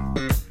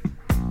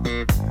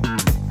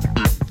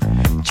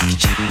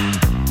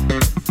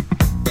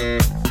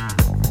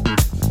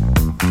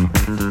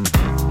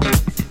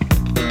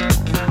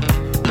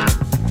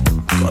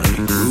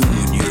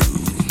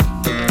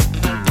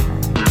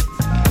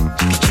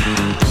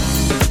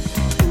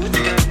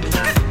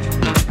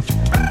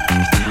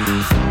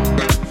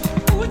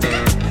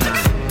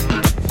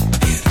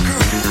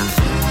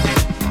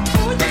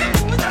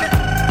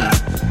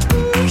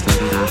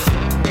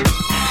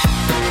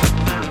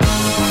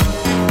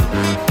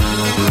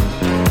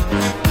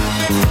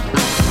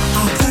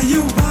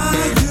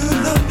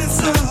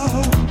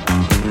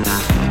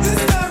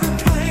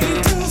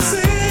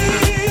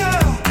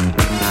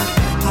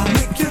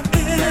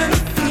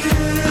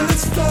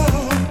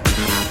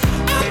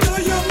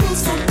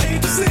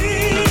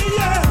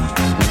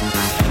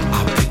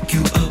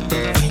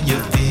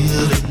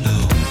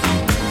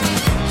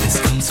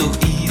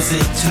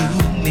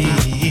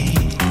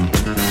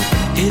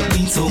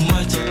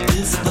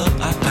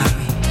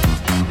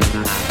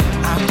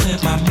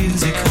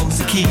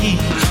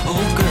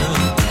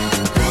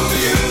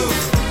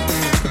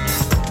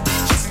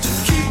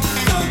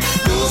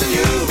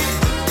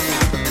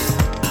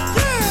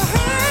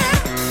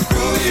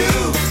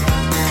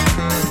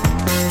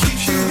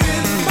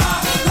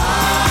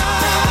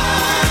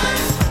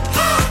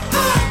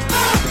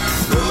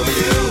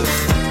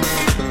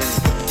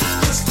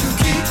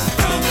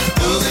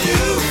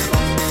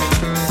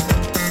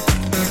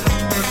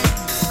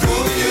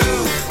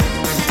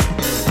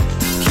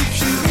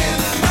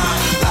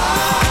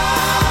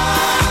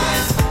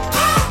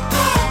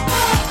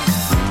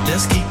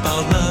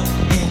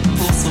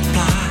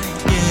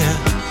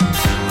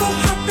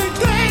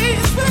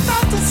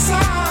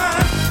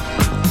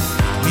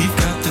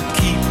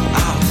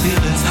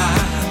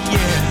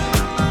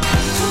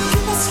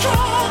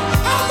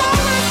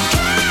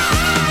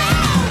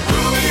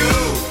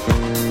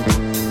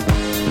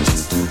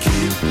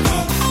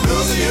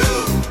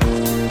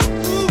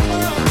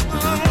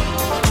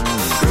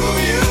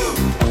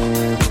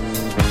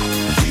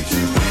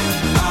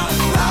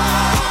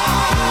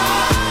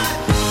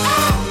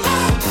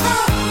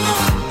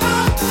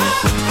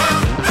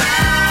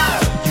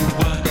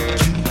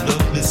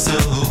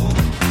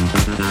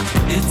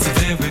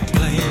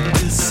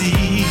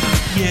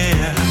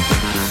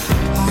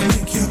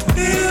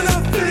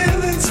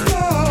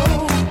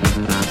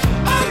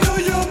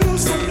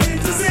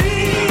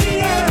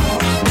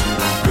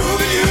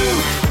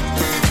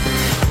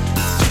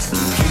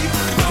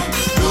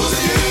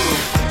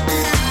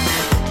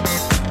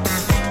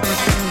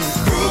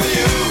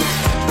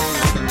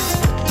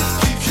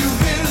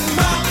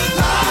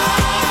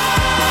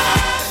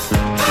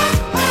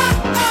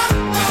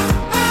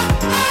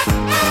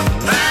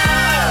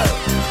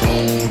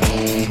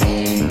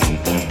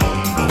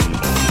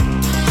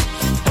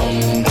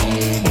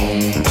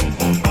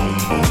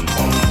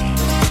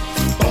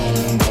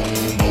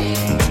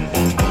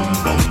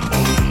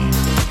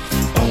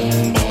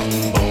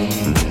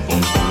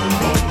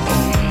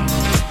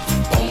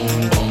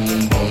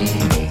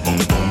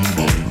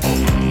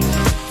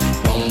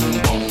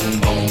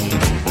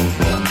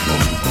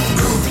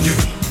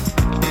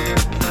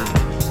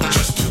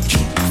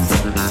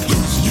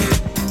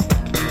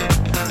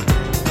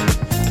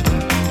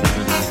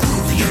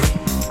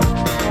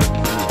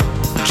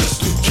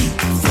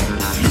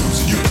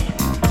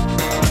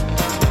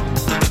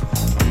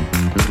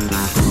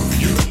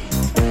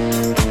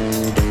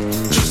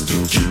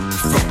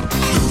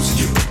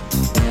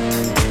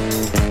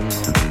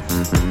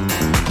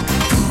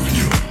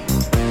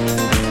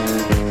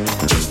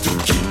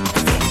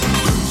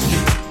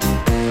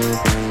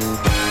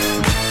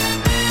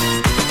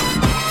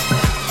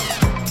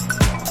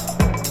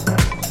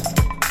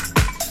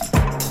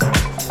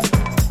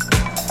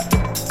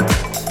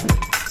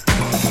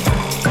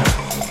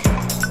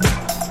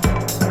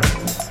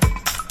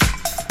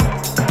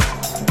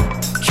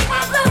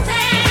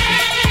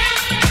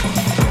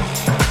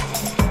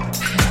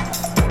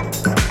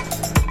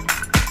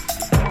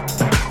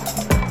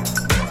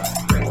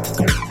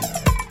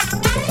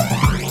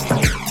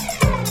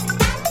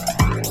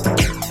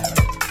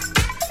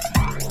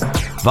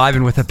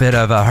 Vibing with a bit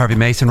of Harvey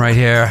Mason right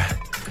here.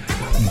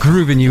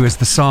 Grooving You is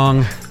the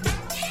song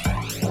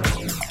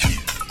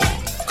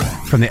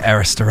from the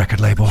Arista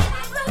record label.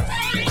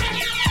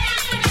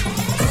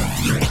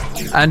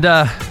 And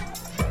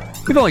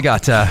we've only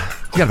got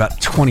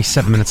about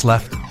 27 minutes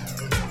left.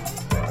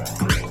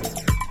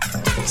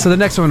 So the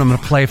next one I'm going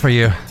to play for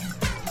you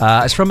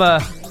is from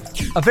a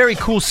very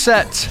cool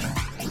set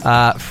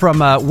from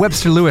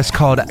Webster Lewis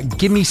called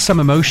Gimme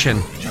Some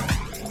Emotion.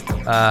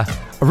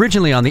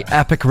 Originally on the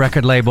Epic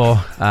record label,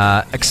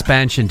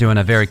 Expansion doing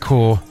a very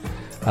cool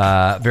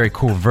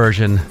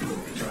version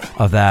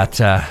of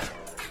that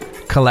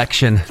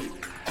collection.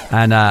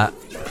 And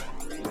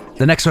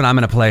the next one I'm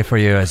going to play for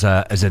you is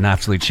an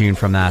absolute tune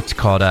from that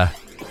called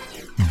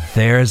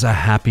There's a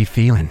Happy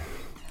Feeling.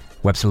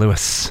 Webster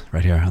Lewis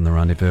right here on The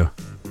Rendezvous.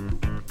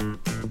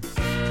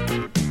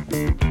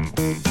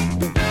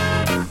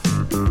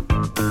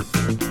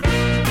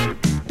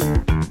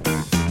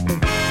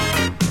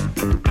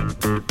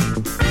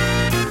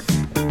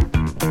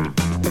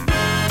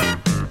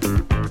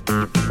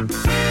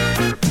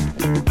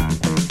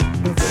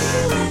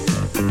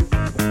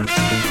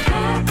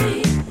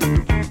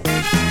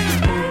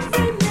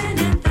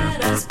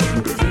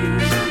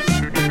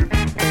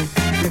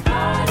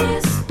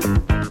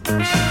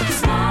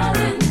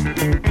 Smiling,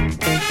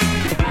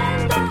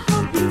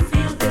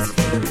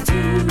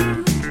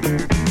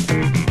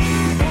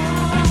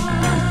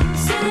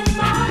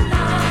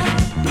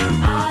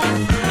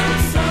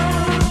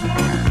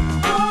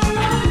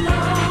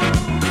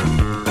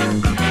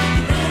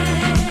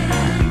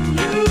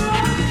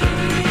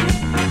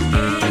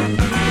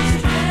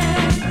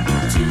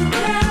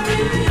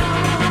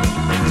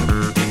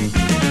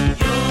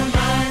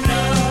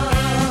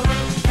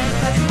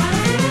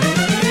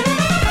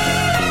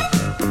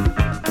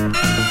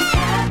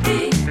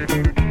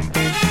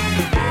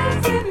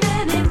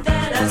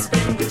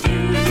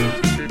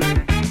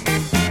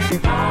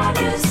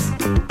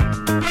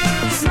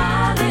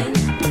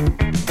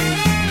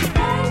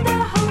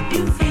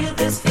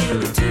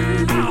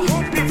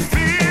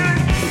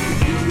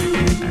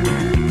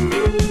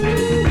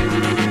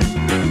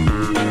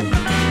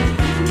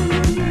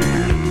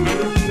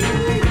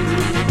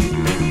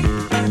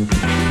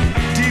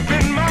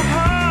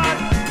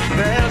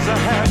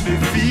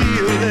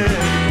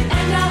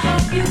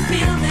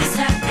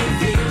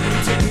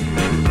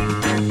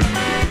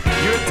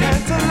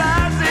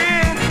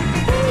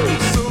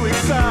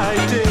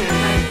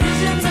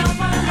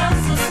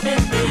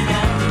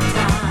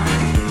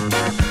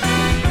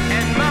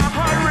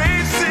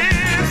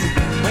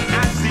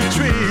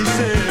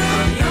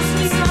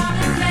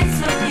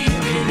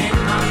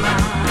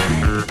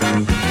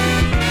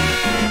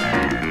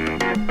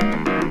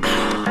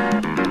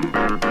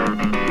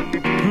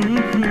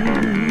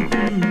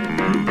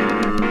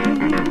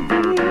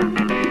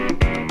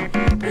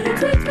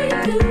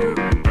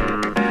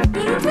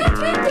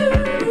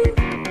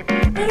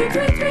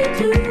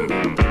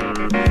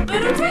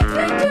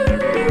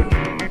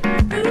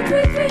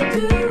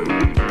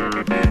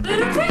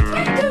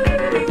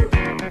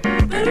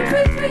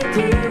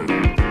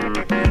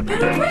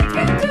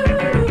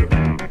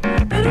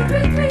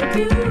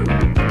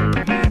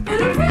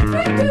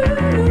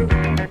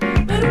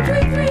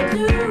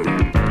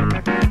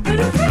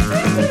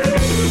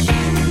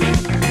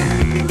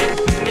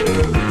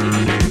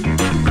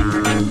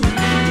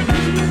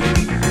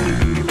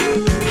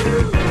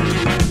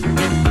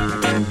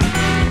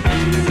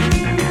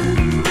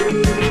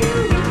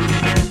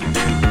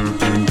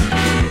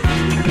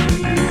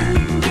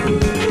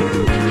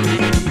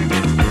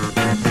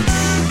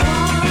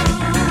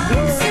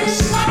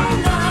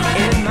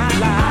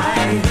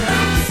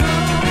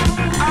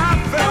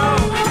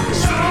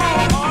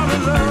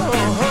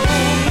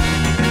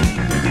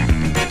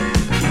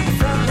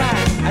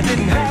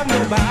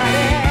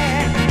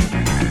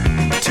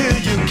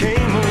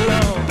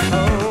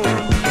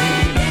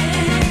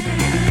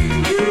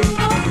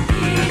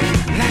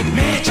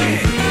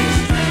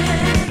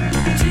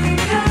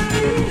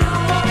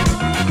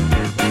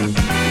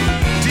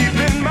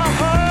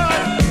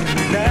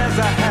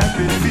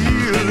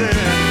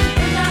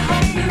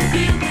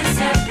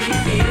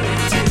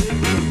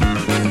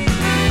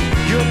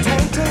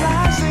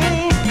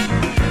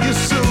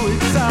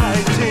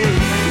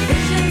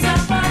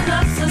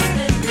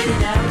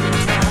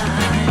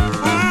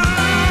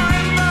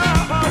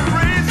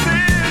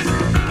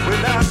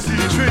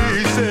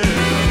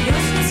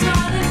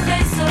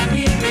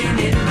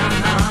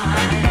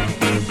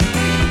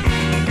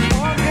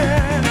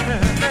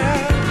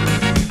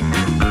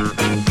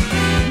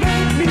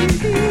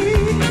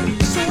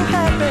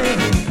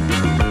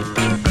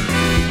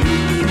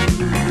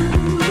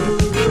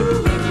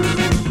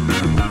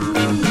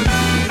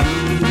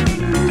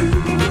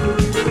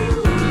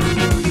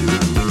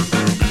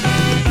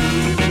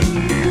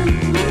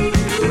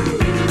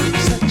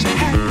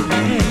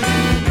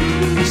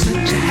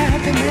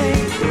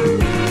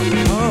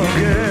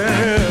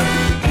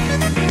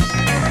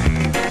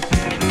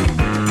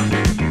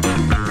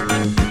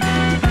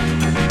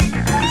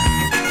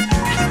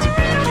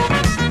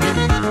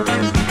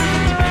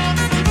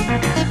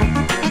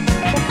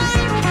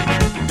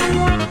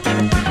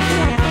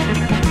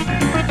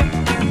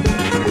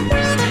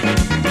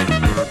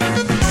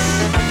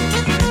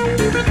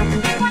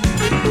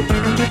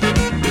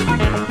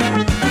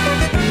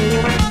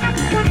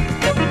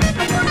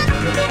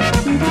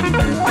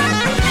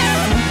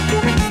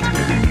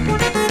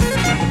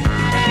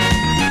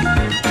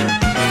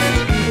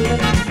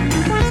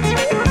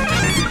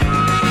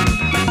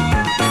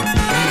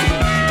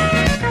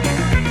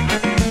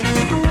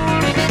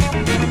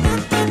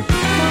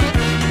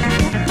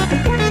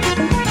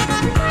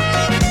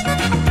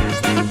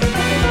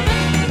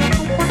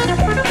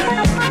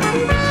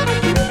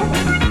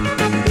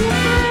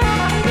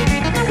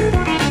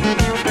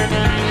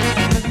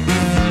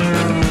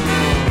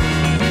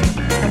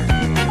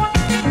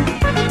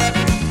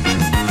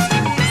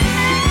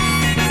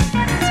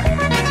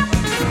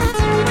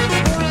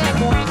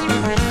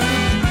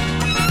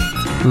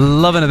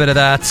 Loving a bit of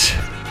that.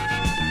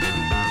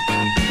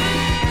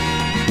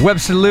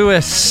 Webster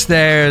Lewis,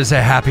 there's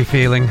a happy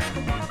feeling.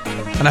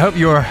 And I hope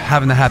you're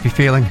having the happy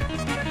feeling.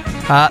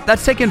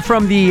 That's taken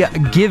from the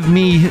Give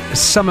Me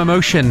Some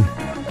Emotion,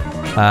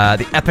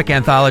 the epic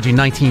anthology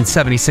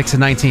 1976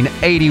 and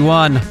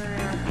 1981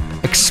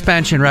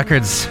 Expansion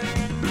Records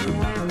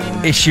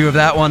issue of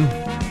that one.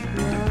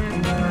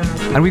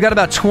 And we've got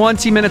about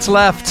 20 minutes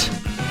left.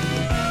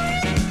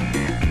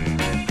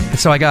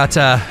 So I got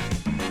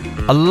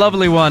a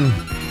lovely one,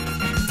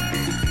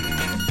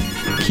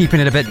 keeping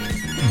it a bit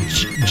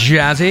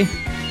jazzy.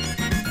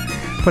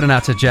 Putting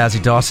out to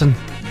Jazzy Dawson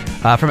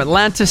from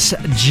Atlantis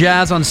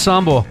Jazz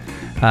Ensemble.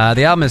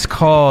 The album is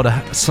called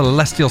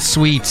Celestial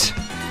Suite,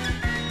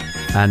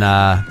 and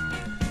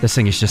this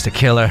thing is just a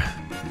killer.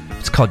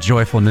 It's called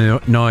Joyful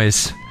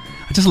Noise.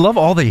 I just love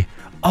all the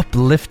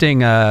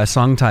uplifting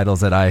song titles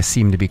that I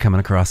seem to be coming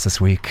across this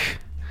week.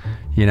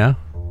 You know?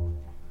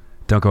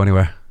 Don't go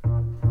anywhere.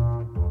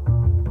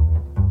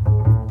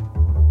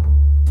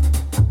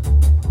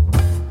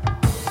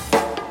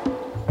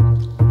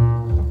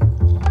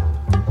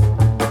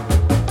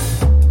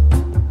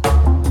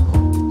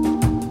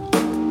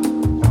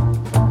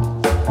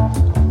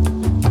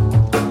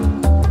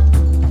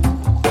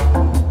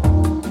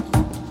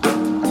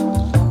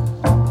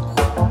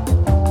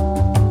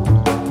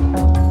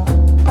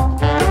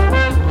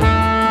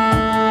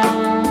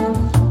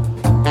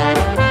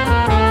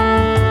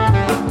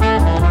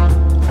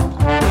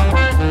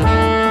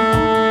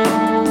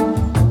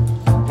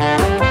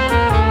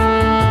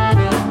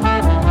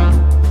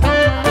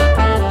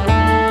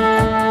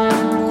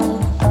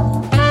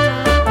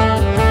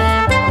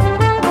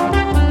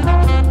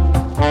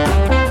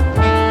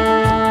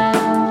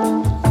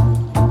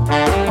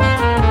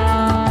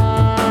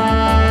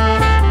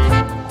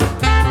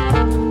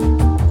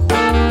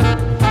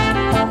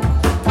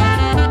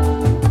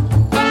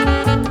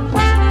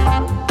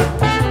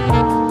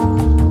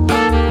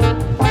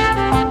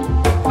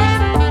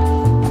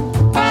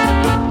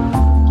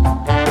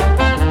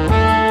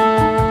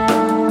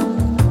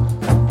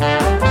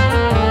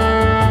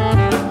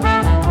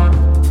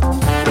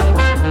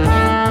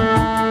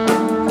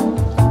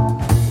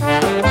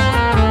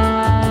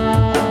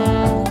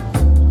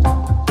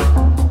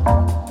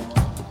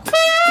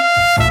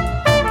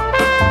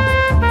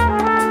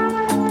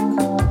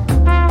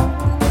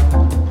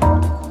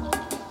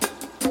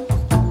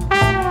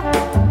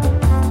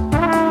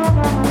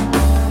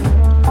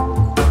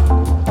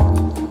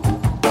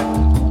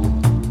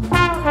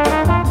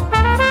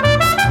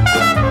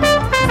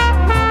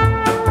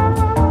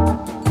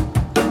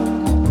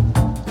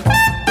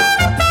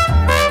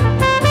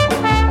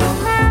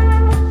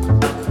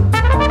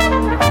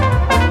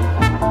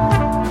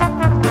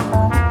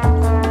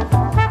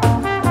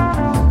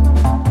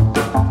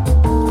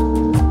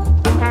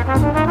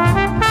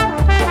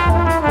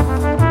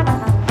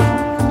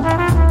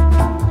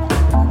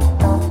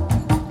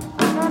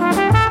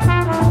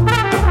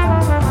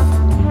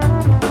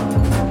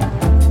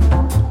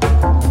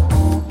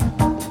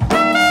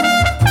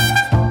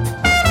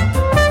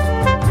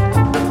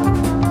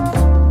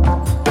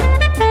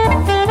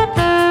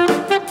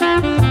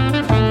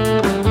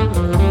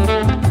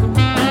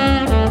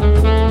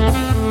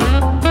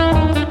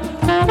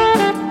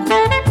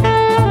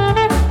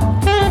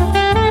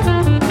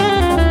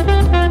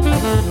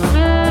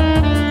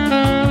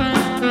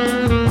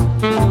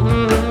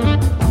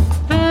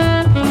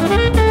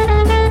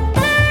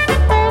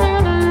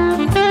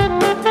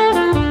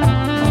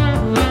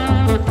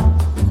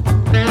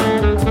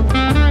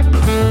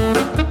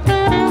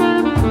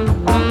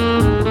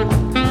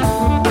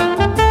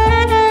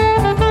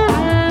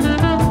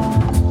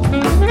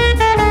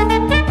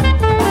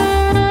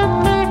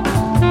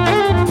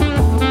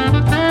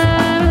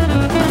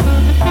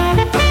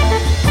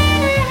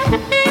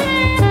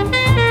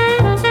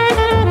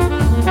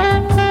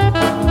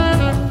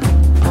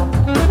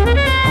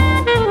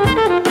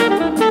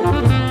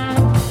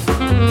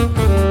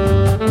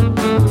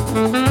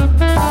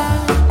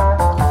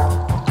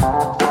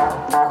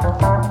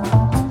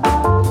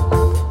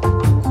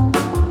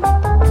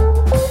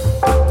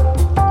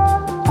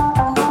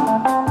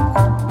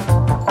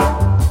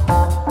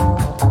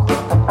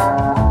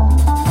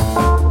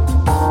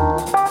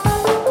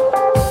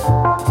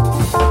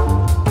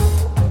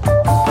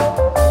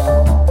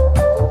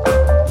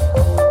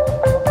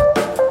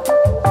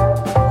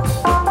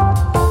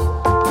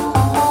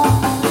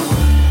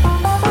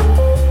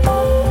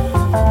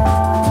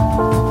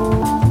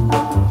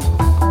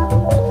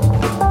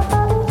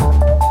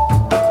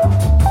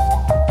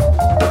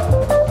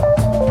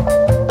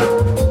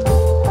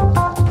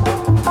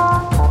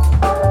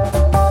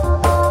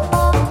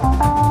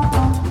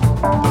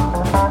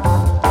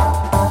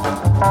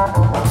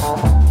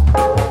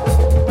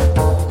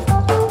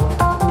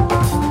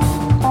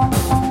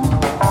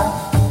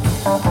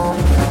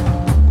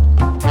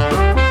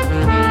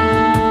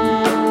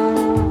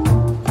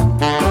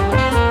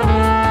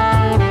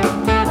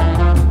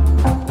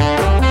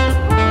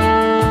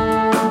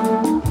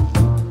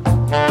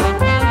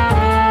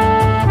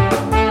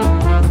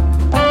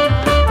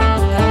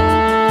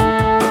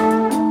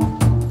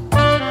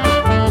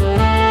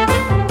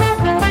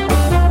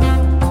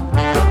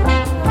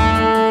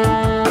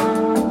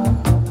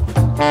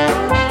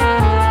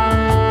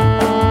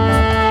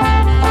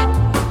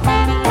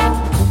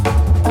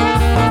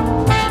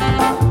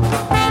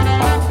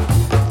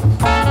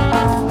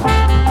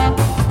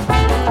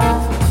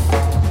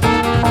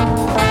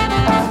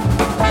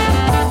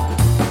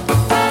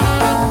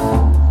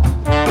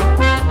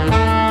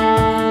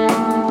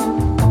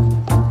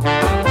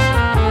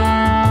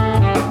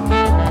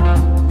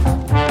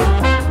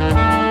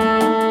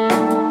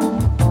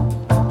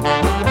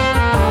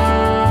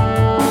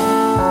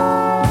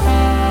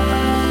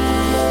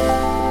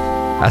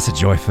 That's a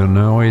joyful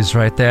noise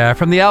right there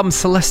from the album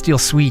Celestial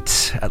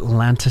Suite,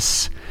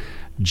 Atlantis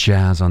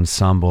Jazz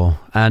Ensemble.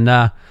 And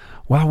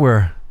while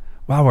we're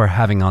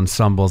having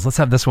ensembles, let's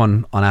have this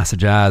one on acid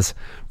jazz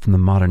from the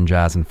Modern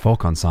Jazz and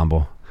Folk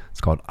Ensemble. It's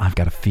called I've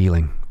Got a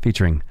Feeling,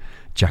 featuring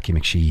Jackie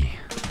McShee.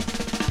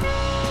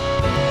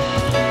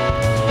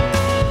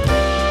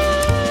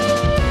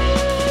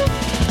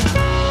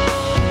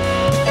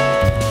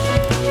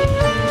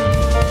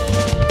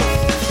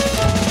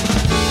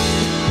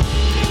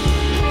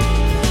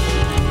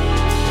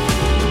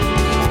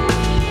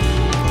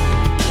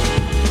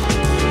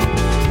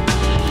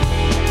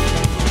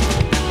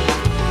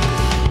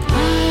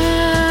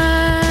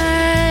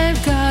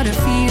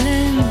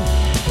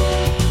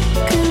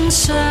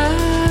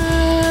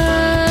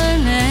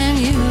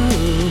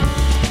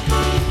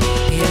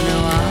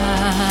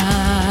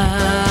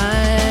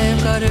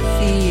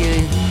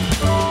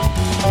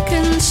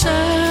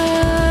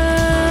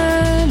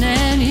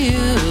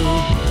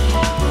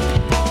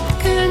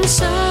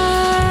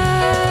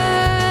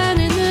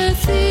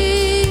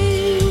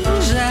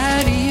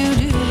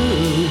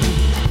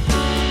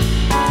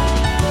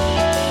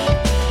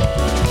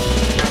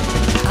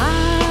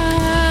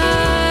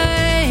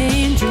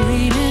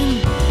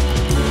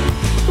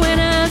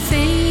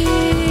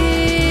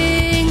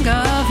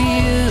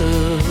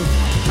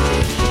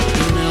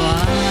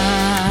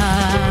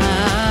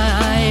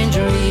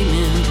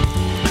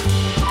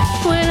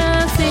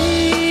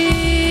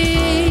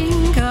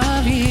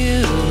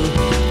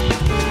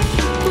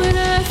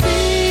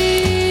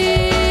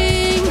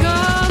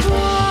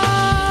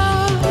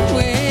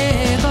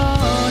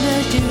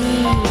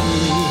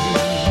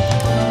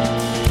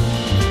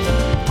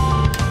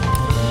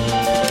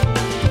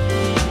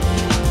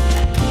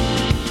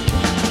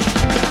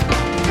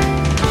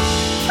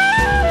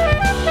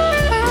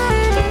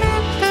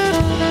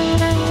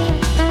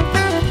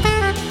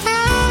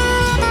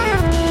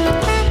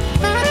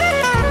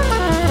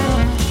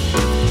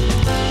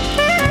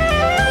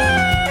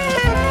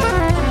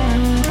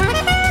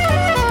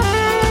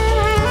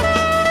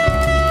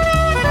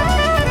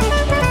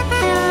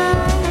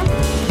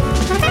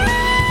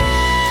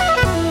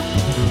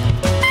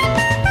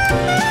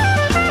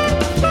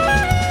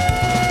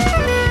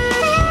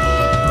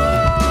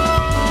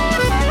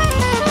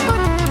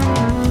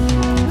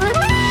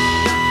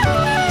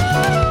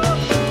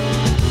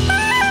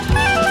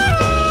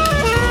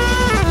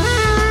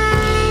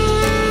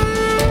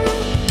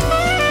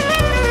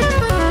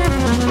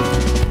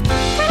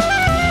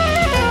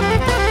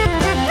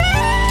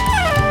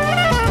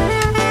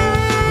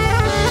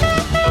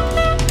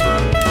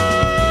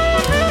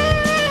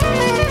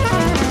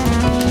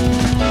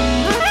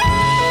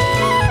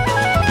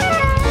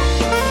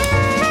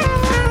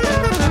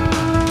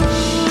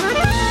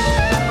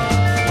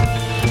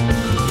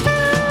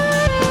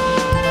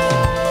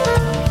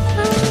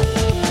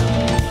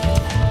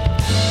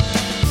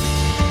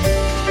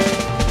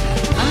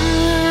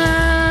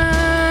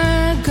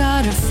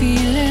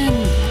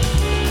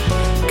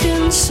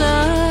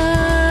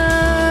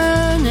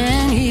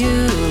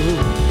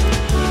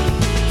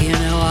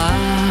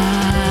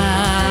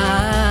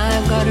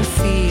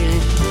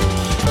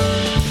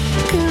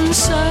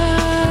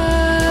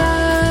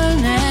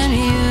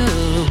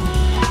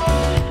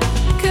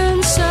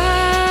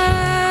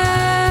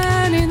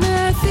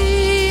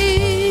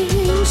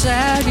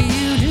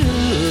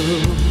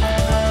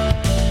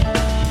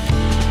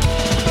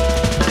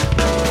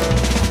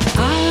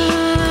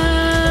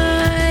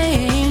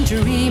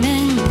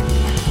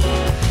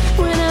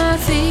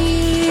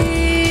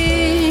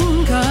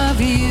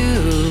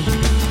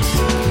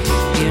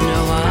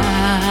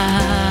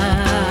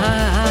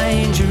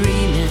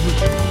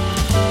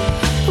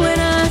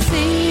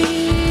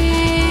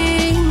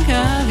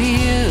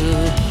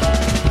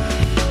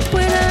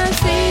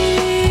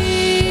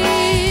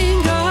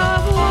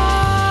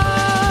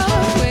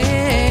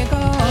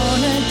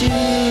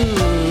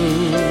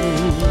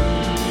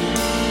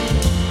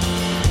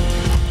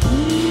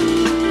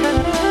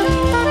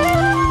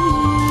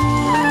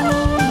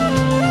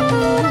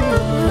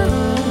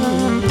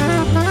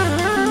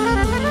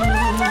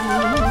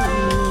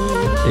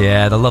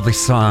 Yeah, the lovely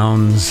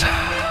sounds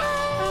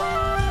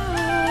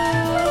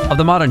of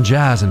the Modern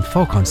Jazz and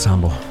Folk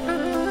Ensemble.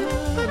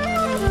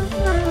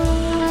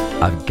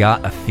 I've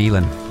Got a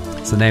Feeling.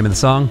 It's the name of the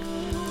song.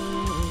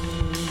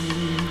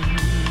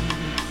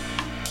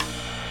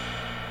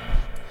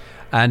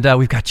 And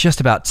we've got just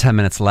about 10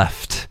 minutes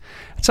left.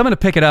 So I'm going to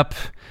pick it up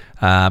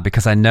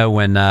because I know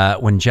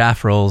when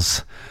Jaff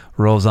rolls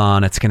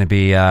on, it's going to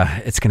be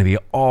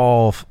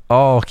all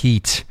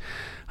heat.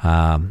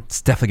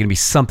 It's definitely going to be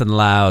something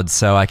loud,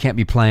 so I can't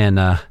be playing.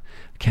 I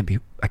can't be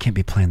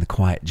playing the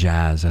quiet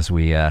jazz as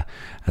we edge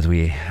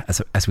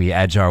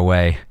our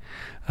way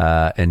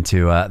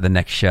into the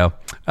next show.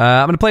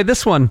 I'm going to play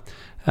this one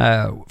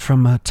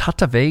from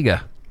Tata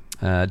Vega,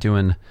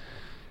 doing.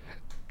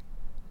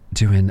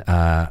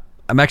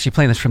 I'm actually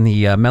playing this from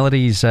the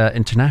Melodies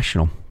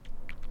International,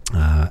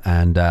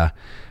 and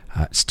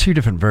it's two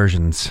different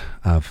versions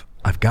of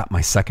 "I've Got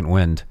My Second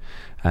Wind."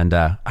 And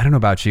I don't know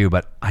about you,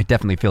 but I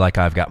definitely feel like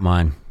I've got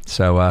mine.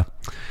 So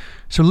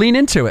lean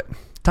into it.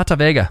 Tata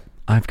Vega,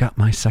 I've got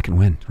my second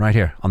win right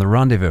here on the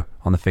Rendezvous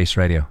on the Face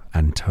Radio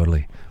and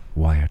Totally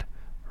Wired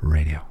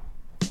Radio.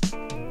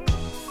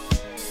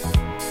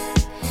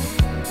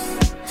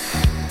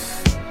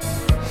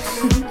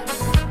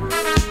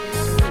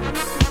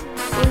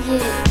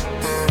 Oye,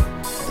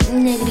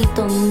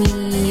 negrito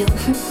mío,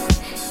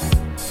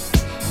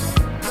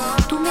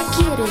 tú me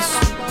quieres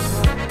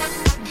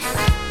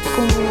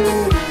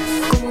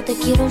como te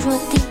quiero yo a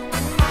ti.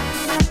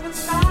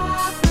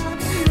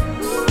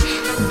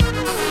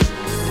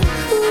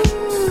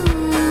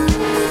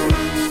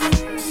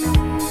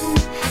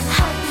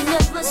 I'll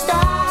never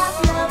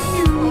stop loving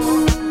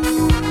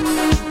you.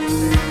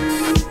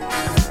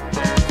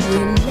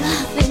 We're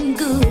loving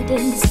good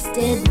and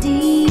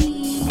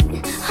steady.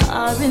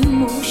 Our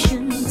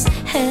emotions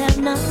have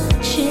not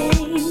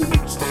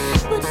changed,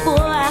 but boy,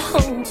 I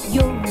hope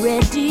you're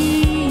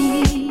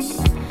ready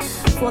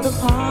for the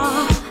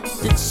part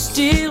that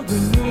still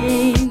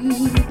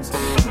remains.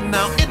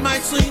 Now it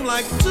might seem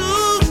like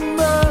too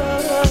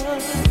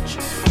much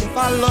if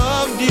I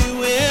loved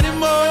you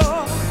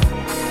anymore,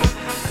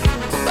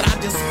 but I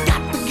just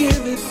got to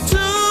give it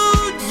to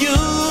you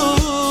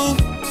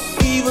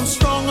even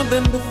stronger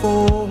than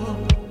before.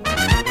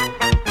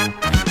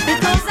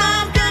 Because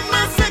I've got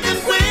my second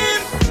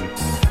wind,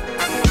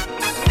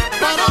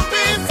 but I've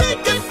been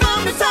taken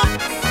from the top.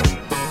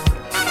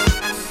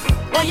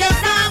 Oh yes,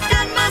 I've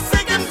got my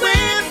second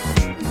wind,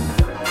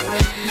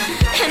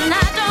 And I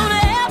don't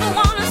ever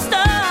wanna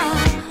stop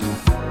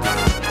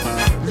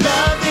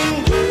loving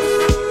you.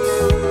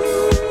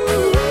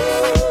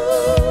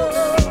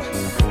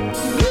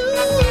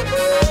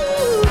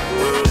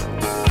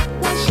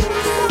 Why should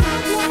I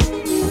stop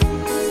loving you?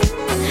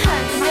 I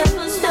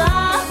never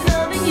stop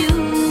loving you.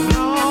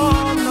 No,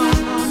 no,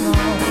 no, no.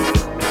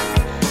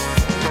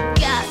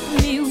 Got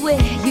me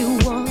where you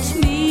want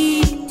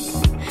me,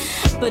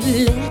 but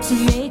let's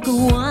make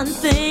one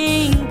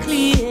thing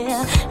clear.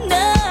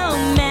 No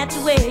matter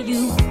where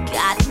you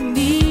got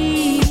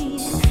me,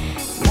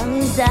 long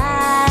as I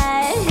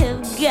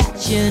have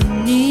got you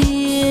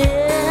near.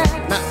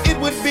 Now it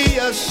would be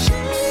a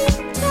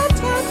shame,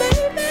 Tata,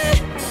 baby,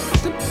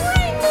 to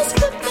bring this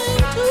good thing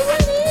to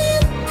an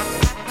end.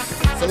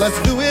 So let's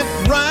do it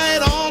right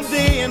all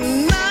day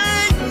and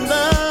night,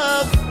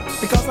 love,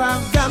 because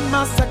I've got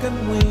my second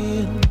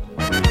wind.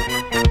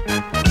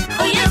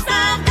 Oh yes,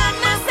 I've got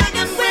my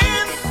second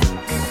wind.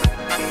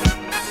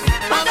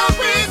 Why don't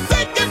we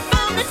take it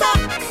from the top?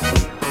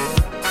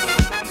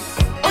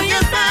 Oh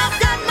yes, I've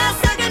got my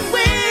second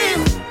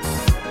wind.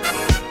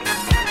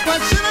 Why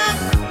should I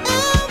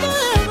ever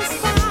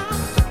stop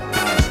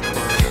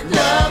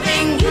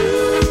loving you?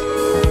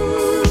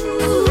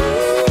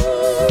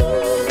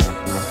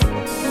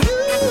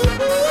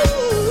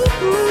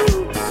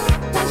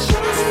 Why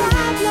should I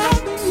stop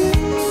loving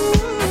you?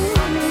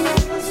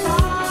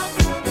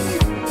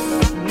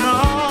 No,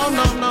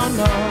 no, no,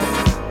 no.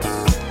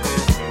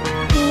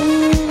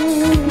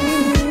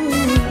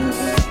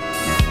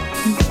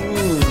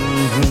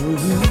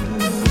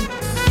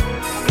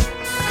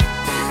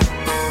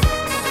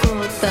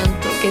 Oh,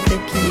 tanto que te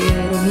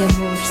quiero, mi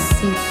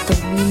amorcito,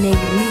 mi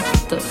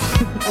negrito.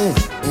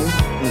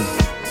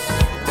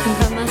 Y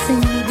jamás en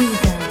mi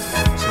vida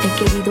he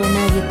querido a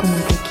nadie como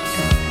te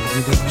quiero.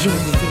 Yo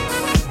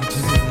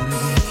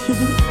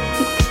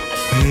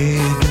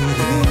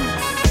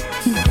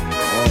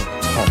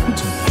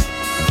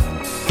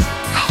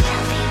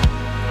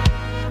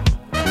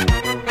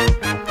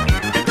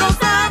Because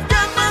I've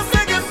got my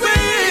second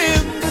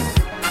wind.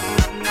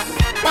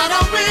 Why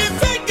don't we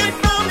take it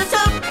from the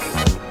top?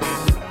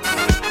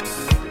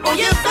 Oh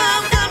yes,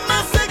 I've got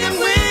my second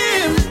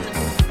wind.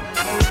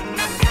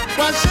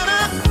 Why should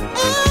I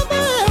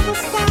ever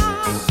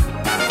stop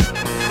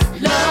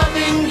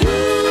loving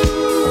you?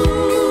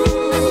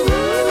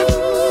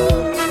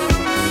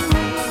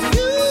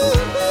 You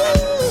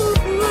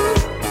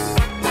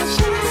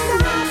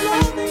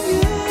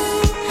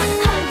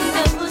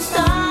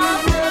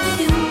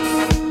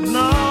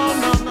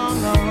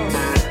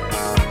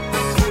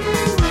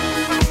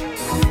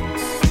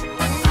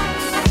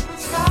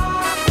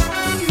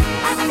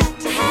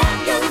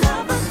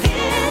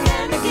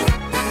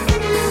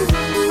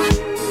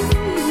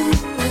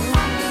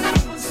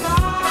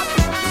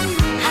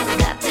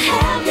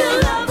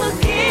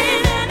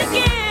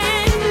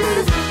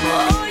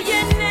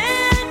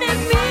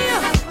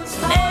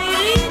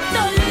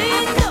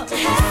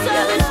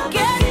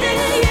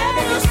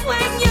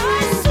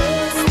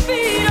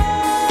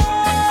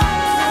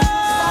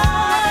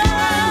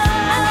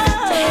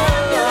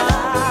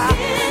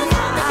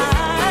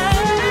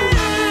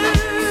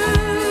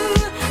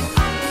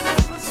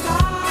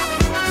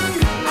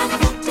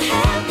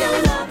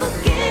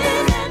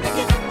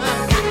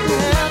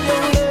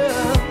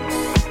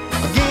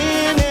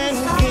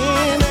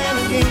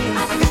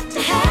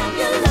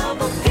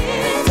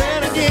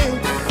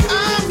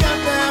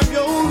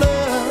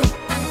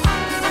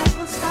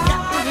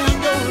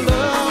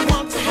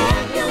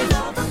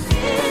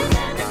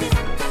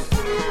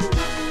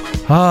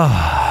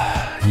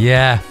Oh,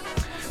 yeah.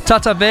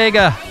 Tata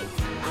Vega.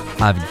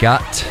 I've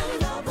got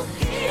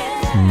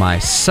my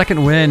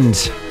second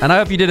wind. And I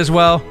hope you did as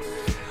well.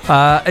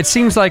 It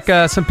seems like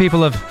some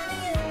people have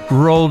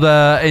rolled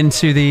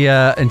into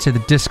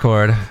the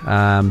Discord.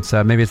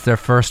 So maybe it's their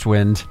first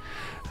wind.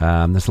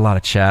 There's a lot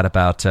of chat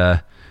about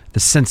the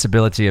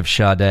sensibility of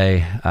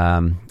Sade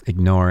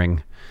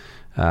ignoring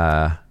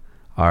our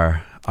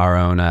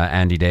own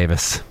Andy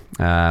Davis.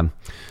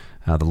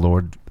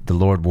 The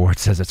Lord Ward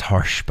says it's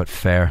harsh but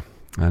fair,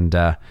 and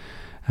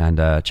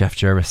Jeff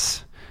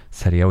Jervis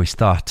said he always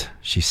thought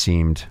she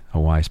seemed a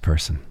wise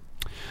person.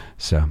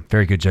 So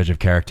very good judge of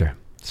character.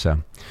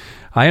 So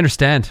I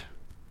understand,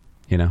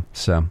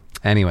 So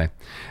anyway,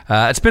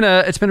 it's been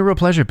a real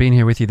pleasure being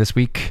here with you this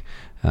week.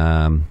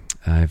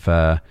 I've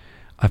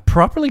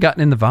properly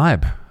gotten in the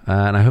vibe,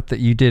 and I hope that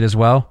you did as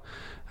well.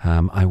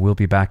 I will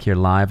be back here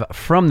live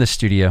from the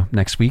studio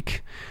next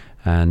week,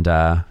 and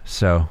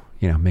so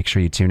make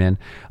sure you tune in.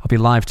 I'll be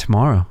live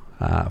tomorrow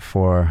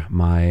for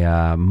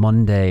my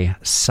Monday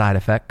side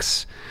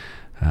effects,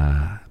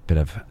 bit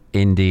of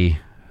indie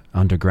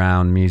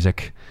underground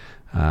music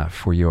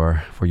for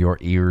your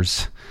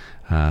ears.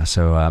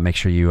 So make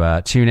sure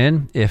you tune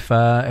in if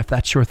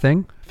that's your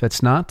thing. If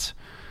it's not,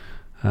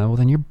 well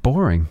then you're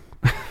boring.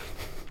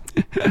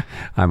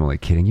 I'm only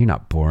kidding. You're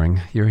not boring.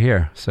 You're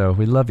here, so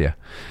we love you.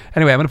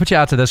 Anyway, I'm going to put you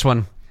out to this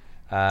one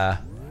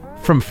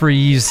from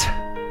Freeze.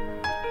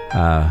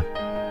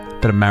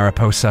 Bit of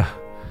Mariposa.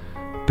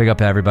 Big up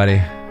to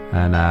everybody,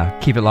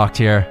 and keep it locked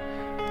here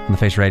on the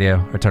Face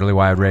Radio or Totally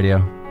Wired Radio,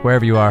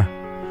 wherever you are.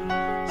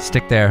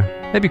 Stick there.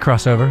 Maybe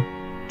cross over.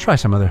 Try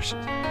some other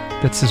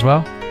bits as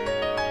well.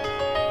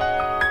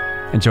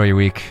 Enjoy your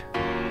week.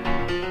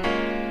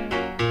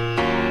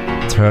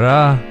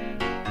 Ta-da.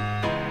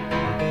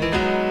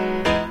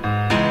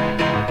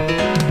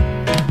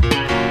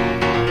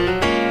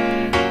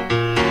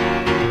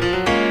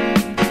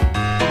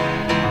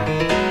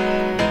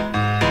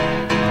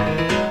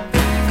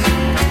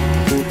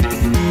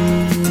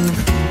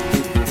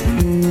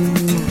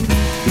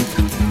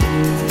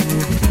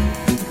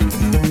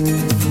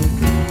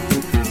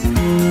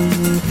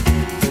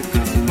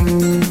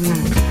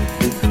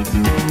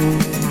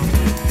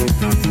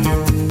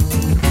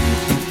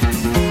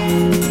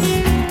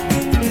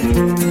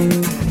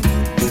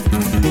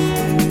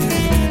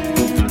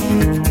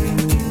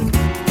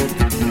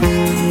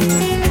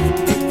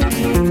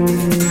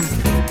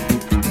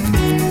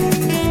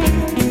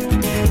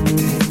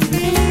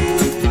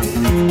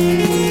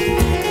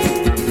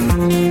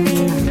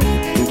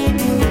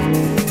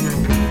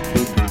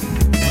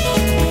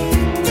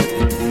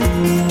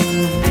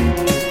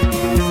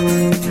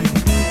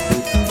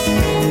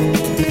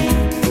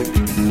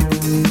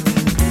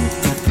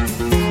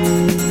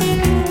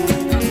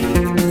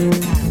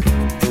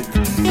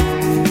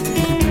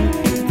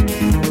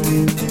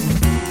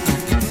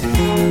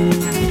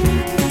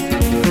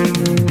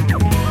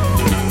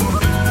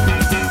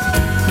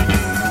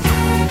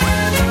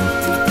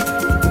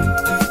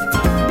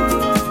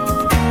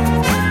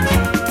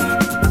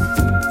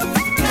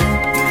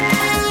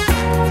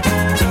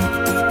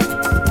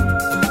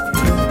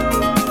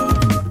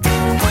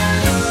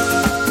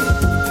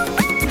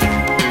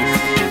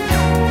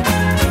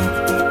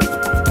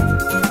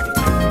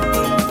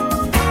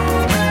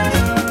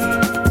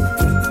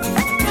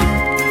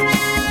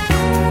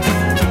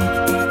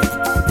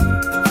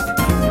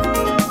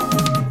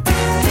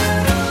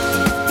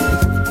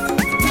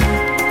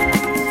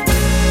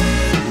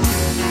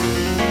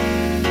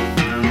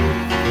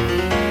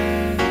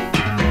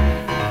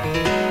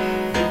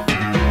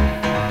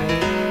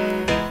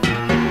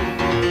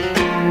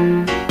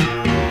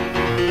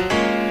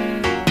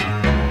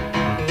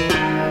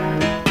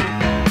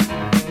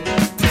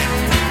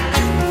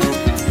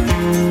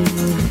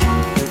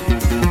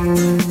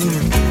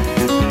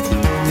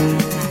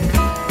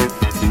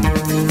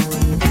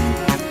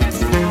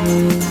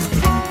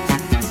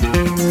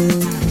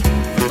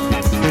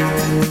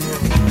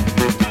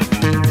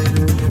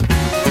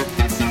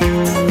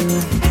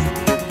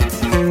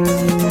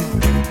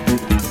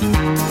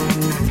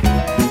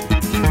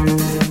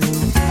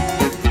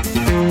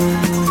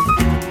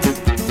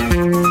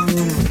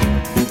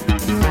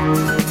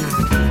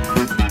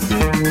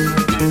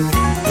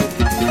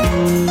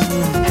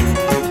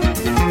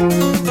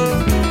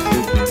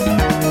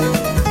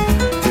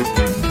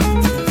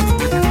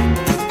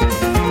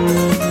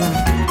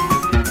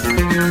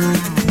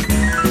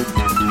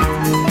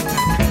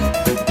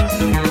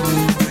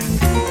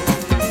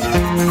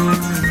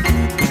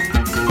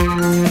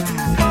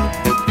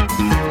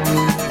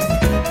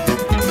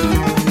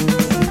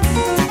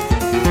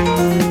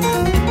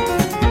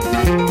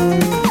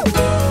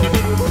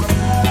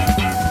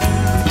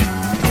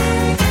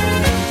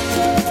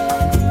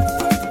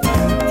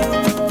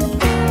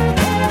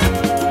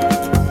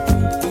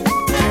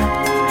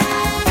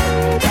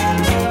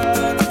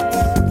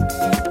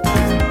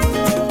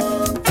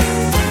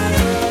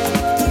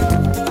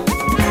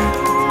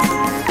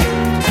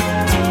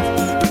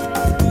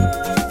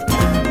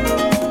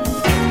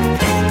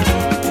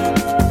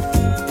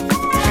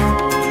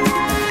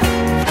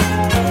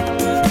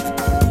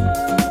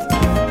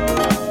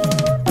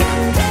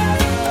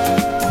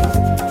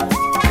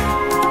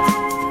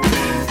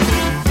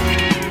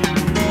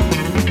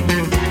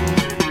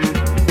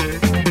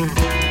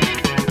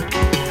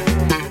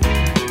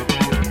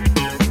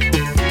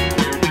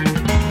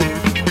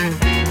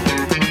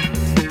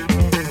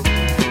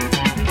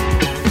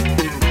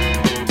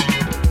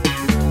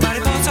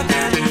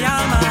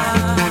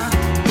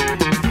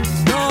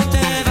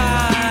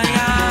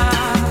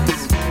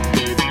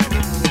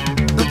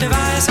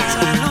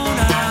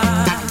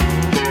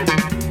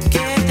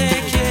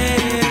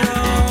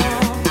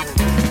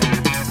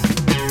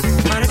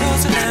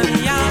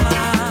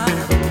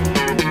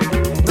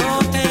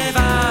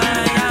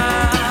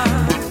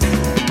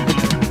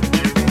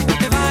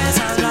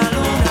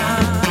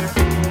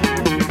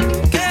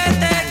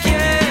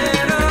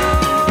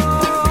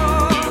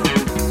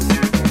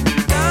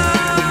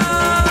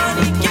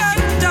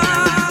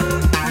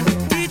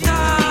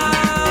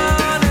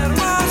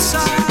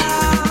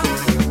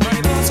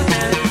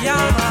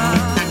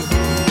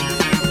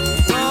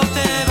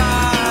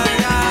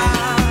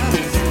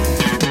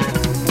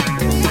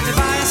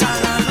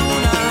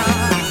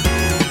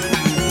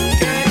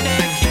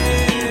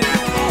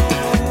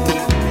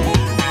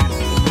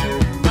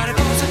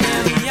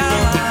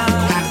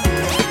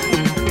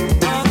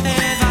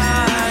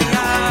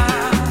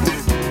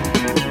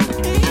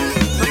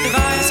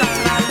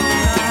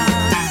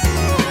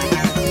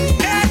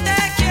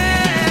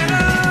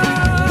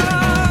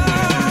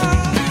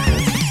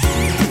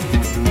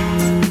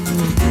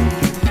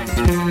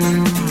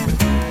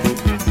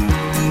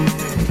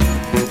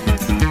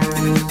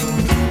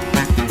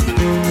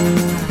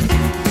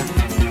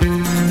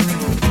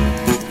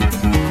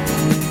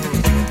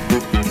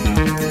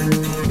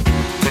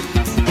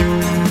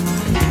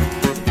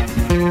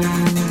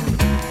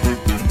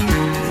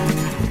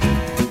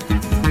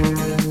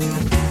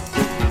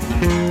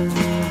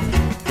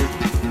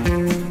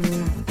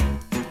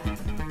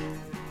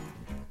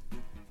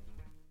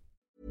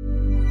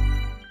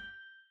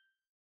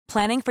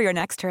 Planning for your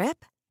next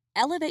trip?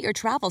 Elevate your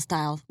travel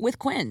style with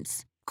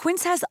Quince.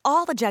 Quince has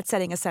all the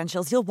jet-setting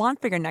essentials you'll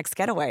want for your next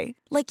getaway,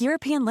 like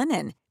European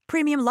linen,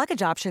 premium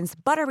luggage options,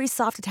 buttery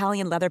soft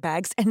Italian leather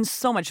bags, and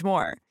so much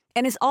more.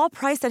 And is all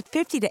priced at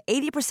 50 to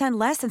 80%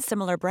 less than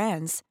similar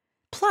brands.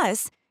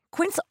 Plus,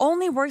 Quince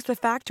only works with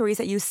factories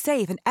that use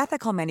safe and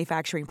ethical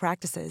manufacturing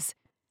practices.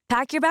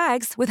 Pack your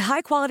bags with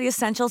high-quality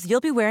essentials you'll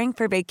be wearing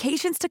for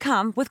vacations to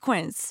come with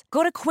Quince.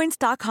 Go to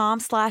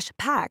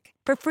quince.com/pack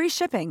for free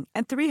shipping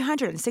and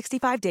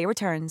 365-day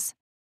returns.